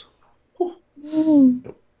pieces. Nope.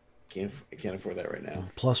 I can't afford that right now.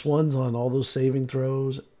 Plus ones on all those saving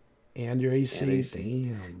throws and your AC. And AC.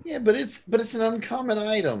 Damn. Yeah, but it's an uncommon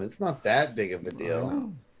item. It's not that big of a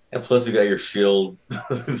deal. And plus you got your shield.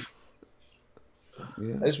 I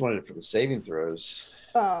just wanted it for the saving throws.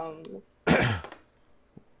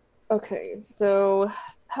 Okay, so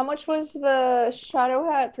how much was the shadow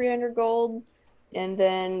hat? 300 gold, and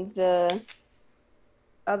then the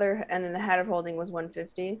hat of holding was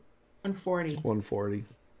 150. 140. 140.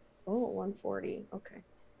 Oh, 140. Okay.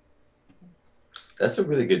 That's a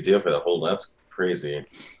really good deal for that whole. That's crazy.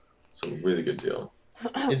 It's a really good deal.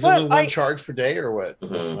 Is there only one charge per day or what?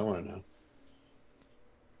 That's what I want to know.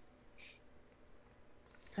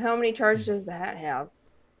 How many charges does the hat have?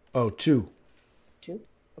 Oh, 2. 2?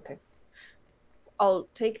 Okay. I'll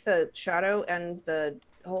take the shadow and the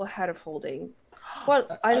whole hat of holding. Well,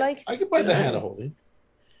 I could buy the hat of holding.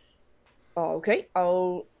 Oh, okay.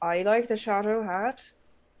 I like the shadow hat.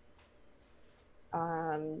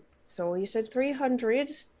 So you said 300.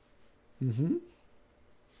 Mm-hmm.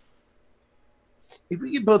 If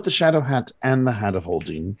we get both the shadow hat and the hat of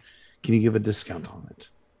holding, can you give a discount on it?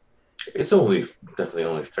 It's definitely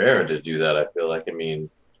only fair to do that. I feel like. I mean,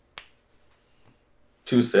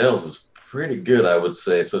 2 sales is pretty good, I would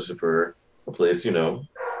say, especially for a place,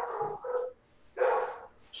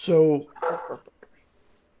 So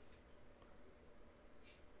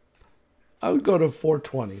I would go to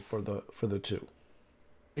 420 for the 2.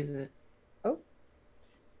 Is it? Oh.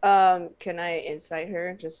 Can I incite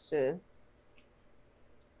her just to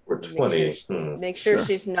Or 20. make sure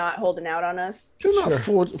she's not holding out on us? Do not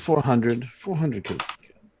 400. 400 could be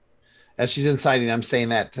good. As she's inciting, I'm saying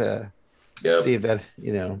that to see if that,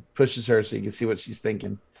 pushes her so you can see what she's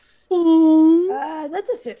thinking. That's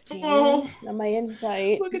a 15 on my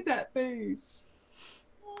insight. Look at that face.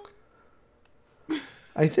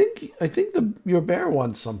 I think your bear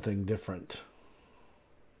wants something different.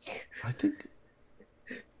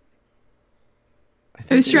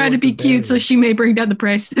 I was trying to be cute, so she may bring down the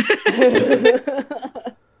price.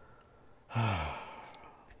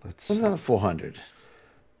 Let's What about 400?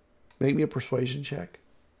 make me a persuasion check.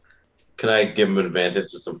 Can I give him an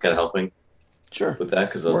advantage of some kind of helping Sure. with that?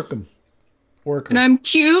 Because Work them. And I'm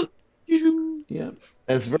cute. Yeah.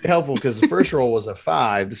 That's very helpful because the first roll was a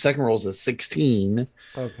 5. The second roll is a 16.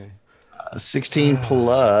 Okay. 16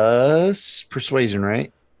 plus persuasion,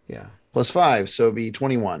 right? Yeah. Plus 5, so it'd be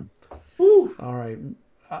 21. All right.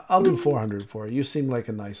 I'll do 400 for you. You seem like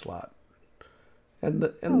a nice lot. And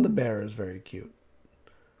the bear is very cute.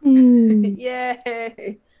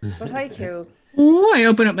 Yay! But hi, cute. Oh, I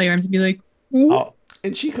open up my arms and be like,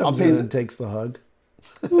 And she comes in and takes the hug.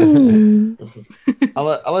 I'll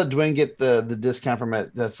let Dwayne get the discount from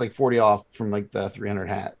it. That's like 40 off from like the 300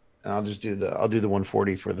 hat. And I'll just do the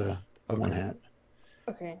 140 for the one hat.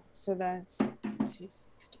 Okay, so that's 260.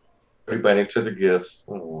 Everybody each other gifts.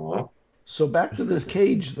 Aww. So back to this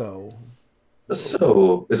cage, though.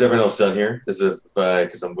 So, is everyone else done here? Is it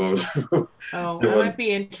because I'm going? I might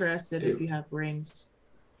be interested if you have rings.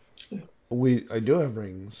 I do have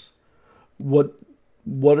rings. What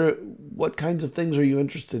kinds of things are you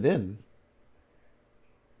interested in?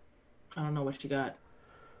 I don't know what you got.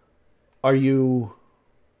 Are you?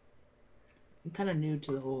 I'm kind of new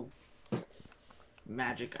to the whole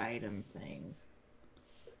magic item thing.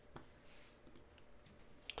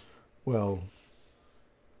 Well,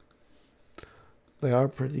 they are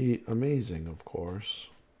pretty amazing, of course.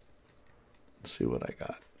 Let's see what I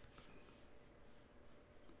got.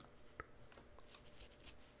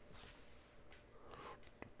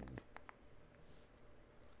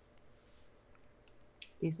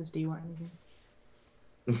 Jesus, do you want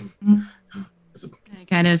anything? I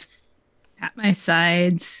kind of pat my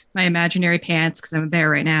sides, my imaginary pants, because I'm a bear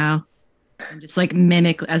right now, and just like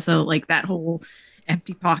mimic as though like that whole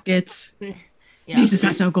empty pockets. Yeah. Jesus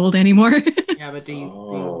has no gold anymore. Yeah, but do you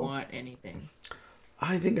want anything?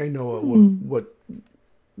 I think I know what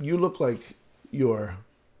you look like. You're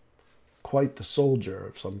quite the soldier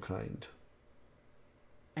of some kind.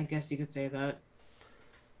 I guess you could say that.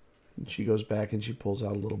 And she goes back and she pulls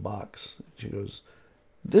out a little box. She goes,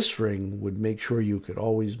 "This ring would make sure you could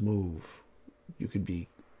always move. You could be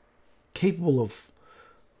capable of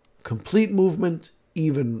complete movement,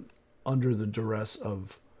 even under the duress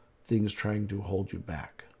of things trying to hold you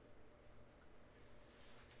back."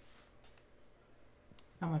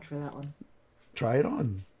 How much for that one? Try it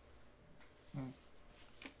on.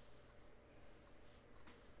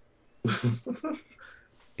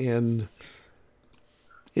 And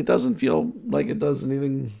it doesn't feel like it does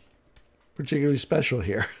anything particularly special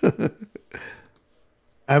here. I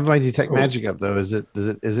have my detect magic up though. Is it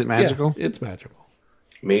magical? Yeah, it's magical.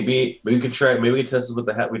 Maybe we could try. Maybe we test it with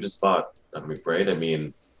the hat we just bought. I mean, right? I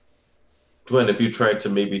mean, Dwayne, if you tried to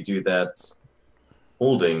maybe do that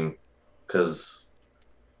holding, because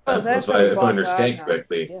if I understand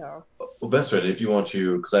correctly, yeah. Vesryn, if you want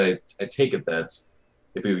to, because I take it that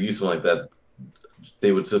if you use something like that,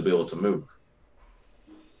 they would still be able to move.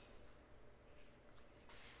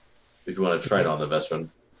 If you want to try it on the Vesryn.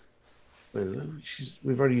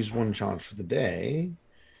 We've already used one challenge for the day.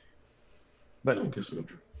 But I guess we-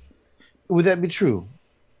 would that be true?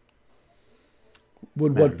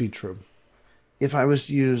 Would what be true? If I was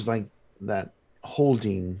to use like that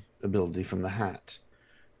holding ability from the hat,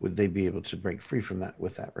 would they be able to break free from that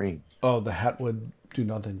with that ring? Oh, the hat would do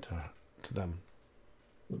nothing to them.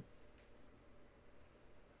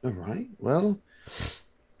 All right. Well,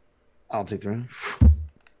 I'll take the ring,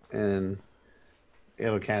 and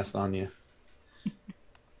it'll cast on you.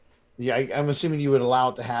 Yeah, I'm assuming you would allow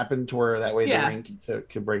it to happen to where that way the ring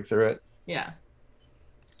could break through it. Yeah.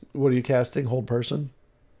 What are you casting? Hold person?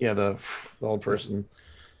 Yeah, the old person.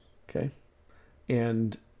 Okay.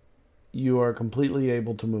 And you are completely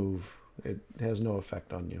able to move. It has no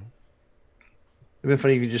effect on you. It'd be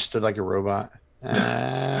funny if you just stood like a robot.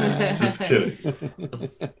 Just kidding.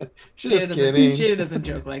 Just kidding. She doesn't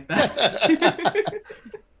joke like that.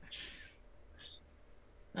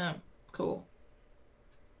 Oh, cool.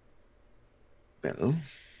 Well.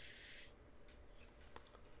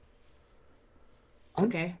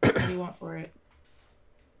 Okay, what do you want for it?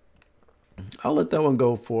 I'll let that one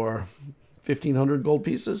go for 1,500 gold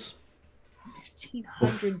pieces.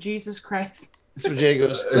 1,500, Jesus Christ. So Jay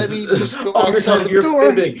goes, let me just go Oh, outside the you're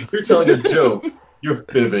door. fibbing. You're telling a joke. You're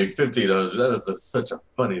fibbing. 1,500. That is such a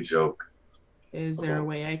funny joke. Is there a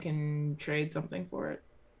way I can trade something for it?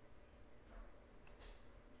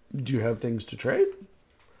 Do you have things to trade?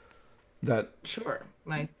 Sure.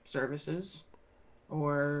 My services.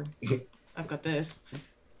 Or I've got this. I'll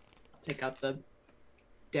take out the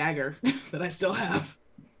dagger that I still have.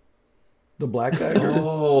 The black dagger?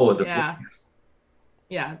 Oh, Yeah.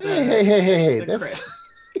 Yeah. Hey. The That's... Chris.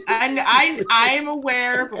 And I'm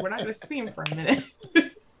aware, but we're not going to see him for a minute.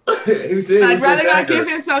 I'd rather not give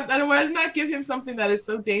him something. I'd rather not give him something that is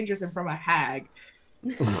so dangerous and from a hag.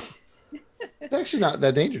 It's actually not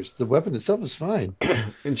that dangerous. The weapon itself is fine.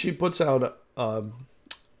 And she puts out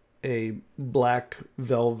a black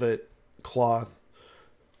velvet cloth.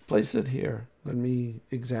 Place it here. Let me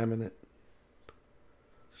examine it.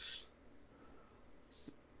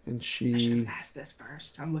 And I should she have asked this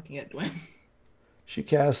first. I'm looking at Dwayne. she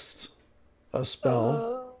casts a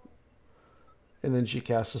spell. And then she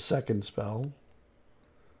casts a second spell.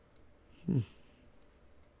 It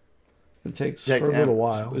takes her a little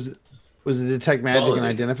while. Was it detect magic and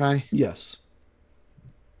identify? Yes.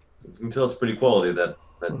 You can tell it's pretty quality, that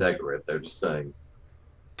dagger right there, just saying.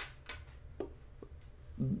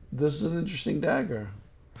 This is an interesting dagger.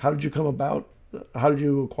 How did you come about? How did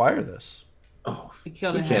you acquire this? Oh, We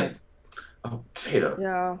killed we a can't. head. Oh, Jada.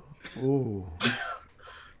 Yeah. Ooh.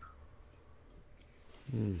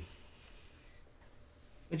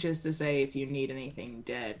 Which is to say, if you need anything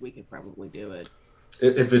dead, we could probably do it.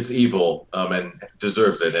 If it's evil, and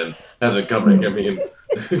deserves it, and has it coming, I mean.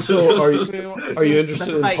 So are you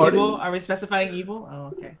interested in parting? Evil? Are we specifying evil? Oh,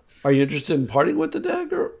 okay. Are you interested in parting with the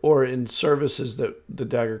dagger, or in services that the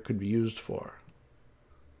dagger could be used for?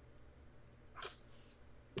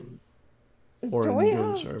 Or Do in we doing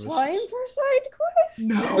have services? time for side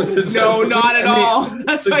quests? No, not at all.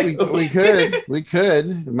 That's we could.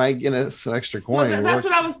 It might get us some extra coin. Well,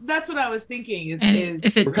 that's what I was thinking. Is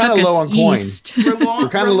if it we're took kinda low us on coin. east, we're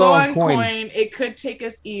kinda low low on on coin. It could take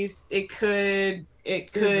us east. It could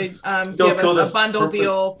just give go kill us this a bundle perfect-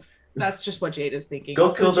 deal. That's just what Jada's thinking. Go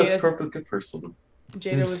Also, kill this Jada's- perfect good person.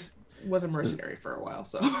 Jada was a mercenary for a while,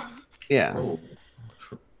 so Yeah. Oh.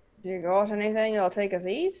 Do you got anything that'll take us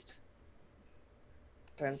east?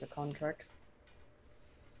 In terms of contracts.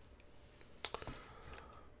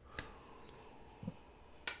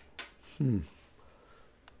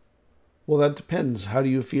 Well, that depends. How do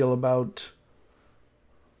you feel about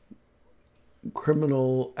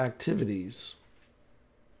criminal activities?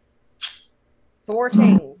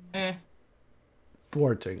 Thwarting.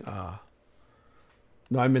 Thwarting.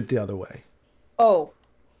 No, I meant the other way. Oh.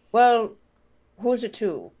 Well, who's it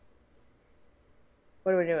to?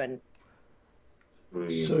 What are we doing?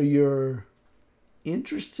 So you're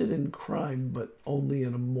interested in crime, but only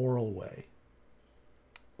in a moral way.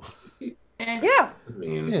 Yeah. I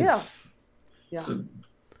mean, Yeah. it's a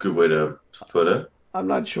good way to put it. I'm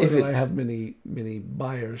not sure If that I it's- have many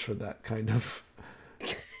buyers for that kind of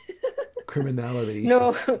criminality.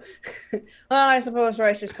 No. Well, I suppose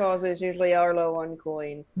righteous causes usually are low on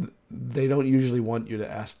coin. They don't usually want you to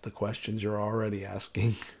ask the questions you're already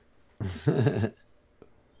asking.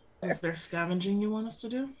 is there scavenging you want us to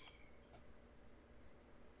do?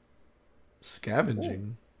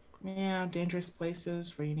 Scavenging. Yeah, dangerous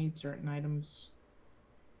places where you need certain items.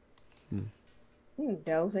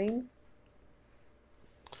 Delving.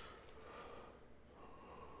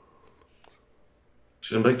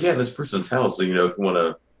 She's like, yeah, this person's house. So, if you want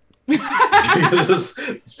to. this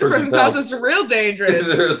Person's house is real dangerous.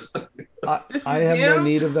 This I have no museum?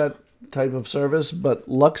 need of that type of service, but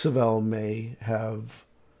Luxavel may have.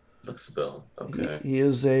 Luxabel. Okay. He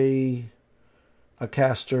is a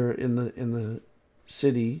caster in the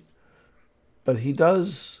city, but he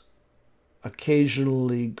does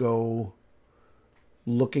occasionally go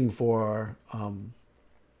looking for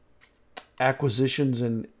acquisitions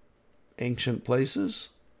in ancient places,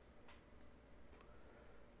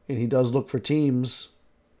 and he does look for teams.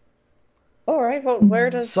 All right. Well, where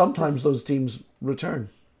does Sometimes those teams return.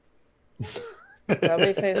 That'll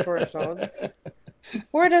be face first, dogs.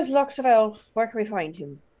 Where does Luxavel? Where can we find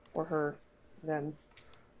him or her? Them.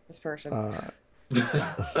 This person.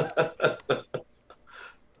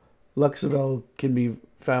 Luxavel can be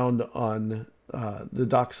found on the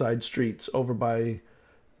dockside streets over by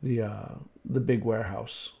the big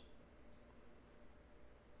warehouse.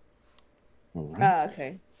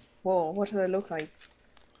 Okay. Well, what do they look like?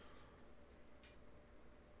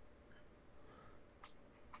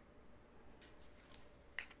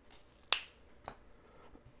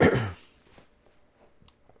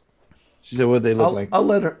 She said, "What they look like?" I'll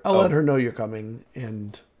let her know you're coming,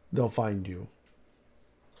 and they'll find you.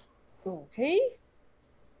 Okay.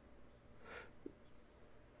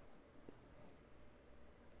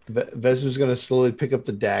 Vesryn's gonna slowly pick up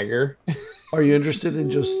the dagger. Are you interested in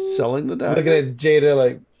just selling the dagger? Looking at Jada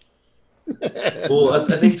like. Well,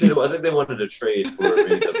 I think they wanted to trade for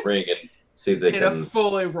maybe the ring and see if they Jada can.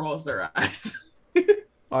 fully rolls their eyes.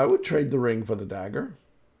 I would trade the ring for the dagger.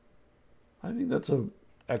 I think that's a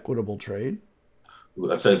equitable trade.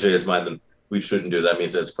 I've said Jay's mind that we shouldn't do that.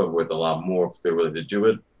 Means that it's probably worth a lot more if they're willing to do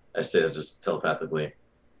it. I say that just telepathically.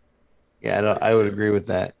 Yeah, I would agree with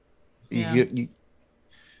that. Yeah.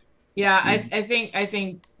 Yeah, I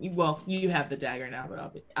think. Well, you have the dagger now,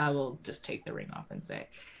 but I will just take the ring off and say,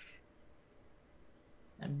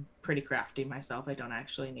 I'm pretty crafty myself. I don't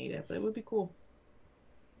actually need it, but it would be cool.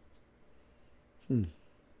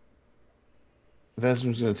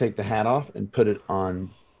 Vesryn's going to take the hat off and put it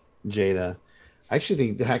on Jada. I actually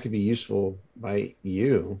think the hat could be useful by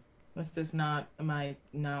you. This is not my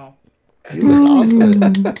no. You look awesome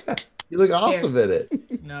at it. You look awesome at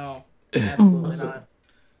it. No, absolutely not.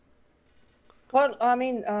 Well, I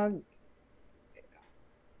mean,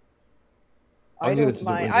 I don't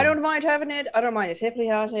mind. I don't mind having it. I don't mind if Hipley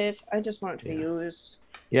has it. I just want it to be used.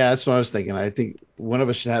 Yeah, that's what I was thinking. I think one of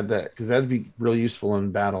us should have that because that'd be really useful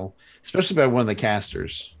in battle, especially by one of the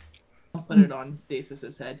casters. I'll put it on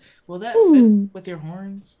Dacis's head. Will that fit with your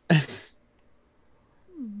horns?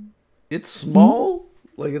 It's small.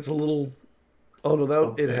 Like it's a little. Oh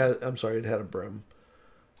no, it had. I'm sorry, it had a brim.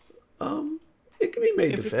 It can be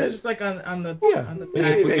made to fit. Just like on the on the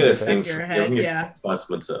back of your head. Yeah.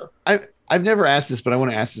 I've never asked this, but I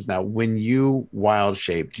want to ask this now. When you wild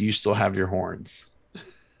shape, do you still have your horns?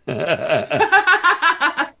 That's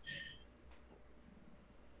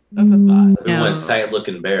a thought. It went tight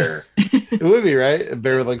looking bear. It would be right. A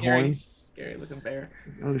bear with like horns. Scary looking bear.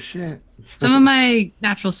 Oh shit. Some of my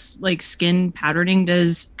natural like skin patterning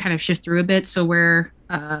does kind of shift through a bit. So where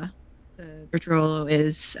the Vitrolo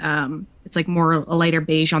is, it's like more a lighter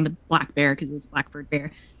beige on the black bear because it's a blackbird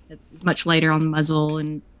bear. It's much lighter on the muzzle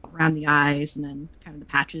and around the eyes, and then kind of the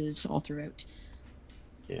patches all throughout.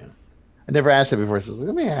 Yeah. I never asked it before, so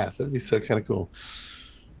let me ask. That'd be so kind of cool.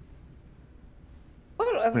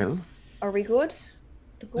 Well, are we good?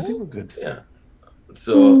 I think we're good. Yeah.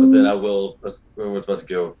 So then I will. Where we're about to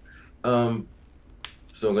go.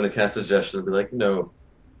 So I'm gonna cast a suggestion and be like, no,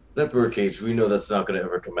 that birdcage. We know that's not gonna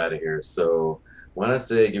ever come out of here. So why not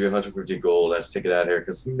say give you 150 gold? Let's take it out of here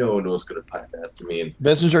because no one knows gonna find that to me.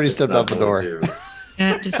 Vesryn's already stepped out the door.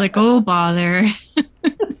 Yeah, just like oh bother.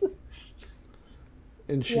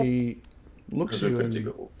 And she looks at you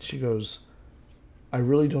and she goes, I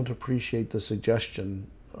really don't appreciate the suggestion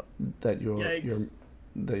that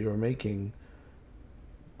you're making.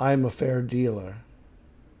 I'm a fair dealer.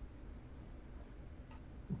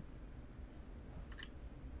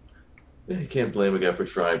 You can't blame a guy for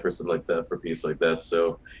trying for something like that, for a piece like that.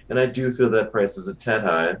 So, and I do feel that price is a tad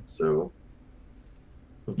high. So,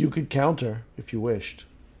 you could counter if you wished.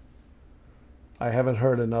 I haven't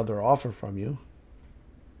heard another offer from you.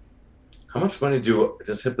 How much money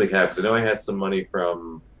does Hipley have? Because I know I had some money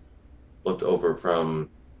left over from.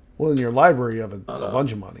 Well, in your library, you have a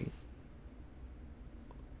bunch of money.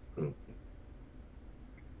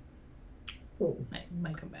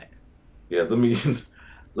 Might come back. Yeah, let me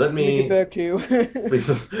get back to you.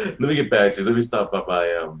 let me get back to you. Let me stop by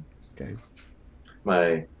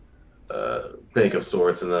my bank of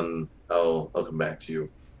sorts, and then I'll come back to you.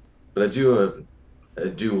 But I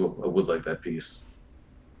would like that piece.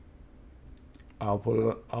 I'll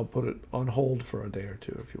put it on hold for a day or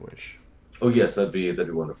two if you wish. Oh yes, that'd be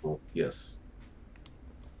wonderful. Yes.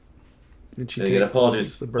 And again,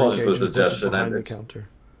 apologies for the suggestion. The counter.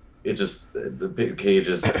 It just the big cage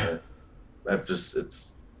is.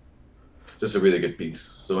 It's just a really good piece.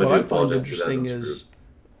 So what I do I find apologize interesting for that. Is,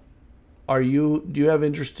 do you have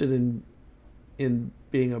interest in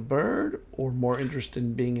being a bird or more interest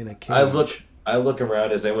in being in a cage? I look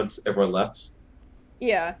around as everyone left.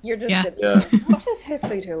 Yeah, you're just. Yeah. What is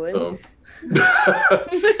Hipley doing?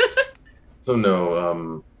 So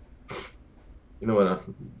no, you know what?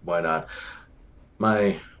 Why not?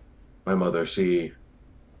 My mother, she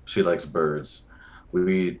likes birds.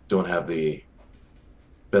 We don't have the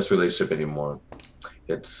best relationship anymore.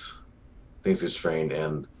 Things get strained,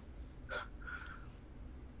 and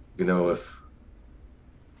you know, if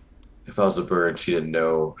I was a bird, she didn't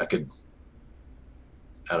know I could.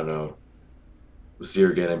 I don't know. See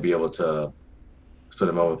her again and be able to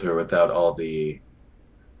spend a moment with her without all the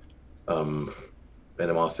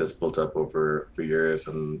animosity that's built up for years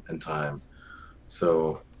and time.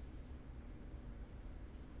 So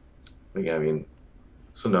yeah, I mean,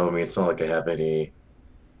 so no, I mean, it's not like I have any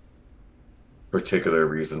particular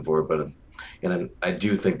reason for it, but I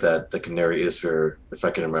do think that the canary is her. If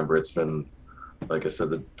I can remember, it's been, like I said,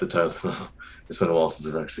 the times it's been a while since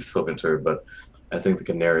I've actually spoken to her, but I think the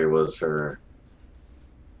canary was her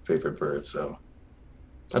favorite bird, so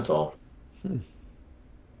that's all. You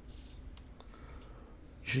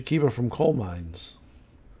should keep her from coal mines.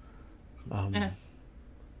 You want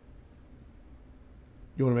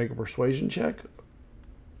to make a persuasion check?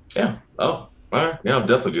 Yeah. Oh, all right. Yeah, I'll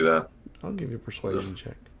definitely do that. I'll give you a persuasion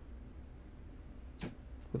check.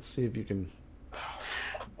 Let's see if you can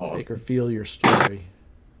make her feel your story.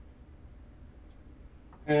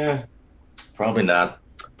 Probably not.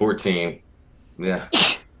 14. Yeah.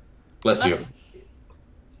 Bless you. There's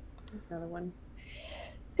another one.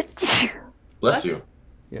 Bless you.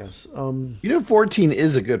 Yes. 14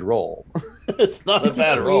 is a good roll. It's not a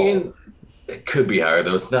bad roll. It could be higher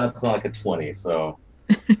though. It's not like a 20. So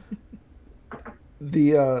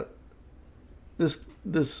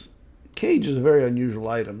this cage is a very unusual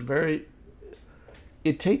item.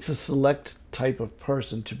 It takes a select type of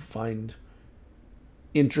person to find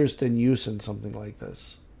interest and use in something like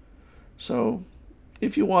this. So,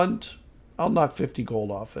 if you want, I'll knock 50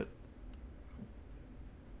 gold off it.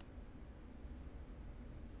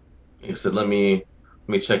 You said, let me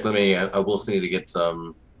check. I will still need to get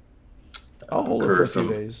some. I'll hold it for a few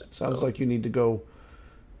days. Sounds like you need to go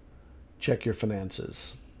check your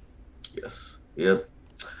finances. Yes. Yep.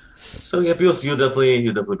 So yeah, you'll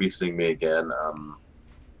definitely be seeing me again.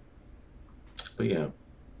 But yeah,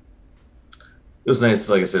 it was nice.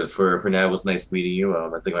 Like I said, for now, it was nice meeting you.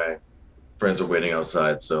 I think my friends are waiting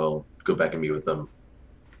outside, so I'll go back and meet with them.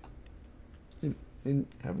 And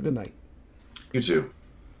have a good night. You too.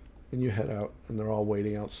 And you head out, and they're all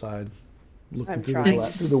waiting outside, looking through trying.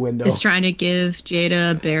 the window. Is trying to give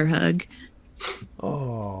Jada a bear hug.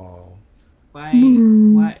 Oh.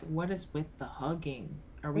 What is with the hugging?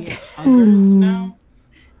 Are we huggers now?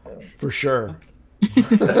 For sure.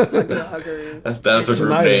 Okay. That's a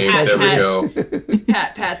group name. There we go.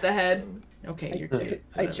 Pat the head. Okay, you're cute.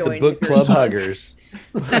 I joined the book club huggers.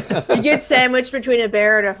 You get sandwiched between a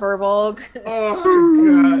bear and a Firbolg.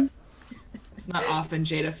 Oh god. It's not often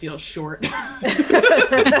Jada feels short.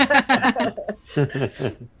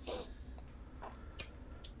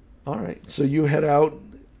 All right, so you head out,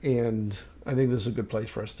 and I think this is a good place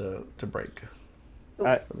for us to break.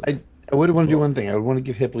 I would want to do one thing. I would want to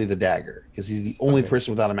give Hipley the dagger because he's the only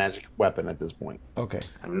person without a magic weapon at this point. Okay.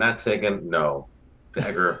 I'm not taking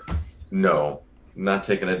dagger. No, not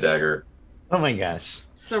taking a dagger. Oh my gosh.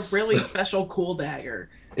 It's a really special, cool dagger.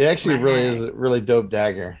 It actually really is a really dope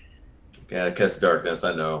dagger. Yeah, it casts darkness.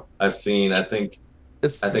 I know. I've seen. I think I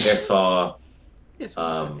saw. I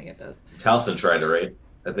think it does. Taliesin tried it, right?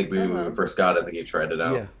 I think when we first got it, I think he tried it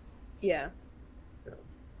out. Yeah.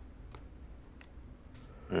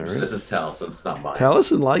 All So right. this is Taliesin. It's not mine.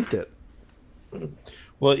 Taliesin liked it.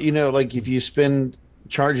 Well, like if you spend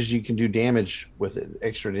charges, you can do damage with it,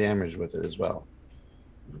 extra damage with it as well.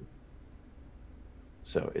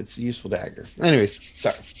 So it's a useful dagger. Anyways,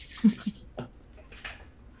 sorry.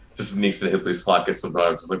 Just sneaks in Hipley's pocket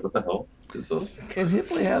sometimes. Just like, what the hell is this? And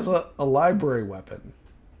Hipley has a library weapon.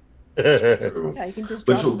 Yeah, you can just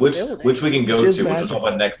which we can go Which is to, which we'll magic. talk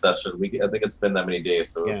about next session. I think it's been that many days,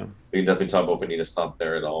 so Yeah. we can definitely talk about if we need to stop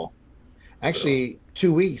there at all. Actually,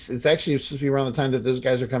 2 weeks. It's actually supposed to be around the time that those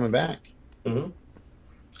guys are coming back.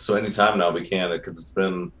 So anytime now we can, because it's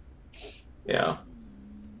been,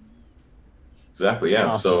 exactly, yeah.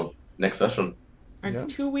 Awesome. So next session. Are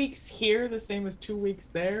 2 weeks here the same as 2 weeks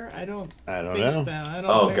there? I don't know. think that. I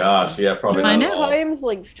don't Oh think gosh, so. yeah, probably Find not. out. At all. Time's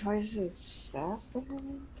like twice as fast.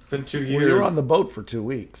 It's been 2 Well, years. you were on the boat for 2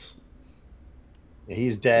 weeks.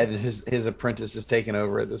 He's dead, and his apprentice is taking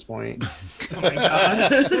over at this point. Oh my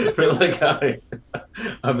god. Like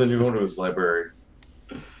I'm the new owner of this library.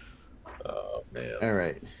 Oh man. All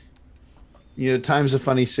right. Time's a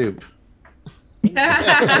funny soup.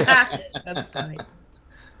 That's funny.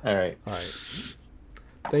 All right. All right.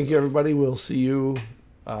 Thank you, everybody. We'll see you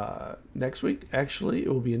next week. Actually, it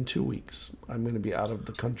will be in 2 weeks. I'm going to be out of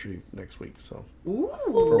the country next week. So Ooh.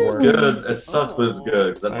 It's good. It sucks, but it's good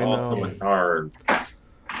because that's I know. awesome and hard.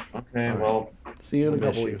 Okay, well, see you in a Miss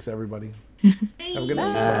couple you. weeks, everybody. Have a good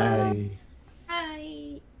night. Bye.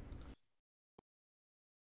 Bye.